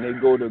cab, and they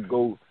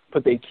go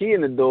put their key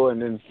in the door,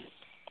 and then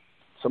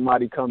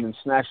somebody come and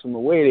snatch them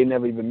away. They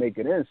never even make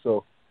it in.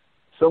 So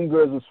some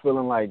girls was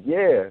feeling like,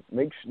 yeah,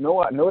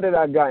 know that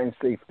I got in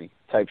safety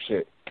type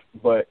shit.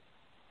 But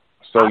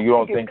so you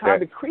don't think it's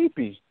kind of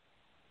creepy.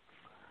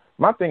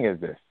 My thing is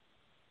this.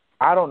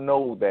 I don't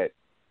know that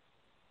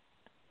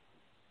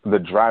the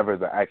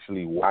drivers are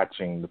actually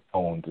watching the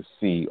phone to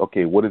see,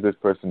 okay, what is this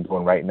person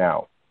doing right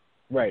now?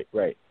 Right.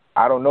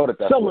 I don't know that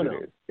that's what it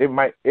is.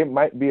 It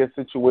might be a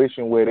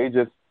situation where they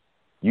just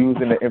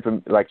using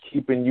the like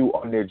keeping you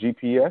on their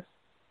GPS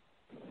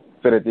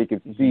so that they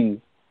can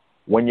see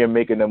when you're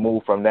making a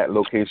move from that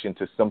location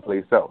to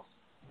someplace else.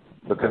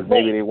 because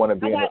maybe they want to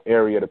be in the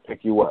area to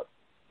pick you up.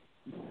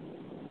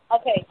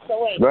 Okay,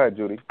 so wait. Go ahead,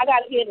 Judy. I got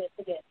to hear this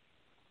again.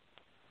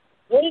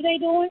 What are they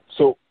doing?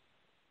 So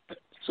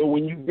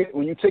when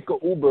you take an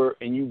Uber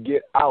and you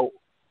get out,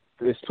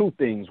 there's two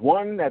things.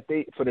 One, that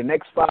they for the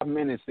next 5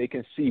 minutes they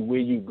can see where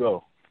you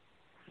go.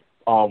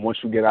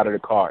 Once you get out of the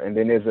car, and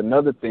then there's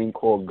another thing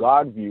called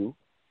God View,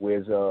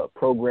 where there's a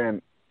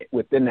program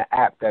within the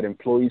app that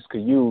employees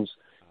could use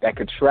that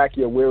could track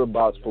your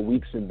whereabouts for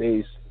weeks and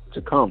days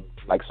to come.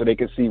 Like, so they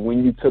can see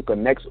when you took a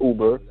next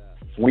Uber,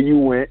 where you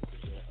went,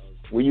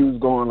 where you was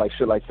going, like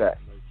shit like that.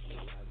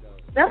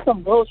 That's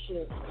some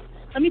bullshit.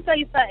 Let me tell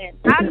you something.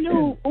 I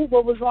knew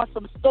Uber was on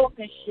some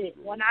stalking shit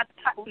when I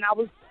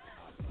was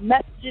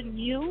messaging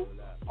you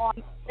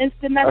on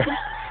Instant Messenger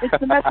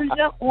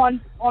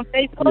on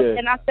Facebook,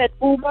 and I said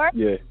Uber,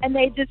 and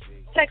they just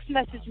text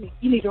messaged me,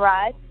 you need a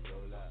ride?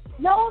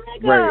 No,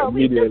 nigga, right,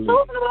 we just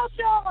talking about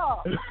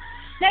y'all.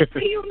 Next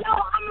thing you know,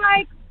 I'm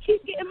like,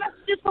 keep getting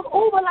messages from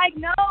Uber, like,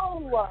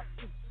 no,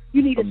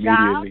 you need a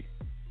job?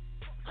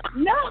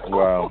 No.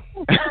 Wow.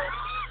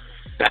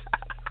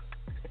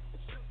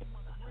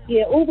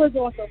 Yeah, Uber's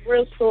on some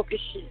real stalker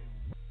shit.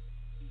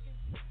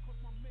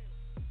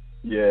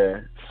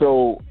 Yeah,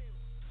 so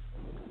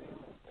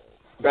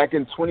back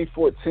in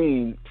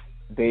 2014,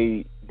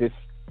 this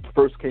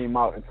first came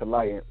out into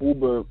light, and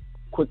Uber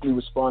quickly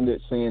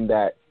responded saying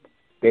that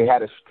they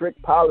had a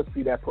strict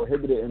policy that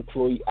prohibited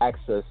employee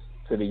access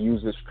to the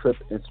user's trip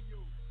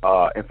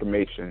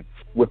information,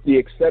 with the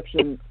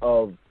exception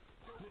of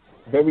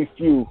very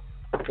few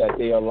that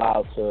they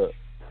allowed to,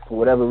 for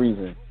whatever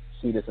reason,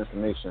 see this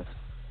information.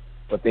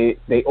 But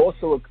they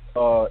also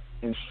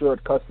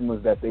ensured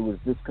customers that they was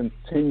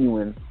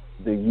discontinuing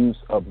the use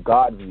of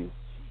GodView.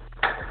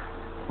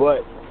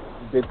 But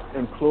this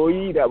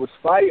employee that was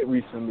fired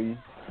recently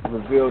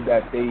revealed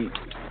that they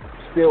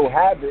still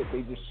have it.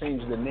 They just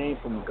changed the name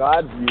from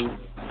GodView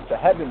to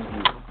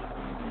HeavenView.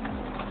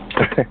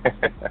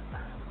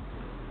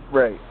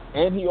 Right.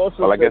 And he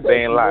also I guess said they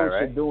that ain't lie, right?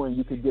 what you're doing,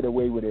 you could get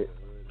away with it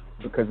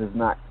because it's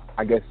not,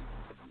 I guess,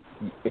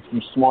 if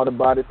you're smart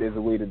about it, there's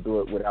a way to do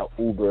it without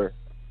Uber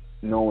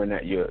knowing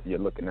that you're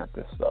looking at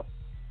this stuff.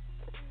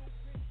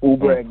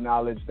 Uber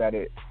acknowledged that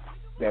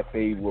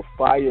they will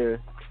fire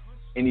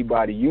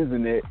anybody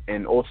using it,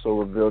 and also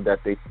revealed that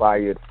they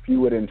fired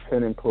fewer than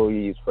 10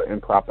 employees for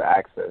improper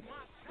access.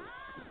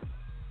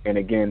 And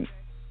again,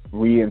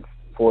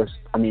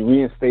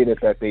 reinstated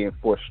that they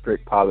enforce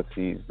strict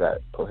policies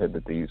that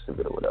prohibit the use of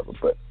it or whatever.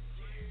 But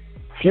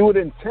fewer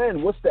than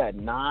 10, what's that,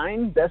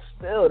 9? That's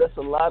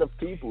a lot of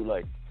people.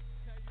 Like,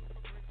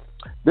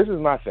 this is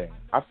my thing.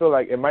 I feel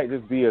like it might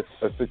just be a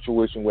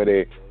situation where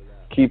they're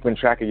keeping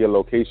track of your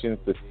locations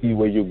to see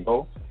where you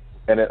go,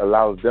 and it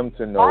allows them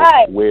to know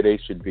where they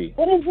should be,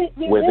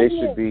 where they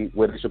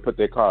should put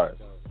their cars.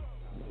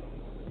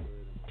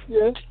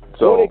 Yeah.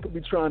 So or they could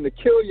be trying to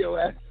kill your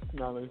ass.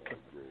 No,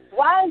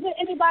 why is it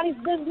anybody's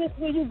business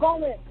where you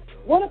going?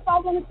 What if I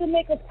wanted to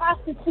make a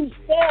prostitute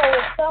sale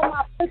or sell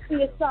my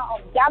pussy or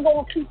something? Y'all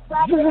gonna keep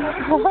tracking it?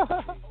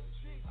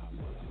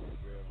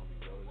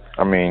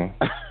 I mean,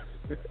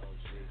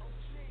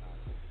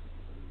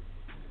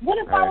 what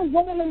if I was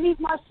willing to leave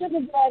my sugar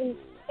daddy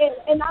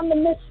and I'm the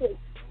mistress?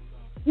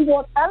 You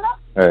gonna tell her?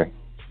 Hey.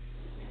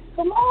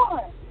 Come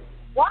on.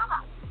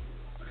 Why?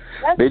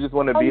 They just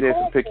want to be there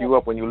to pick you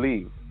up when you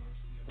leave.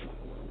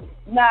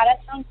 Nah,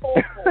 that's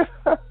uncalled for.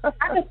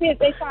 I can see if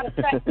they try to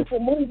track people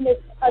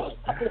movements, a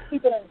couple of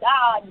people that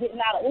died getting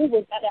out of Uber.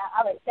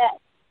 I like that.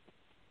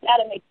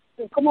 That'll make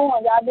sense. Come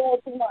on, y'all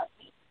doing too much.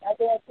 Y'all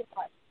doing too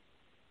much.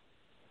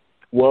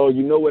 Well,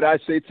 you know what I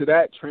say to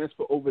that?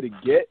 Transfer over to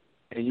Get,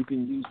 and you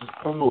can use the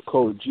promo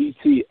code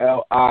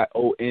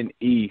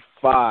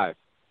GTLIONE5,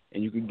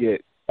 and you can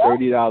get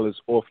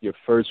 $30 off your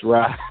first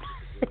ride.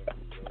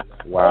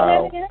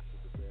 Wow.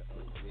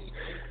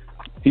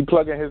 He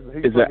plugging his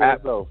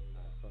app though.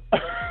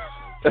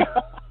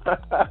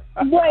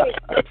 Wait.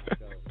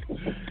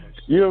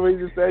 You know what he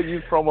just said?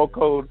 Use promo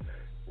code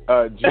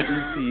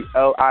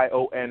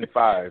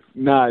GTLIONE5.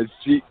 Nah, it's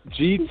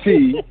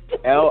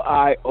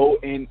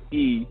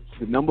GTLIONE,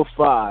 the number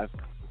 5,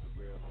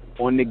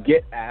 on the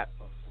Get app.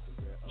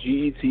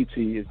 GETT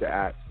is the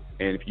app.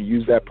 And if you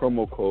use that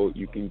promo code,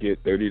 you can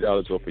get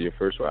 $30 off of your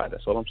first ride.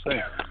 That's all I'm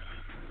saying.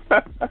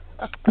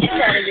 You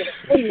gotta get a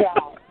free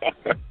ride.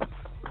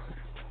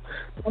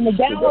 On the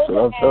download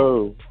the app,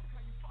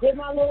 get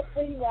my little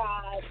free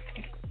ride.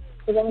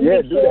 Because I'm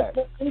going to do that.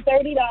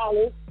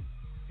 $30.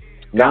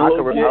 Now I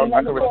can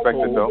respect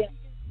it though.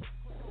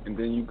 And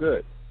then you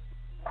good.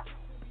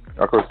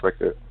 I can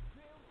respect it.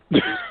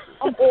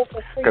 I'm all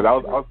for free. Because I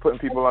was putting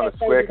people on the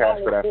Square Cash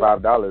for that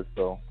 $5,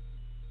 so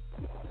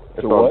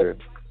it's all what?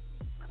 good.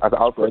 I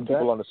was putting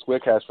people on the Square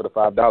Cash for the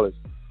 $5.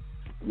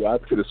 Yeah, I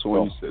could have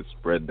sworn you said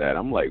spread that.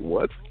 I'm like,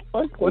 what?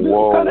 What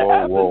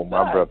Whoa,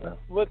 my brother.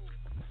 What?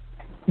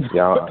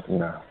 Yeah,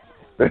 nah.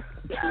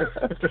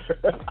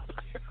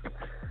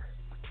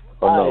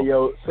 All right,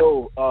 yo.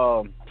 So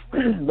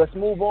let's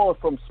move on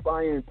from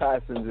spying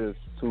passengers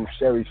to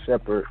Sherry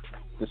Shepherd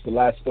This is the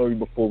last story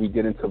before we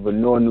get into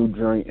Venor New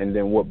Joint and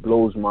then what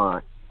blows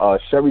mine.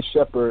 Sherry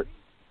Shepherd,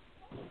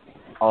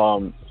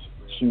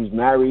 she was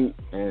married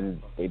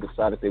and they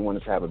decided they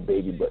wanted to have a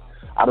baby, but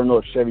I don't know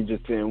if Sherry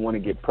just didn't want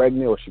to get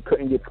pregnant or she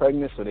couldn't get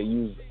pregnant, so they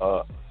used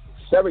a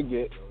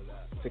surrogate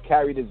to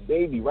carry this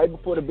baby. Right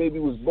before the baby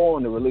was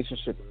born, the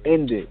relationship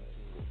ended.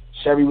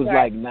 Sherry was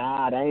like,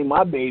 nah, that ain't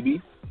my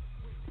baby.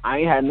 I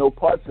ain't had no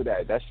parts of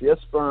that. That's your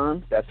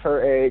sperm. That's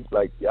her egg.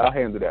 Like, y'all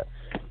handle that.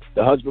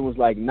 The husband was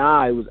like,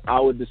 nah, it was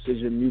our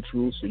decision,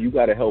 mutual, so you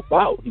got to help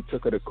out. He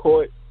took her to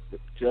court. The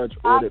judge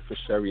ordered for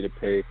Sherry to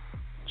pay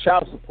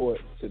child support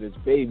to this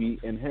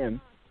baby and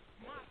him.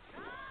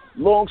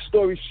 Long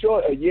story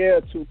short, a year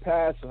or two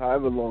passed, or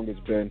however long it's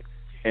been,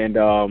 and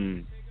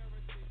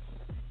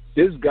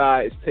this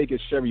guy is taking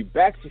Sherry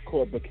back to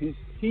court, but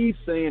he's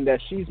saying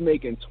that she's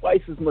making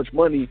twice as much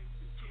money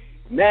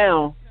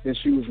now than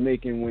she was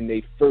making when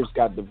they first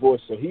got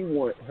divorced, so he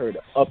wanted her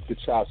to up the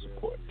child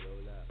support.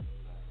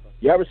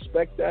 Y'all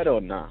respect that or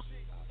not?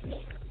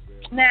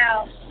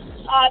 Now,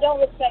 I don't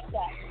respect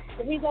that.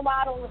 The reason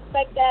why I don't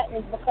respect that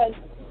is because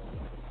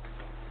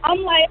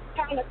I'm like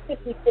kind of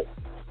 50-50.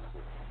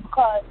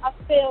 Because I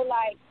feel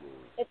like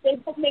if they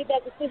both made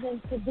that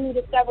decision to do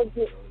the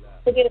surrogate,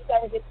 to get a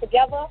surrogate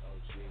together,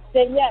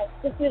 then yes,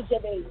 this is your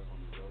baby,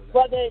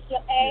 whether it's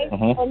your egg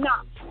or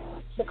not,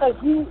 because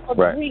you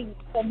agreed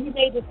and we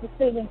made this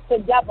decision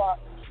together.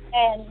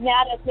 And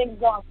now that things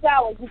gone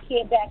sour, you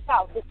can't back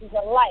out. This is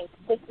a life.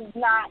 This is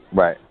not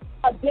a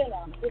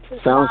dinner. This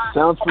is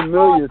sounds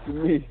familiar to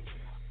me.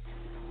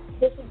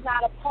 This is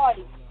not a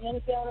party. You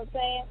understand what I'm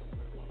saying?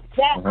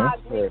 That I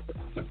agree with.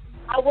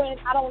 I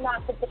don't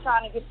knock them for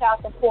trying to get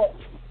child support,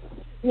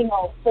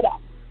 for that.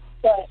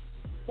 But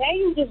now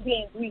you just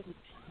being greedy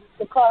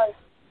because,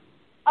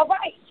 all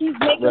right, she's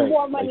making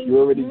more money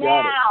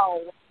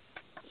now.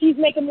 She's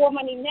making more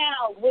money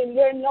now when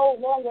you're no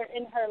longer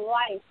in her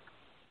life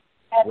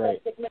as a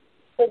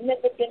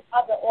significant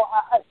other or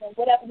her husband,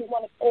 whatever you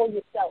want to call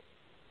yourself.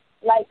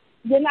 Like,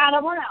 you're not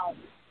around.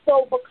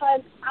 So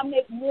because I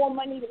make more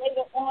money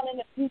later on in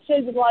the future,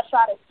 you're going to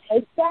try to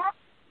take that?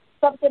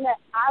 Something that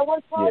I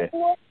worked hard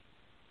for?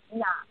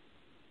 Nah.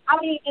 I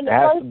mean, in the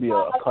first be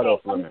a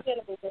cutoff limit.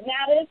 But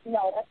now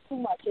no, that's too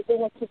much. You're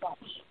doing too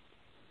much.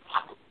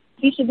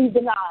 He should be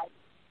denied.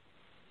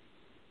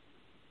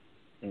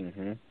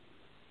 I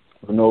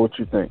know what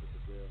you think.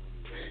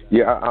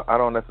 Yeah, I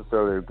don't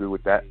necessarily agree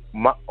with that.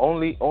 My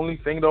only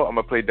thing, though, I'm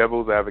going to play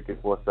devil's advocate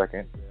for a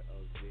second.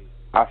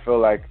 I feel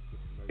like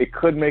it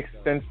could make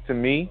sense to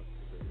me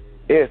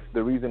if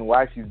the reason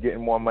why she's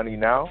getting more money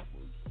now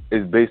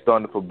is based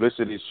on the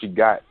publicity she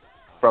got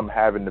from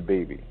having the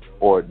baby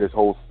or the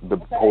whole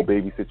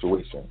baby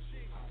situation.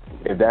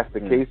 If that's the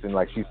case, and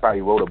like she's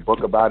probably wrote a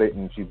book about it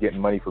and she's getting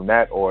money from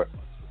that, or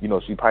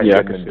she probably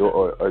getting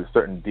a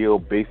certain deal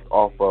based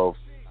off of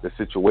the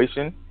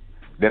situation,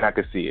 then I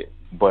could see it.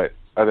 But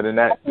other than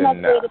that,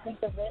 then nah.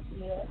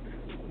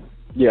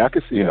 Yeah, I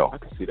can see that. I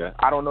can see that.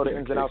 I don't know the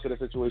ins and outs of the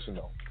situation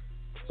though.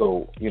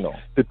 So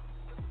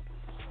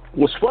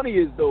what's funny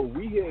is though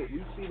we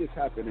see this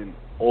happening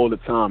all the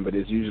time, but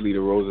it's usually the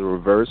roles are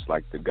reversed.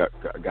 Like the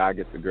guy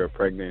gets the girl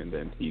pregnant and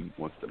then he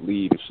wants to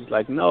leave, and she's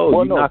like,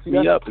 "No, you knocked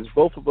me up. It's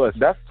both of us."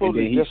 That's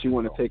totally and then she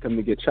want to take him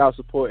to get child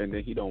support, and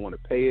then he don't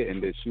want to pay it,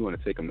 and then she want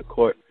to take him to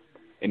court,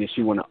 and then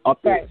she want to up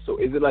it. So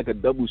is it like a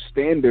double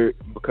standard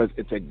because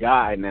it's a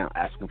guy now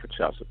asking for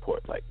child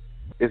support? Like,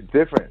 it's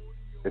different.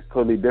 It's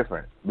totally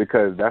different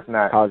because that's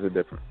not. How's it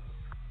different?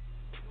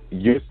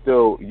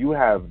 You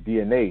have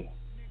DNA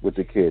with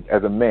the kid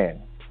as a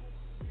man.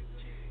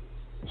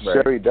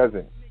 Sherry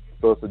doesn't.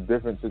 So it's a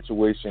different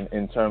situation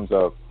in terms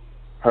of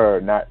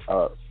her not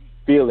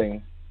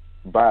feeling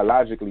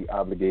biologically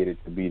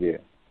obligated to be there.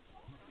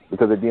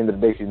 Because at the end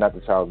of the day, she's not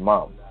the child's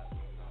mom.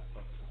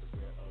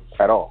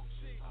 At all.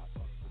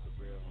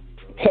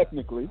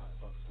 Technically.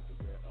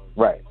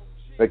 Right.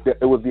 Like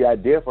it was the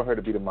idea for her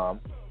to be the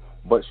mom,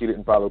 but she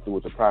didn't follow through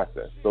with the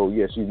process. So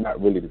yeah, she's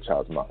not really the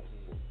child's mom.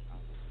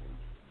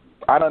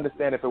 I'd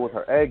understand if it was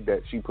her egg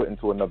that she put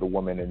into another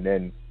woman and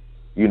then,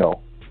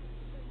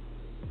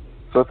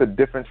 So it's a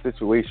different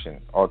situation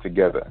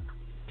altogether.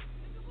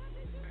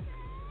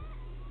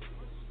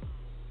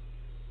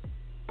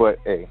 But,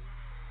 hey,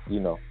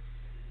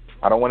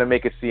 I don't want to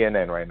make it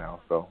CNN right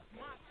now, so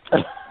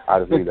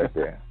I'll just leave that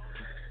there.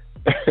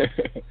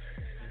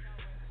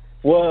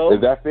 Well,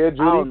 is that fair,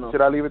 Judy?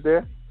 Should I leave it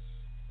there?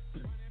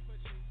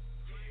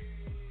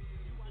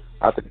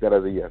 I'll take that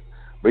as a yes.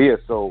 But, yeah,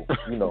 so,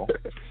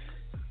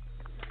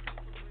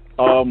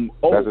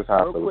 that's just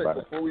how I feel about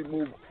it. Before we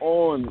move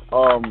on,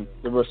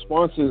 the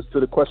responses to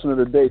the question of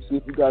the day, see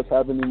if you guys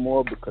have any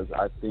more, because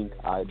I think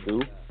I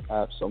do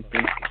have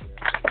something.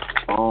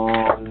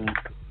 And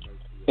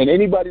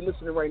anybody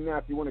listening right now,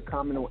 if you want to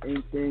comment on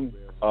anything,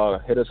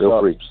 hit us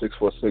up,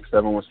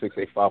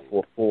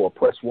 646-716-8544, or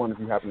press 1 if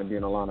you happen to be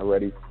on the line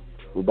already.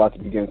 We're about to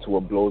begin to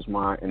a Blows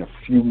Mine in a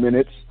few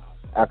minutes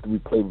after we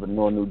play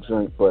Venor New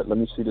Joint, but let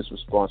me see this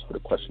response for the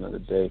question of the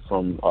day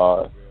from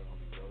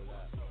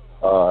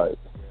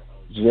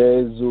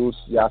Jesus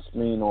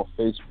Yasmin on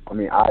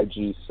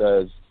IG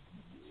says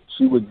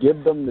she would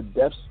give them the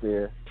death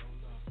stare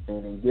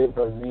and then give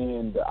her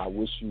man the I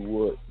wish you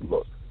would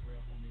look.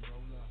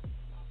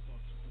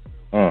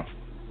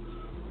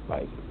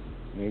 Like,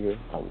 nigga,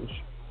 I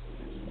wish.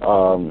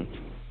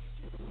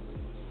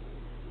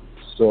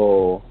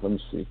 So let me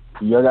see.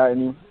 You got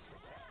any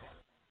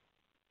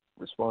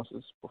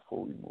responses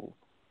before we move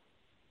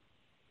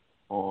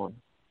on?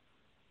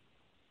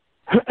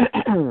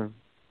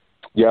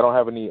 Yeah, I don't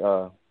have any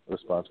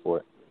response for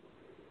it.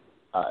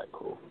 All right,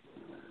 cool.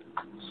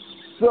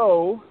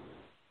 So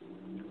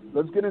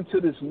let's get into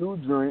this new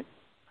joint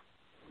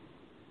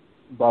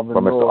by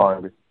Mr.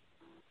 R&B.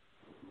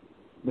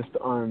 Mr.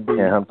 R&B.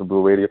 Yeah, Hampton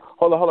Blue Radio.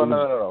 Hold on.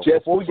 No.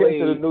 Before we get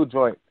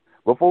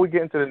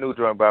into the new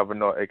joint by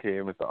Vanilla, aka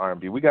Mr.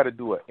 R&B, we got to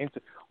do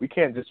we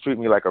can't just treat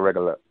me like a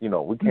regular.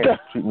 We can't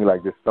treat me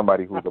like just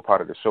somebody who's a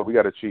part of the show. We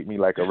got to treat me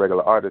like a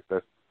regular artist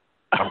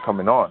I'm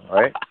coming on,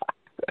 right?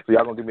 So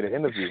y'all gonna give me the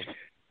interview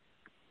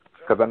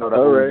because I know that's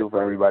what we do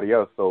for everybody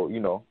else. So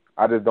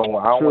I just don't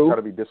want y'all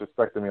to be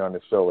disrespecting me on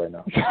this show right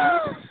now.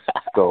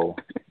 So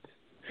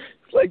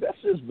it's like that's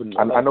just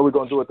banana. I know we're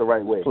gonna do it the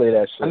right way. Play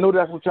that shit. I knew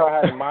that's what y'all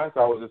had in mind,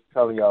 so I was just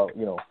telling y'all,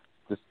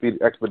 just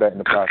expediting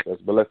the process.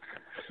 But let's,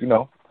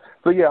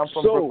 So yeah, I'm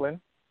from Brooklyn.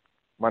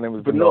 My name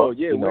is Bernard.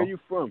 Where are you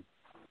from?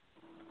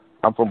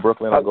 I'm from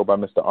Brooklyn. I go by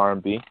Mr.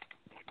 R&B.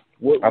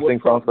 I sing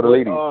songs for the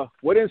ladies.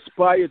 What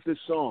inspired this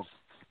song?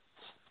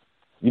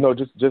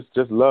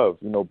 Just love.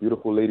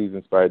 Beautiful ladies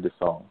inspired this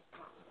song.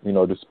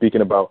 Just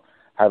speaking about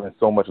having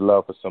so much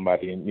love for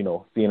somebody and,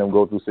 seeing them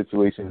go through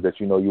situations that,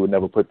 you would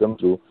never put them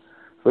through.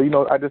 So,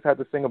 I just had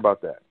to sing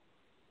about that.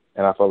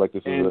 And I felt like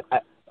this was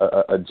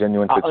a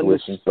genuine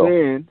situation.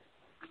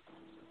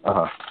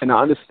 And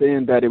I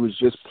understand that it was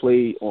just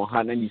played on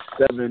Hot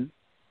 97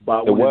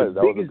 by one of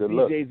the biggest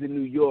DJs in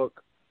New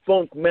York,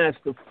 Funk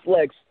Master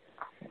Flex.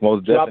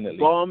 Most definitely.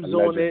 Dropped bombs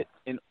on it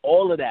and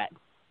all of that.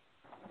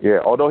 Yeah,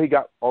 although he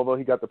got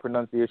the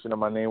pronunciation of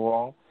my name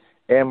wrong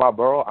and my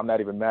borough, I'm not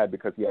even mad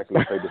because he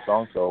actually played the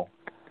song. So,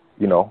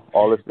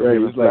 all this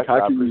like,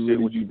 I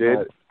appreciate what you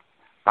did.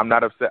 I'm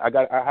not upset. I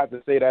have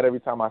to say that every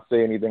time I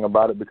say anything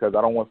about it because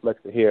I don't want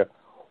Flex to hear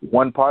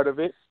one part of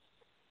it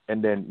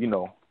and then,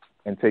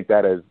 and take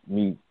that as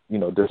me,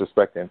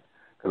 disrespecting.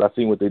 Because I've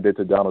seen what they did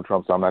to Donald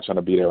Trump, so I'm not trying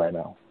to be there right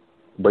now.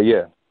 But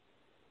yeah,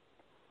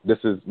 this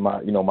is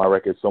my, my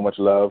record. So much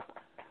love.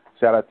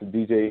 Shout out to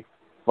DJ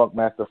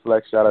Funkmaster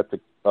Flex. Shout out to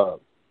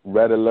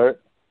Red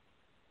Alert,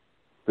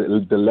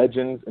 the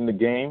legends in the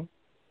game,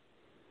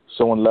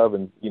 showing love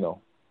and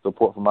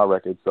support for my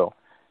record. So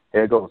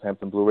here it goes,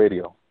 Hampton Blue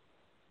Radio,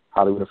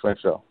 Hollywood and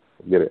French Show.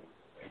 Get it?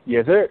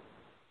 Yes, sir.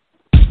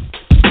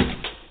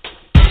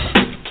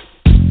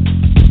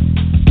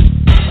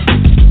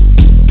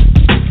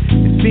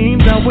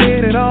 Seems I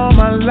waited all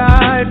my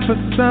life for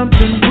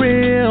something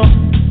real,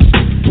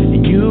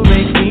 and you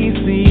make me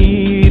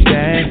see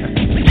that.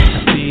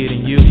 I see it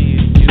in you.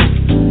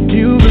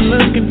 You've been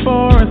looking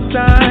for a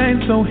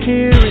sign, so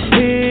here it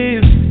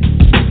is.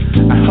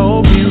 I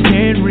hope you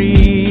can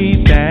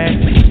read that.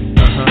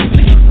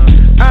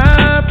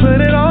 I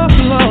put it off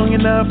long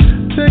enough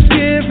to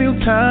give you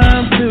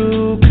time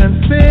to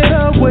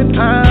consider what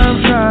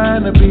I'm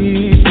trying to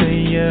be to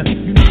you.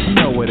 You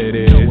know what it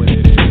is.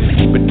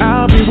 But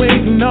I'll be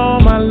waiting all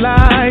my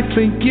life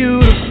for you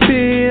to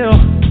feel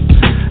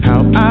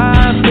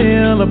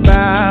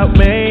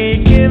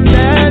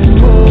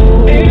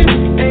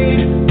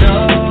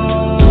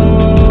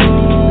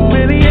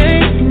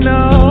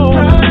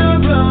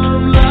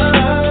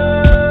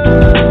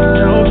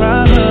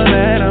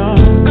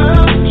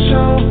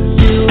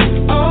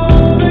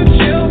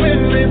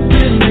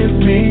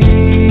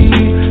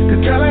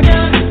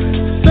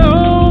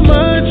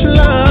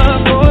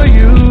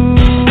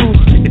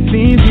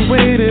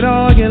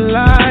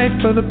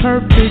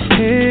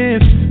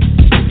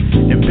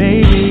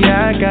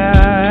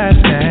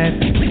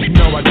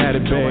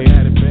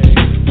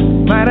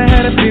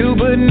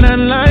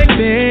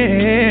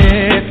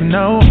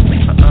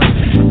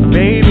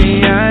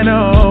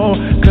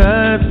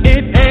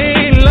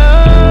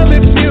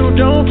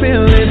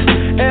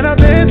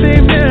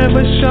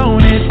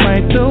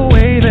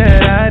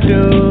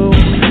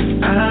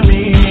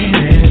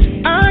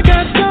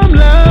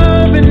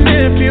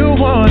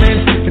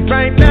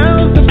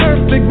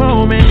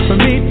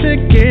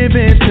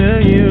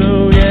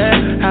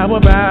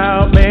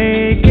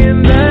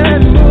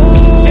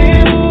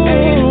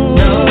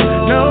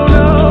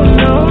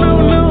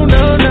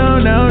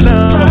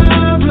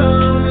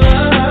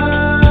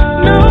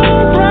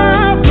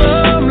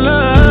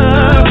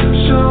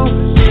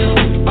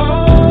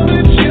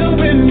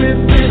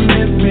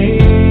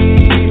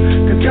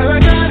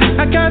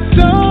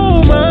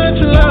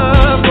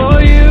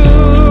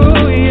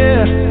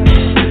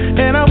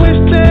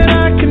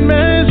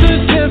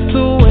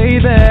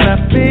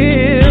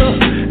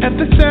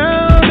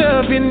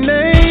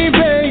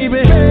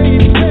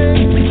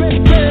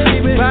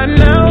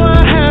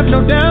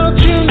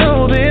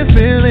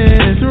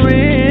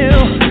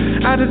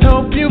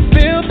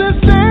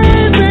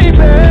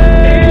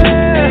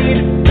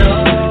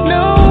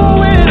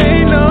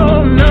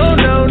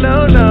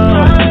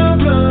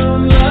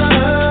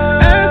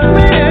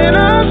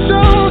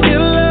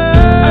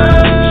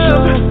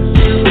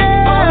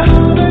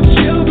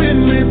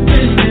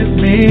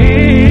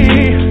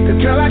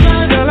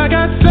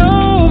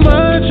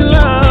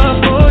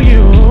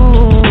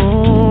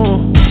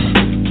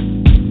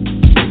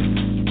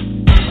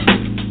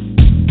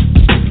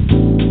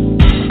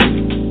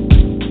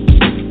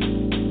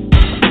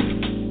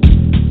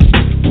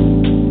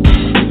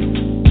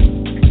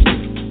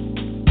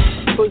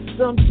for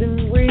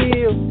something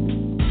real.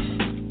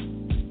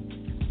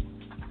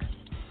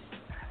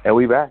 And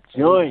we back.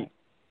 Joint.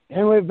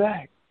 And we're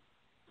back.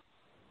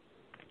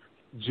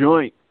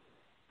 Joint.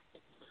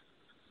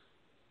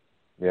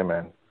 Yeah,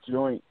 man.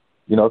 Joint.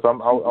 You know, so I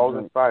was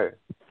inspired.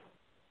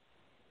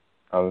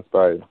 I was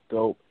inspired.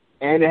 Dope.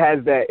 And it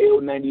has that ill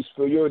 90s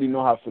feel. You already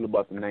know how I feel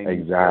about the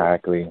 90s.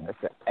 Exactly.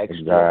 That's an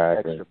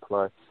extra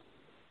plus.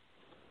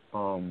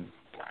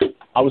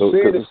 I was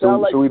saying it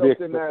sounds like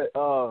something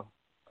that,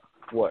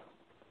 what?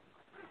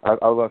 I was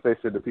going to say,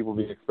 should the people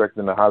be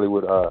expecting a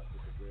Hollywood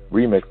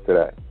remix to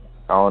that?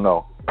 I don't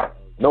know.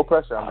 No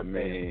pressure. I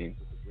mean,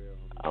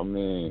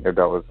 if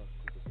that was.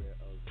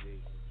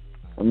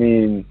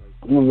 I'm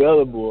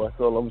available. That's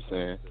all I'm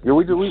saying. Yeah,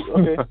 we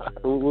okay.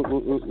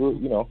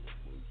 You know.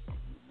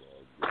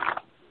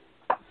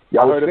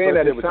 I was saying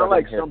that it sounds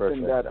like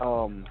something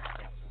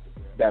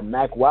that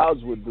Mac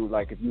Wilds would do.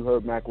 Like if you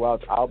heard Mac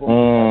Wilds' album,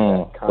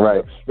 that kind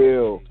of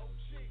feel.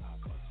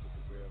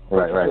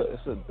 Right.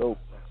 It's a dope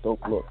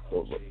look.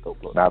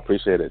 I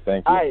appreciate it.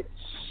 Thank you. All right,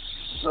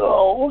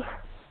 so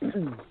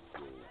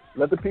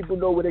let the people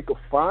know where they could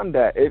find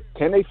that.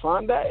 Can they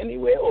find that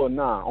anywhere or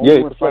not? Yeah,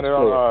 you can find it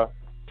on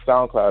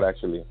SoundCloud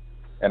actually,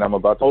 and I'm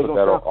about to put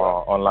that up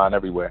online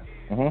everywhere.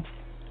 All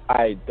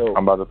right, dope.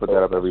 I'm about to put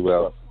that up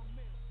everywhere.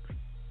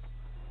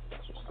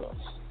 That's what's up.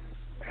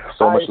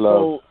 So much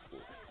love.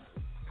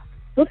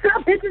 What's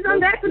up, bitches? I'm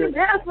back to the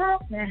bathroom.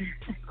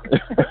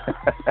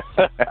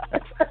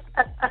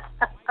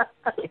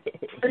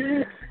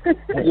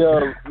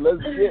 Yo,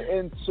 let's get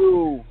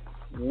into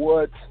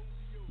what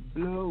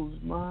blows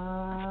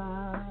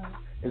my.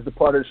 Is the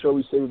part of the show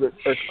we say was at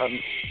first. I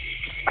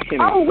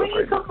can't. Oh, we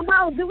didn't talk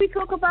about. Did we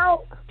talk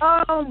about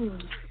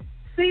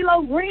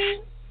CeeLo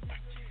Green?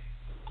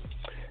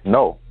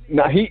 No.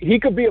 Now he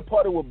could be a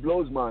part of what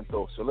blows mine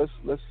though. So let's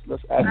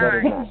add that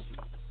in now.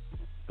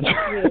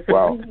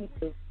 Wow.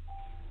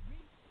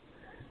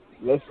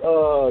 Let's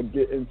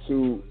get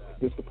into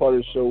this the part of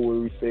the show where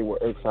we say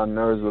what irks our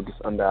nerves, what gets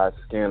under our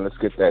skin. Let's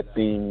get that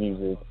theme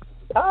music.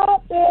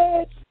 Stop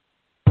it.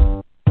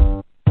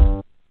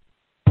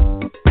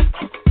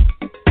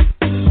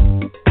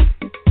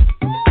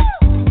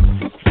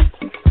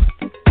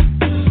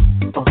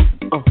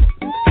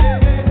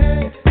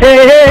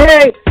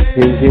 Hey.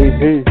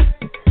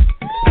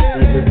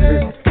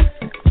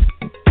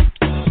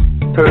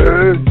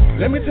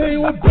 Let me tell you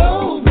what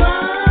blows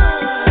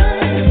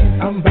mine.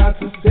 I'm about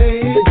to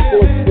say it.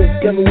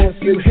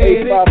 If you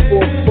hate it,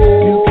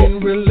 you can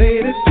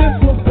relate it.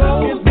 Just what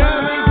blows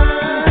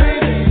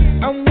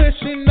mine. I'm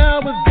wishing I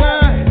was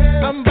blind.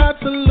 I'm about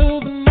to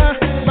lose my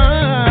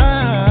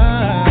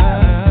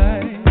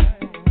mind.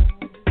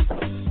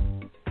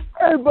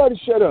 Everybody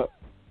shut up.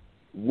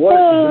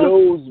 What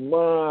blows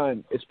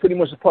mine? It's pretty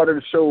much a part of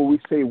the show where we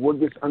say what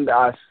gets under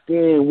our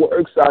skin, what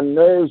irks our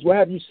nerves. What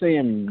have you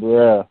saying,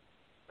 bruh?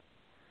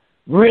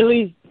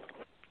 Really?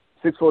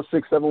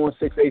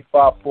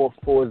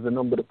 646-716-8544 is the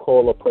number to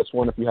call, or press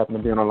 1 if you happen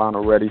to be on the line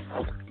already.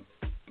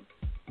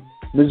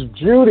 Miss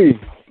Judy.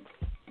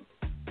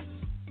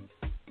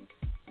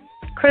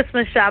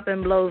 Christmas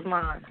shopping blows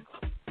mine.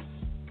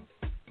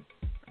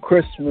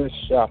 Christmas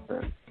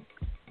shopping.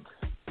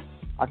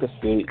 I can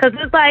see it. Because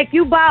it's like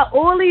you buy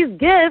all these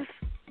gifts.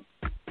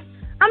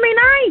 I mean,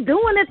 I ain't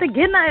doing it to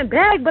get nothing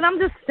back, but I'm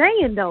just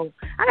saying, though.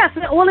 I got to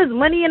spend all this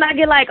money and I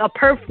get, like, a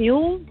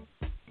perfume.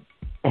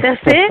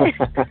 That's it?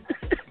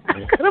 I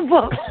could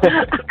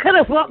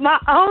have bought my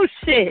own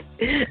shit.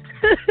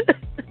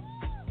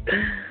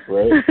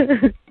 Right.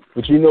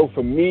 But, you know,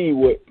 for me,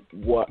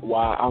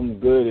 why I'm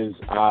good is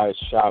I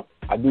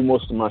do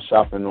most of my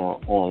shopping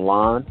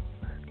online.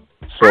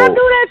 So I do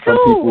that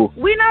too.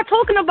 We're not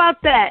talking about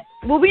that.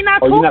 Well, we're not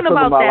talking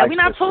about that. Like we're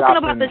not talking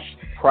about the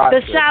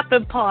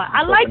shopping part.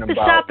 I like the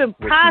shopping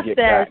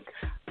process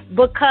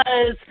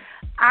because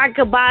I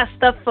could buy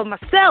stuff for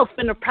myself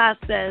in the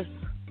process.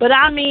 But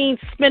I mean,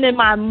 spending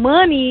my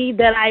money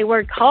that I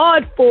worked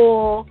hard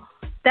for,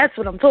 that's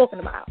what I'm talking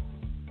about.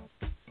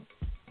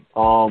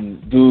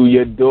 Do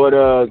your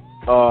daughter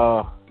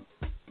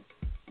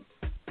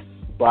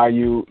buy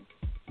you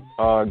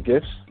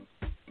gifts?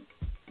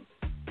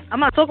 I'm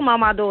not talking about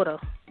my daughter.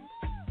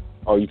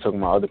 Oh, you talking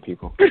about other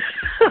people?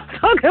 I'm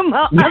talking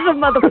about other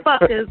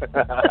motherfuckers.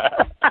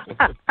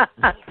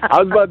 I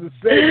was about to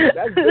say,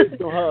 that's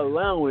based on her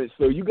allowance,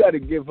 so you got to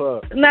give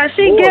her. Now,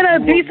 she get a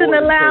decent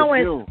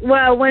allowance.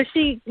 Well, when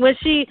she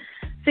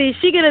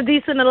get a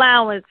decent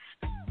allowance,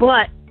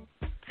 but,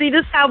 see,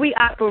 this is how we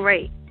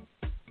operate.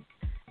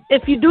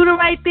 If you do the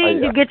right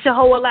thing, you get your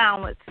whole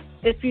allowance.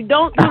 If you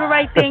don't do the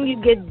right thing, you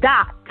get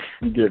docked.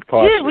 You get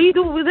partial. Yeah, we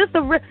do. This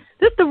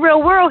the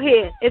real world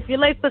here. If you're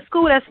late for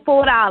school, that's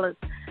 $4.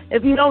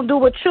 If you don't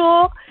do a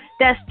chore,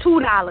 that's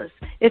 $2.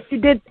 If you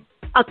did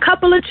a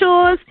couple of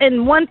chores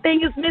and one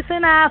thing is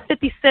missing,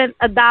 50 cents,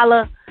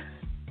 $1.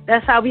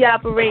 That's how we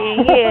operate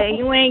here.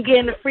 You ain't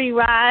getting a free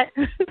ride.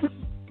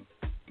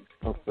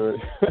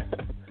 Okay.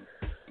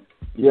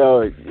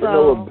 Yo, you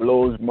know what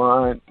blows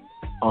mine?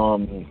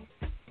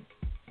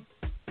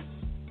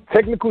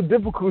 Technical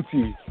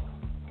difficulties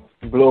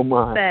blow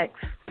mine.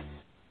 Facts.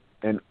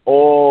 in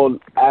all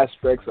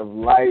aspects of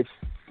life,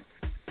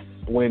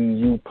 when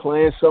you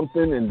plan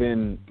something and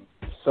then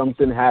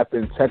something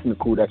happens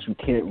technical that you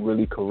can't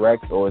really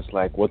correct, or it's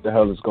like, what the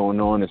hell is going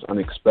on? It's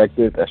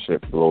unexpected. That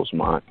shit blows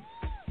my mind.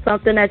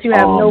 Something that you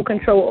have no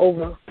control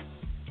over.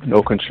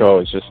 No control.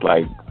 It's just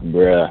like,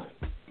 bruh.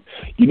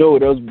 You know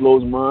what else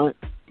blows my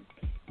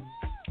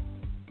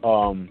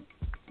mind?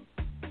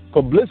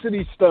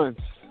 Publicity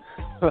stunts.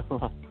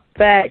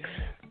 Facts.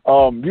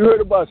 You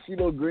heard about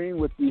CeeLo Green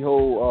with the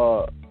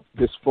whole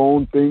this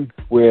phone thing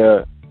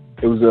where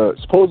it was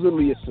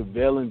supposedly a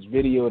surveillance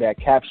video that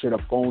captured a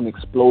phone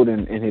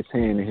exploding in his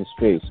hand, in his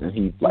face, and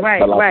he fell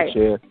out the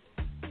chair.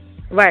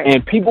 Right.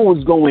 And people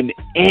was going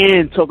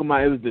in talking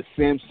about it was the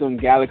Samsung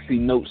Galaxy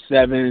Note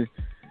 7,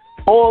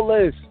 all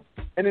this,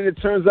 and then it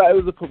turns out it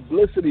was a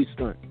publicity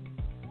stunt.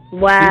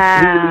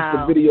 Wow. He released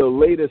a video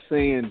later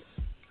saying,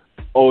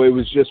 "Oh, it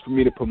was just for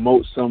me to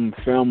promote some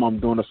film I'm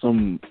doing or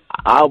some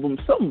album,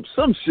 some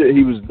shit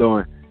he was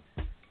doing."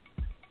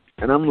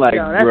 And I'm like,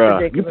 bruh,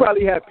 ridiculous. You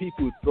probably had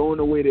people throwing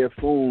away their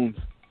phones,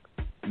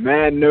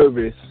 mad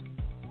nervous,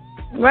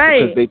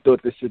 right? Because they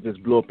thought this shit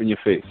just blew up in your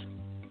face.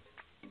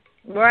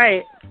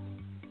 Right.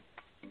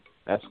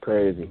 That's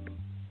crazy.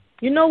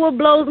 You know what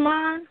blows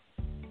mine?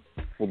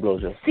 What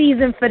blows you?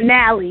 Season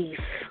finales.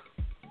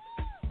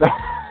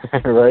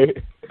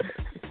 Right.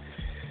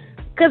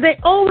 Because they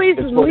always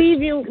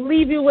leave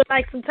you with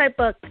like some type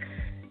of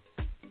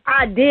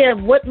idea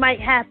of what might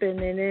happen,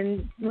 and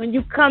then when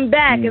you come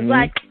back, it's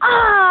like,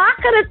 oh, I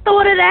could have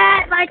thought of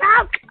that. Like,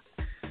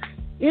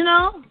 you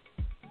know?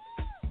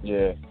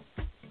 Yeah.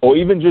 Or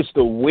even just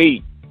the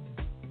weight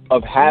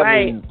of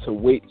having to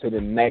wait till the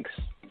next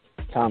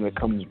time it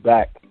comes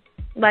back.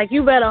 Like,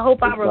 you better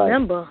hope I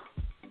remember.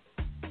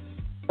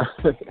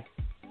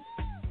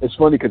 It's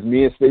funny because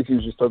me and Stacey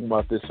was just talking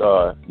about this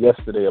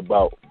yesterday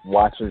about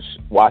watching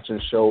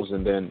shows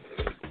and then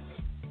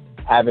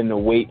having to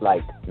wait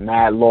like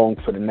mad long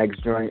for the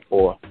next joint,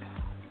 or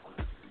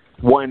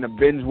wanting to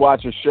binge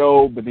watch a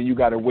show, but then you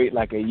got to wait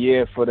like a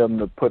year for them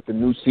to put the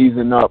new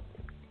season up.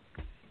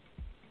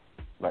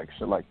 Like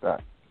shit like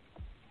that.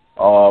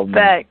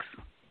 Facts.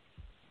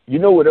 You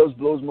know what else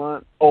blows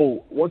mine?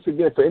 Oh, once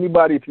again, for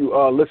anybody, if you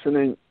are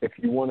listening, if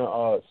you want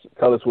to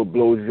tell us what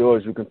blows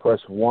yours, you can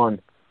press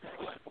 1.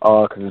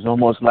 Because it's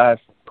almost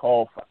last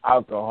call for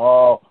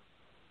alcohol.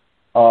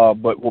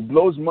 But what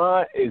blows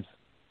mine is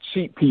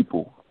cheap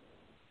people.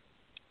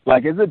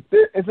 Like, it's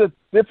a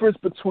difference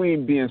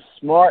between being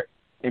smart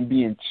and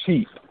being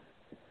cheap.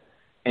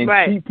 And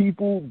cheap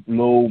people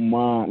blow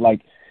mine.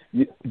 Like,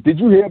 did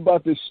you hear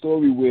about this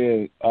story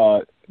where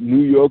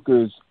New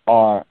Yorkers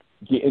are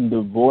getting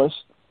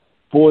divorced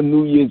for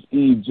New Year's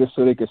Eve just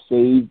so they could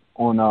save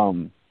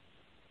on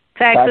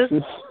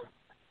taxes?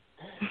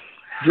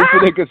 Just so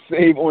they could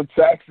save on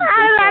taxes.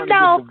 I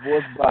know. Get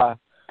divorced by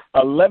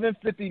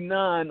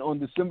 11:59 on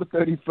December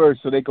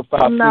 31st, so they could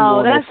file.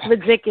 No, that's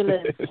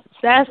ridiculous.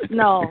 That's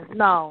no.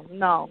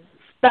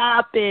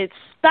 Stop it!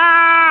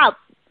 Stop!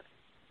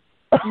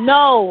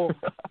 No.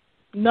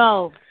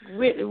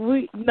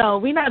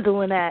 We're not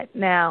doing that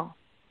now.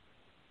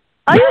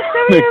 Are you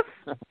serious?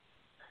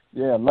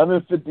 Yeah,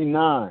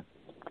 11:59.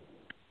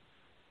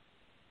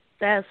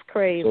 That's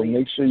crazy. So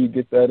make sure you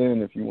get that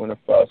in if you want to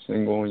file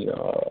single on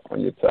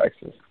your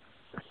taxes.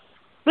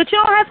 But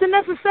you don't have to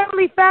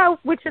necessarily file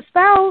with your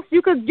spouse.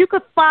 You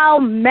could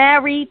file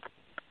married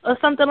or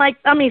something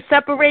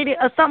separated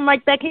or something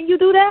like that. Can you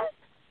do that?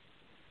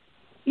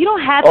 You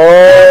don't have to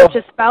file with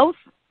your spouse.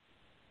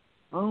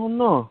 I don't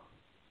know.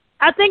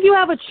 I think you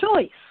have a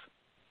choice.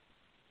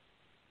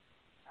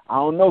 I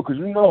don't know, because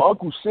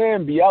Uncle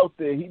Sam be out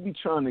there. He be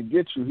trying to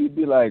get you. He'd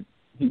be like,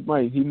 he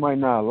might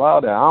not allow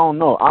that. I don't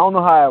know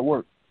how it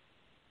works.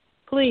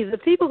 Please,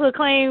 if people could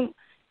claim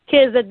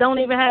kids that don't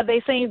even have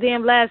their same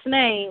damn last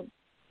name,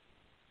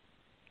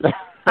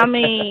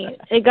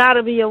 it got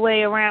to be a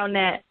way around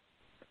that.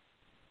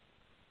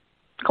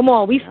 Come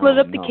on, we split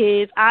up the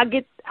kids. I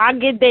get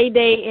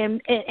Day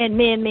and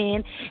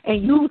Man,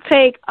 and you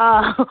take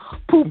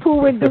Poo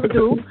Poo and Doo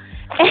Doo.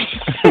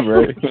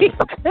 Right.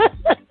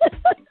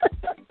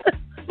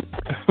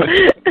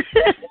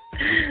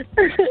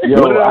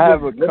 Yo, I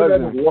have a cousin. What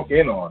did I walk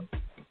in on?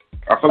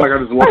 I feel like I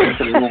just walked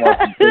into the room on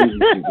some crazy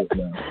shit just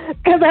now.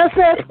 Because I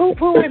said Poo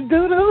Poo and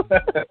Doo Doo.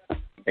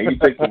 And you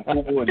take some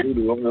Poo Poo and Doo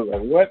Doo. I'm just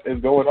like, what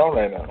is going on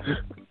right now?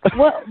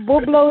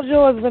 What blows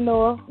yours,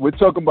 Vanilla? We're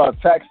talking about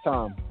tax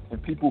time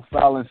and people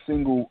filing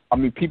single.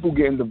 People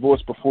getting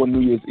divorced before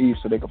New Year's Eve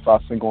so they can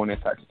file single on their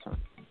tax return.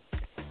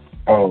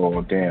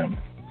 Oh, damn.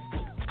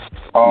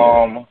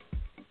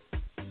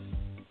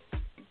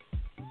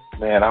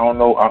 Man, I don't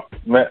know.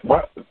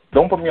 What?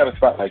 Don't put me on the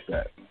spot like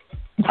that.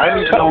 I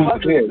didn't even know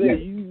who's there.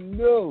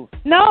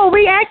 No,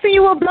 we asking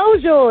you what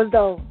blows yours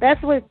though. That's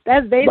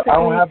basically. I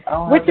don't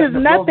have which is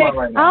nothing.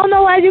 Right, I don't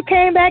know why you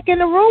came back in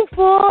the room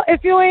for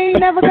if you ain't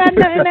never got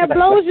nothing that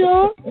blows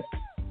yours.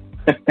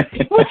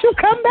 What you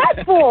come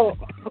back for?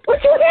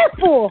 What you here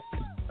for?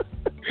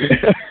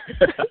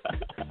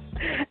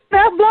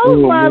 That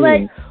blows my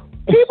like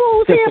people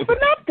who's here for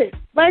nothing.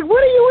 Like,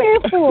 what are you here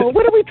for?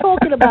 What are we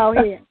talking about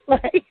here?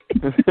 Like,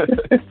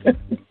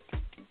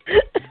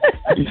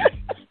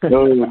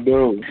 no.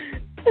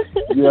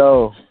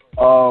 Yo,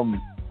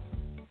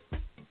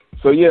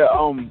 so yeah, I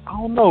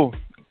don't know.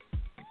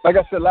 Like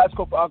I said, last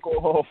call for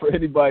alcohol for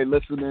anybody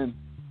listening.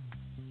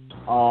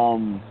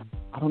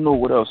 I don't know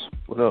what else.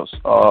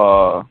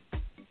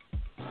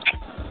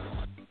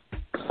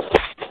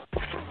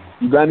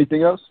 You got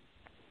anything else?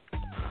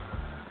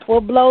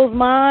 What blows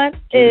mine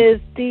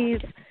is these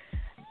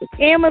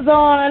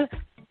Amazon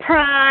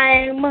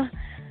Prime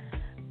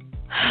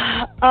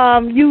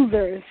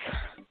users.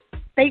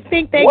 They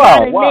think they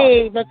got it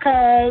made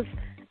because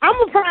I'm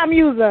a Prime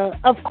user,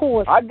 of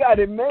course. I got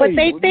it made. But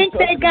they think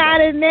they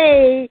got it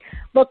made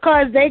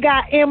because they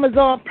got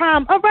Amazon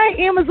Prime. All right,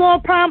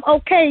 Amazon Prime,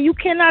 okay, you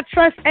cannot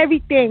trust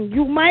everything.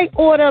 You might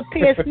order a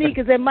pair of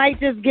sneakers and might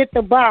just get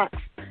the box.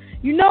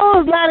 You know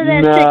a lot of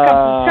that shit comes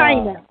from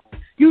China.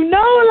 You know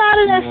a lot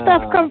of that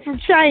stuff comes from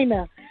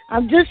China.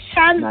 I'm just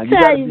trying to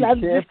tell you. I'm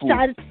just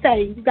trying to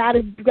say you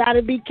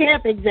gotta be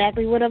careful.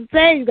 Exactly what I'm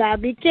saying. You gotta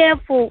be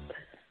careful.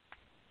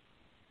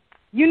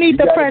 You need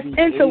to press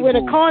enter with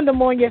a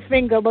condom on your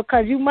finger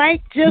because you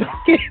might just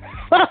get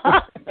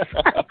fucked.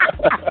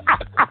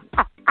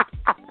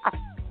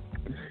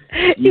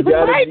 you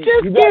might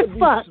just get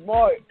fucked.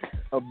 Smart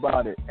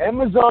about it.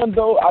 Amazon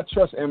though, I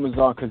trust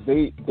Amazon because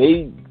they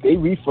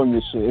refund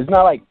your shit. It's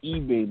not like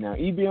eBay now.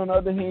 eBay on the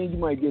other hand, you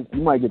might get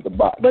the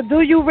box. But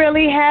do you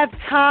really have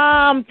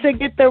time to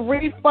get the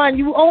refund?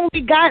 You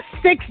only got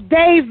 6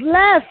 days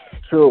left.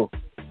 True.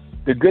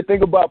 The good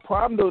thing about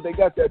Prime though, they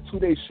got that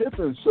 2-day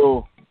shipping.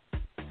 So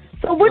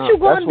what you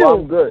gonna do? Why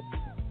I'm good.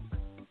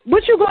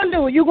 What you gonna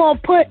do? You gonna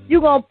put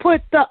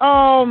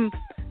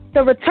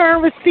the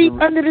return receipt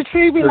under the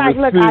tree? Be like,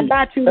 look, I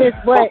got you this,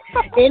 but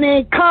it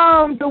ain't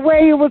come the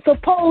way it was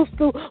supposed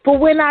to. But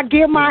when I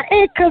get my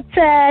income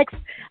tax,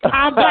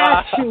 I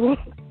got you.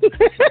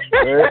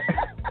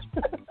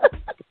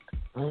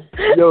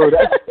 Yo,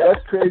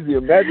 that's crazy.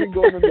 Imagine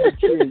going under the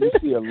tree and you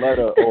see a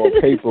letter or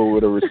a paper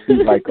with a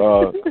receipt like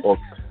or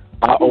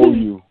I owe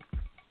you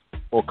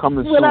or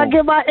coming soon. When I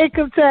get my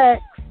income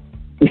tax,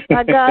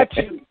 I got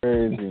you.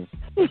 Crazy.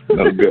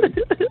 That's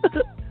good.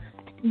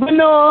 But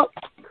no.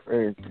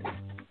 Crazy.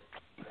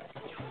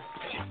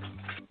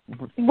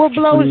 What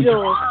blows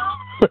yours?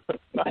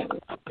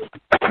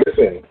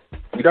 Listen,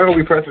 you're not gonna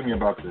be pressing me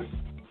about this,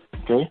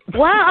 okay?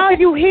 Why are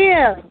you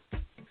here?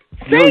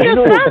 Sing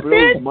or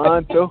something.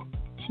 Mine too.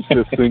 She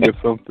should sing or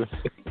something.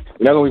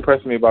 You're not gonna be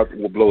pressing me about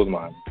what blows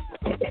mine.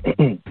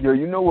 Yo,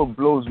 you know what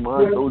blows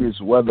mine though? This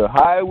weather.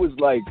 High was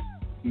like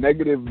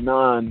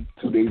 -9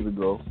 2 days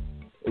ago.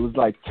 It was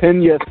like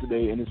 10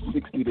 yesterday, and it's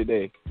 60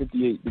 today.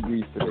 58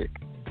 degrees today.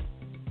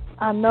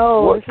 I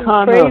know. This is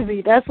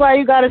crazy. That's why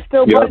you got to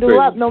still bundle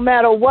up no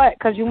matter what,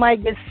 because you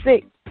might get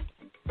sick.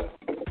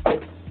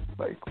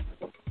 Like,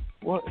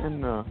 what in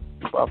the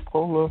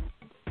bipolar?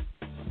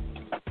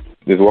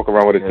 Just walk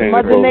around with a change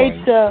of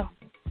clothes.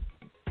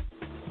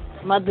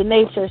 Mother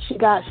Nature, she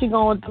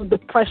going through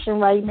depression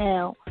right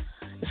now.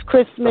 It's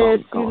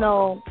Christmas, you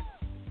know.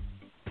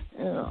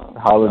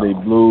 Holiday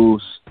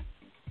blues.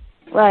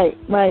 Right.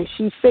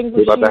 She's single.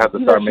 She's about to have to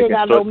start making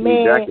short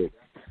sleeve jackets.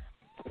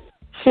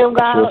 She don't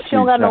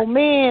got no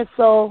man,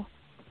 so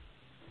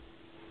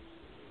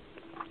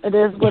it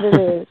is what it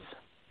is.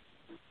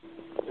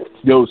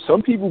 Yo,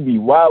 some people be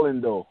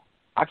wildin' though.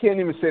 I can't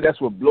even say that's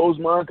what blows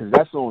mine because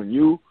that's on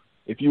you.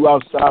 If you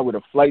outside with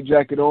a flight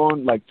jacket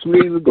on, like 2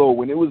 days ago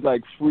when it was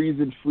like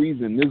freezing,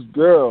 this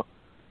girl,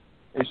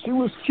 and she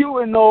was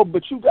cute and all,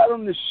 but you got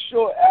on this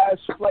short ass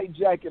flight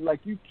jacket.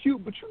 Like you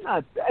cute, but you're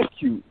not that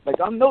cute.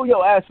 Like I know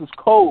your ass is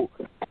cold.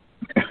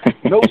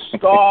 No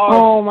stars.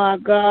 Oh my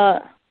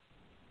God.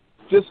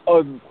 Just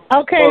a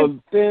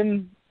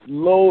thin,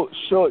 low,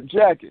 short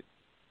jacket.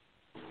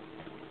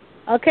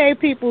 Okay,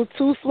 people,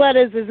 2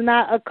 sweaters is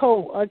not a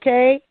coat,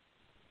 okay?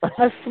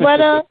 A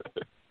sweater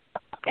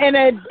and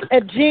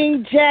a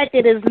jean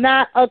jacket is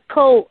not a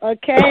coat,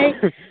 okay?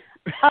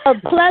 A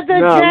pleather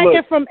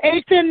jacket from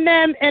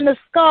H&M and a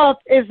scarf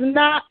is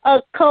not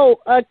a coat,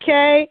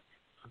 okay?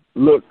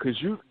 Look,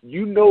 because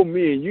you know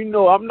me, and you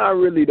know I'm not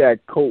really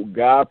that coat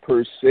guy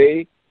per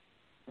se,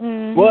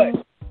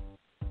 but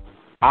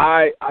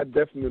I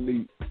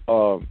definitely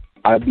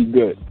I'd be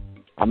good.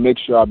 I make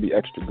sure I'll be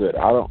extra good.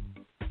 I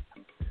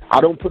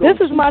don't put on.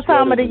 This is my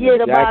time of the year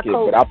to buy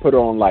coats. But I put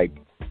on like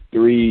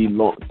three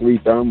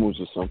thermals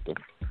or something.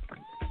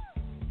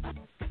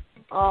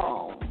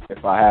 Oh.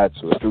 If I had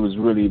to, if it was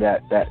really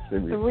that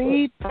serious.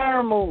 3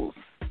 thermals.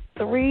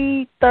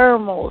 3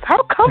 thermals.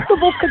 How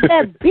comfortable could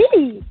that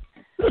be?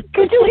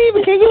 Can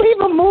you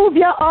even move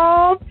your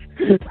arms?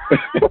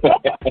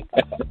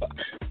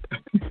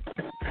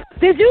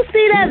 Did you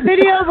see that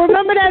video?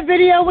 Remember that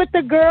video with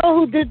the girl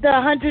who did the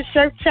 100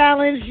 shirt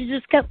challenge? She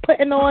just kept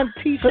putting on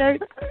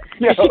T-shirts.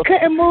 And she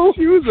couldn't move.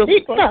 She was a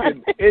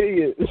fucking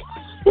idiot.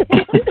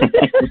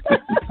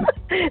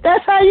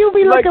 That's how you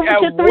be looking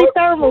with your 3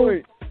 thermals.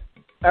 Point?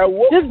 At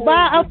what just point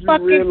buy a did you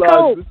fucking realize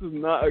coat. This is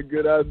not a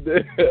good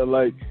idea.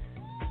 Like,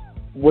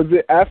 was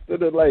it after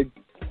the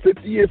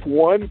 50th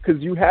one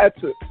because you had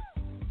to.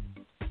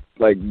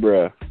 Like,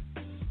 bruh.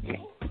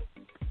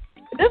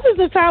 This is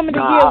the time of the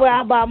year where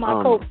I buy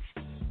my coats.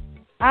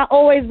 I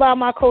always buy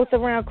my coats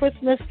around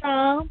Christmas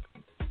time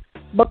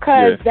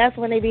because that's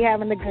when they be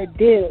having the good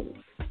deals.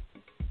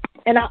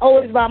 And I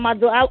always buy my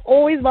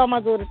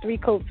daughter 3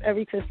 coats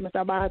every Christmas.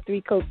 I buy her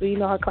 3 coats, so you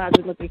know her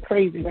closet looking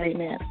crazy right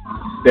now.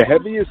 The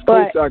heaviest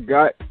coats I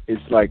got is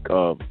like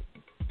a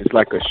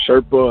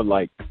Sherpa,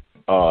 like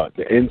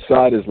the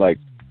inside is like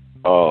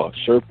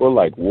Sherpa,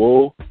 like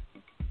wool.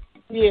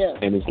 Yeah.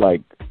 And it's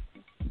like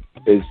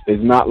it's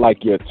not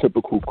like your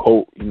typical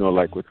coat, you know,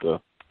 like with the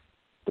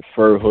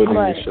fur hoodie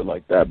and shit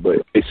like that,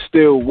 but it's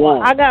still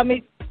warm. I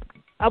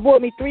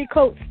bought me 3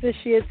 coats this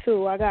year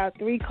too. I got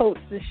 3 coats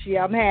this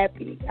year. I'm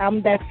happy.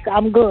 I'm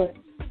good.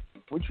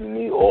 What you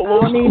need all I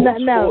don't need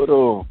nothing else.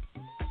 Though?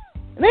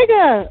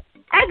 Nigga,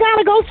 I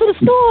gotta go to the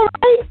store,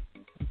 right?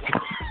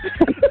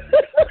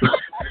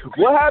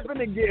 What happened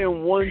to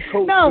getting one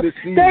coat for the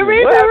season? The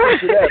reason what happened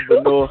to that,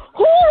 Benoit?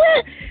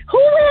 Who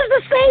wears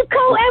the same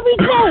coat every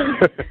day?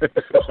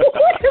 Who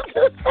wears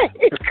the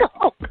same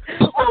coat?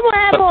 I'm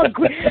gonna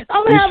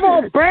have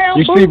on brown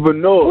boots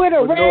with a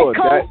red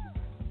coat.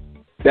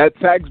 That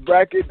tax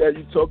bracket that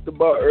you talked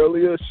about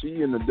earlier,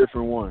 she in a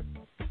different one.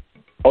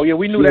 Oh yeah,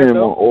 we knew that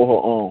though. All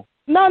her own.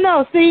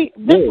 No. See,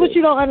 this is what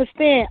you don't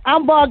understand.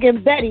 I'm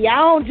bargain Betty. I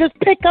don't just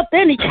pick up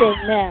anything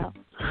now.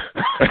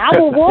 I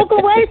will walk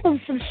away from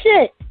some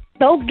shit.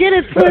 Don't get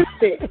it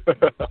twisted.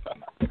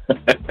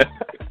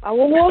 I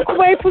will walk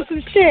away from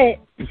some shit.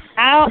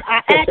 I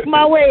act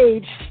my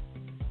wage.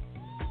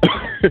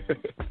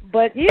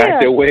 But yeah,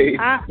 the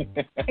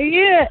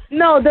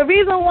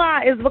reason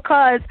why is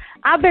because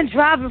I've been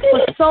driving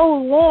for so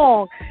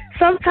long.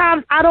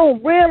 Sometimes I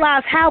don't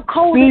realize how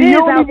cold it is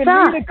outside. You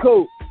don't even need a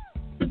coat.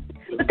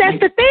 But that's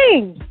the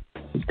thing.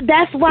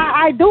 That's why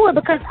I do it,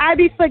 because I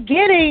be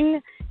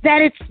forgetting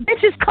that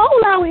it's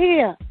cold out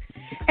here,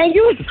 and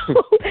you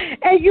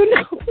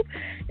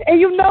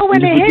know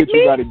when it hit me.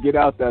 You gotta get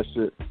out that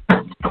shit.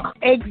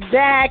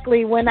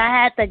 Exactly, when I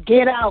had to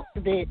get out,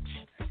 bitch.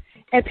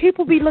 And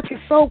people be looking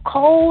so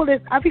cold,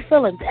 and I be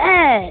feeling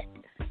bad.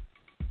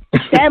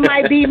 That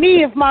might be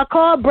me if my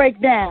car break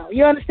down.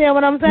 You understand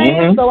what I'm saying?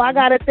 Mm-hmm. So I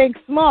gotta think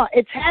smart.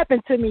 It's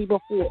happened to me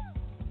before.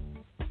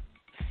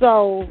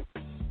 So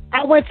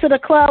I went to the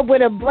club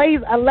with a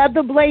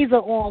leather blazer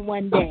on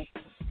one day.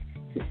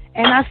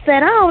 And I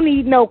said, I don't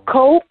need no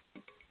coat.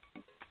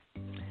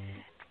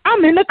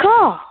 I'm in the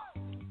car.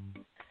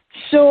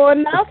 Sure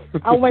enough,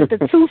 I went to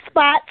 2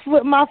 spots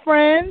with my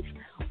friends.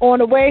 On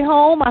the way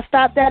home, I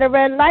stopped at a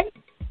red light.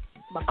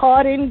 My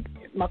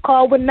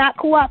car would not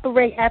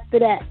cooperate after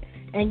that.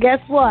 And guess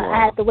what? Wow.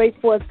 I had to wait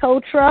for a tow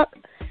truck,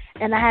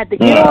 and I had to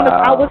get on it.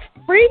 I was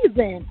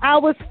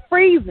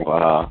freezing.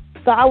 Wow.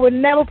 So I would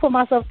never put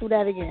myself through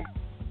that again.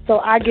 So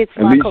I get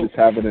to my coat. At least just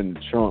have it in the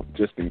trunk,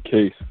 just in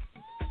case.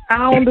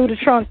 I don't do the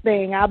trunk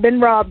thing. I've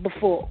been robbed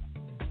before.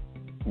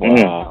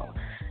 Wow.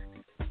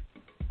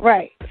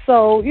 Right.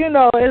 So,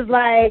 it's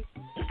like,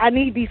 I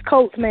need these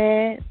coats,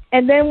 man.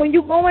 And then when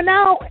you going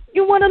out,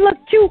 you want to look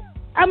cute.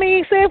 I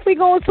mean, say if we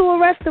going to a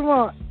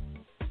restaurant.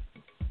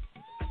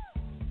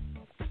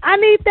 I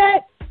need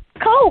that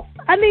coat.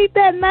 I need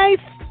that nice,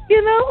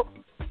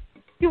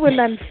 You wouldn't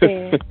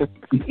understand.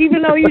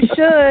 Even though you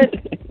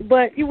should,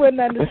 but you wouldn't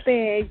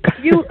understand.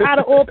 You, out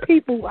of all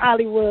people,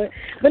 Hollywood.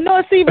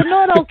 Benoit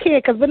don't care,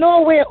 because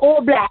Benoit wear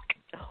all black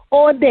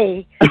all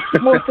day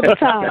most of the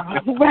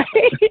time, right?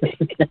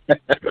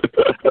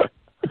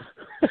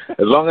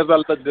 As long as I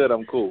look good,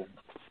 I'm cool.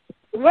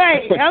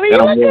 Right. I mean, you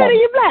look good in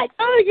your black.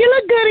 You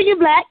look good in your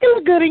black. You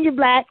look good in your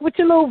black with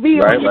your little V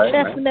on your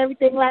chest and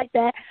everything like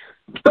that.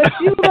 But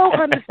you don't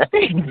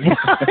understand.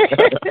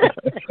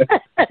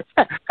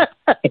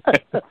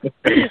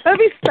 Let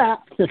me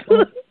stop.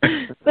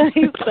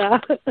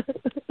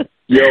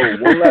 Yo,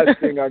 one last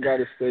thing I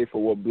gotta say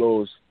for what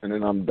blows, and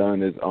then I'm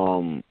done, is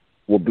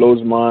what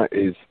blows mine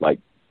is like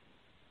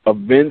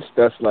events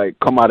that's like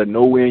come out of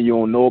nowhere and you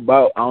don't know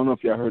about. I don't know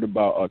if y'all heard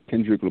about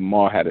Kendrick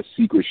Lamar had a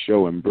secret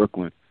show in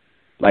Brooklyn.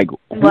 Like,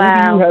 who do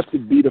you have to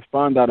be to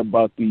find out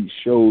about these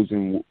shows?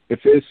 And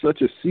if it's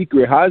such a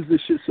secret, how is this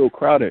shit so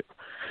crowded?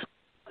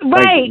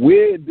 Right. Like,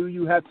 where do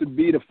you have to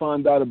be to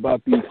find out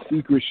about these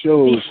secret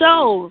shows? These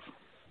shows.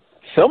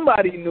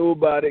 Somebody knew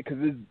about it because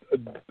it's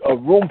a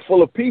room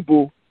full of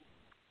people.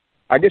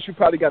 I guess you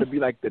probably got to be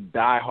like the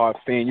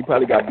diehard fan. You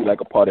probably got to be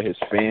like a part of his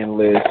fan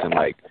list and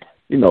like,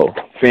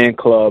 fan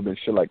club and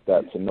shit like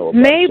that to know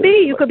about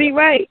maybe. You could be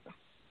right.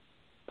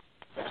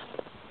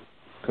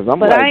 Cause I'm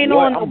but like, I ain't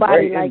knowing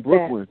nobody like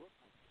Brooklyn. That.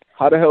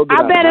 How the hell did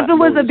I bet if it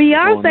was a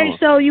Beyonce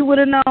show, you would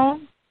have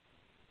known.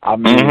 I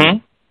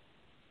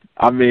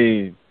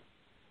mean,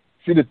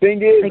 see, the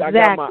thing is, I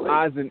got my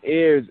eyes and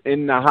ears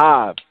in the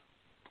hive,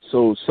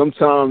 so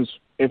sometimes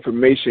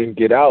information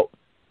get out.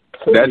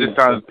 That just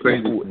sounds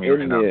crazy to me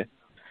right now.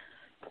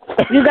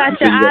 You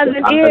got your eyes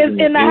and ears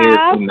in the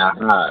hive? In the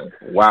hive.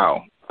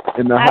 Wow.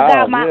 In the hive, I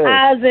got my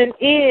eyes and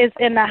ears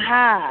in the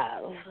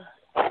hive.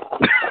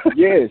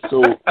 Yeah,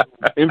 so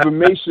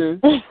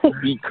information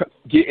be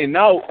getting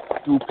out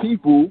through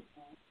people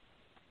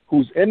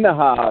who's in the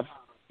hive,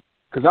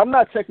 because I'm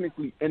not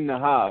technically in the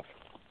hive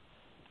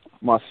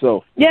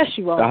myself. Yes,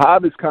 you are. The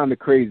hive is kind of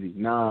crazy.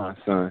 Nah,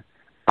 son.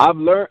 I've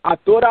learned. I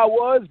thought I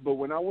was, but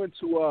when I went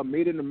to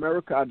Made in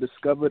America, I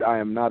discovered I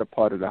am not a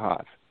part of the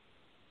hive.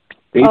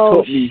 They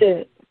taught me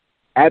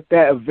at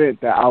that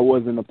event that I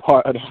wasn't a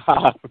part of the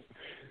hive.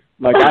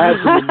 Like, I had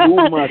to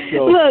remove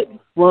myself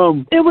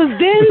from... It was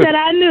then that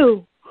I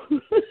knew.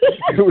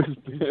 It was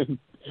then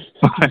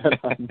that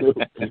I knew.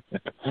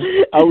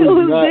 I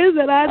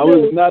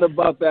was not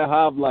about that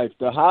hive life.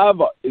 The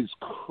hive is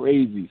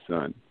crazy,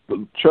 son.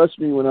 But trust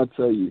me when I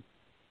tell you,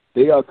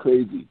 they are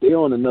crazy. They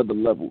on another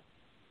level.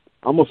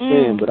 I'm a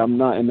fan, but I'm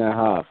not in that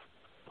hive.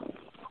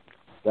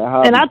 That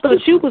hive and I thought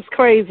different. You was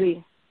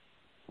crazy.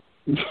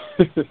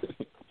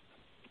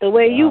 The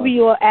way you be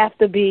or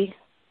after be.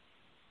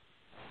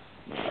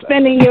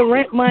 Spending your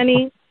rent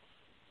money.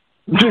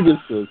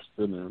 Niggas said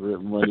spending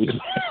rent money.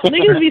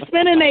 Niggas be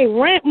spending their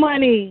rent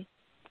money.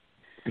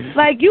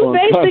 Like, you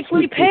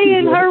basically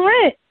paying her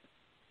rent.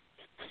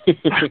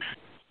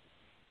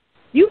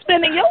 You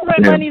spending your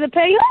rent money to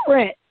pay her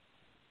rent.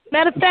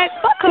 Matter of fact,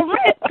 fuck her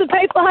rent to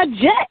pay for her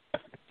jet.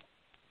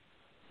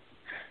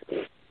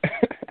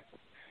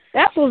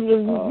 That's what we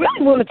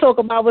really want to talk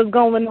about what's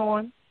going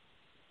on.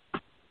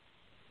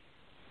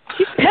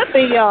 She's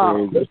pimping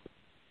y'all.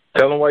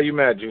 Tell them why you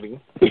mad, Judy.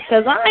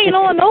 Because I ain't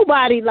on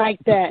nobody like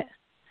that.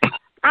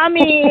 I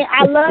mean,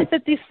 I love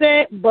 50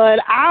 Cent, but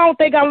I don't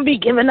think I'm going to be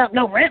giving up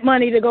no rent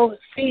money to go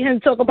see him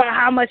talk about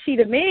how much he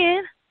the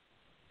man.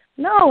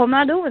 No, I'm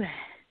not doing that.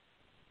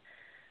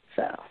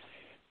 So,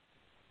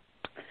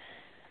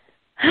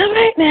 all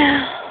right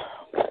now.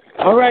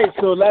 All right,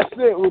 so that's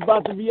it. We're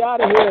about to be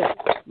out of here.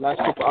 Last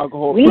sip of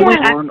alcohol,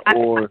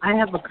 I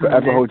have a comment.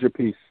 Forever hold your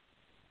peace.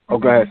 Oh,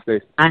 go ahead,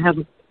 Stacey.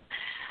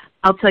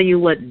 I'll tell you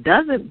what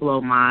doesn't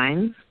blow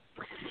minds,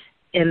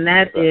 and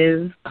that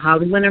is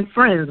Hollywood and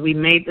Friends. We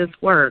made this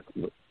work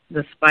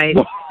despite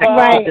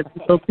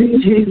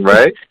difficulties.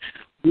 Right.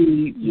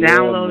 We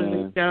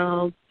downloaded the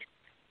show,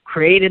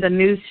 created a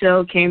new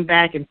show, came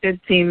back in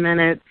 15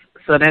 minutes.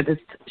 So that just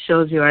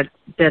shows you our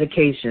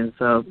dedication.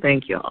 So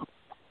thank y'all.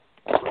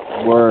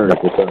 Word.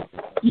 That's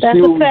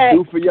see what a fact.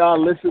 we do for y'all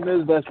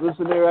listeners that's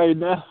listening right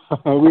now?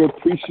 We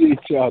appreciate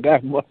y'all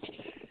that much.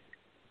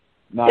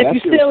 Nah, if that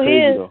you're shit still was crazy,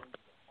 here. though.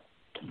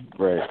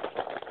 Right.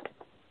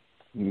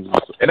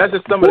 And that's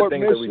just some of the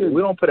things that we do.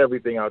 We don't put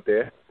everything out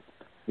there.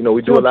 You know,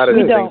 we do a lot of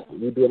things.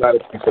 We do a lot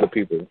of things for the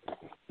people.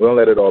 We don't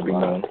let it all be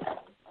known.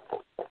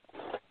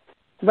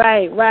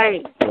 Right.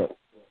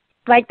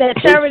 Like that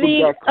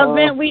charity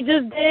event we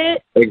just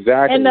did.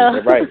 Exactly. And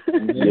right.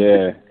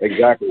 Yeah,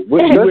 exactly.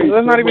 Let's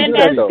not even do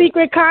that, though.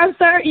 Secret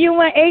concert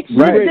UNH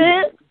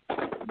did.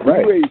 We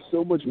raised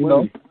so much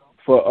money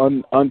for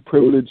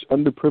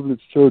underprivileged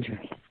children.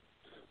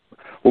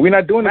 Well, we're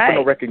not doing it for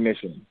no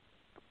recognition.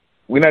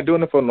 We're not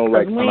doing it for no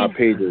likes on our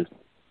pages.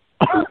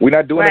 We're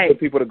not doing it for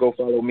people to go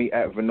follow me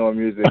at Venor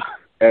Music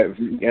at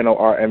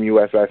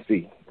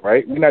VNORMUSIC.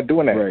 Right? We're not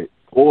doing that. Right.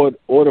 Or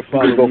to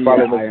follow go me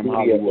follow at I Am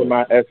Hollywood.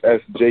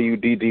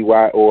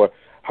 MISSJUDDY or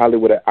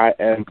Hollywood at I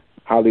Am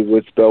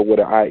Hollywood spelled with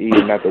an IE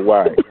and not the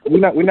Y.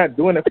 We're not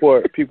doing it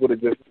for people to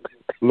just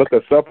look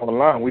us up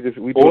online. We doing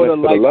it for the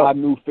love. Our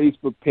new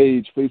Facebook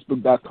page,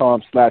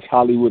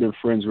 facebook.com/Hollywood and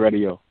Friends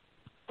Radio.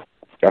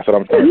 That's what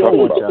I'm talking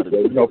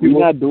about. We're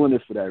not doing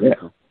it for that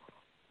reason.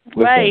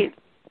 Listen, right.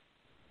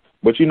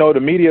 But you know, the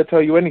media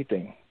tell you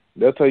anything.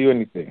 They'll tell you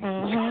anything.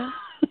 Mm-hmm.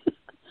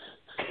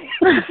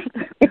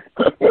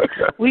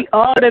 We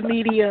are the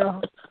media.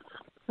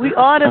 We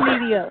are the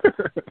media.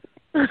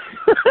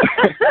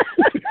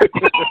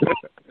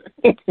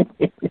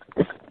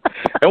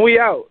 And we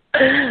out.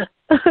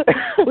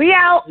 We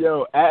out.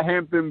 Yo, at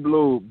Hampton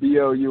Blue,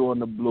 BLU on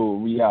the blue.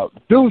 We out.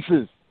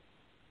 Deuces.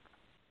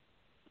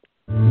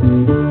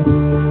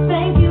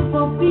 Thank you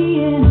for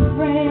being a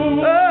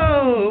friend.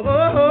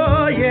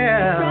 Oh,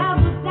 yeah.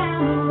 Travel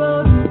down the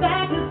road and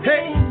back again.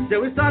 Hey, so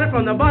we started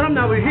from the bottom,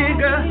 now we're here,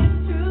 girl.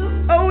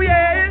 Oh,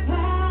 yeah.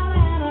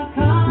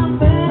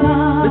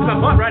 This is my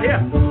part right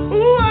here.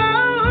 Ooh,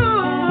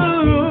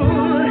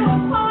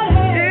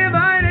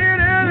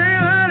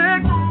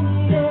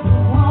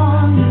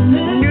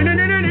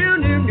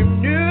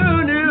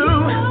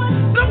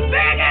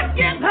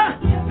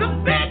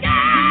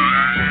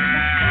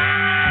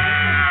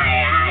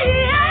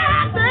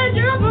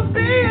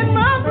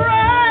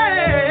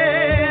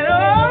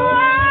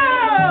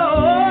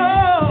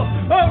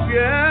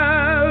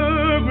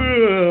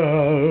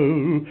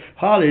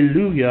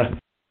 hallelujah.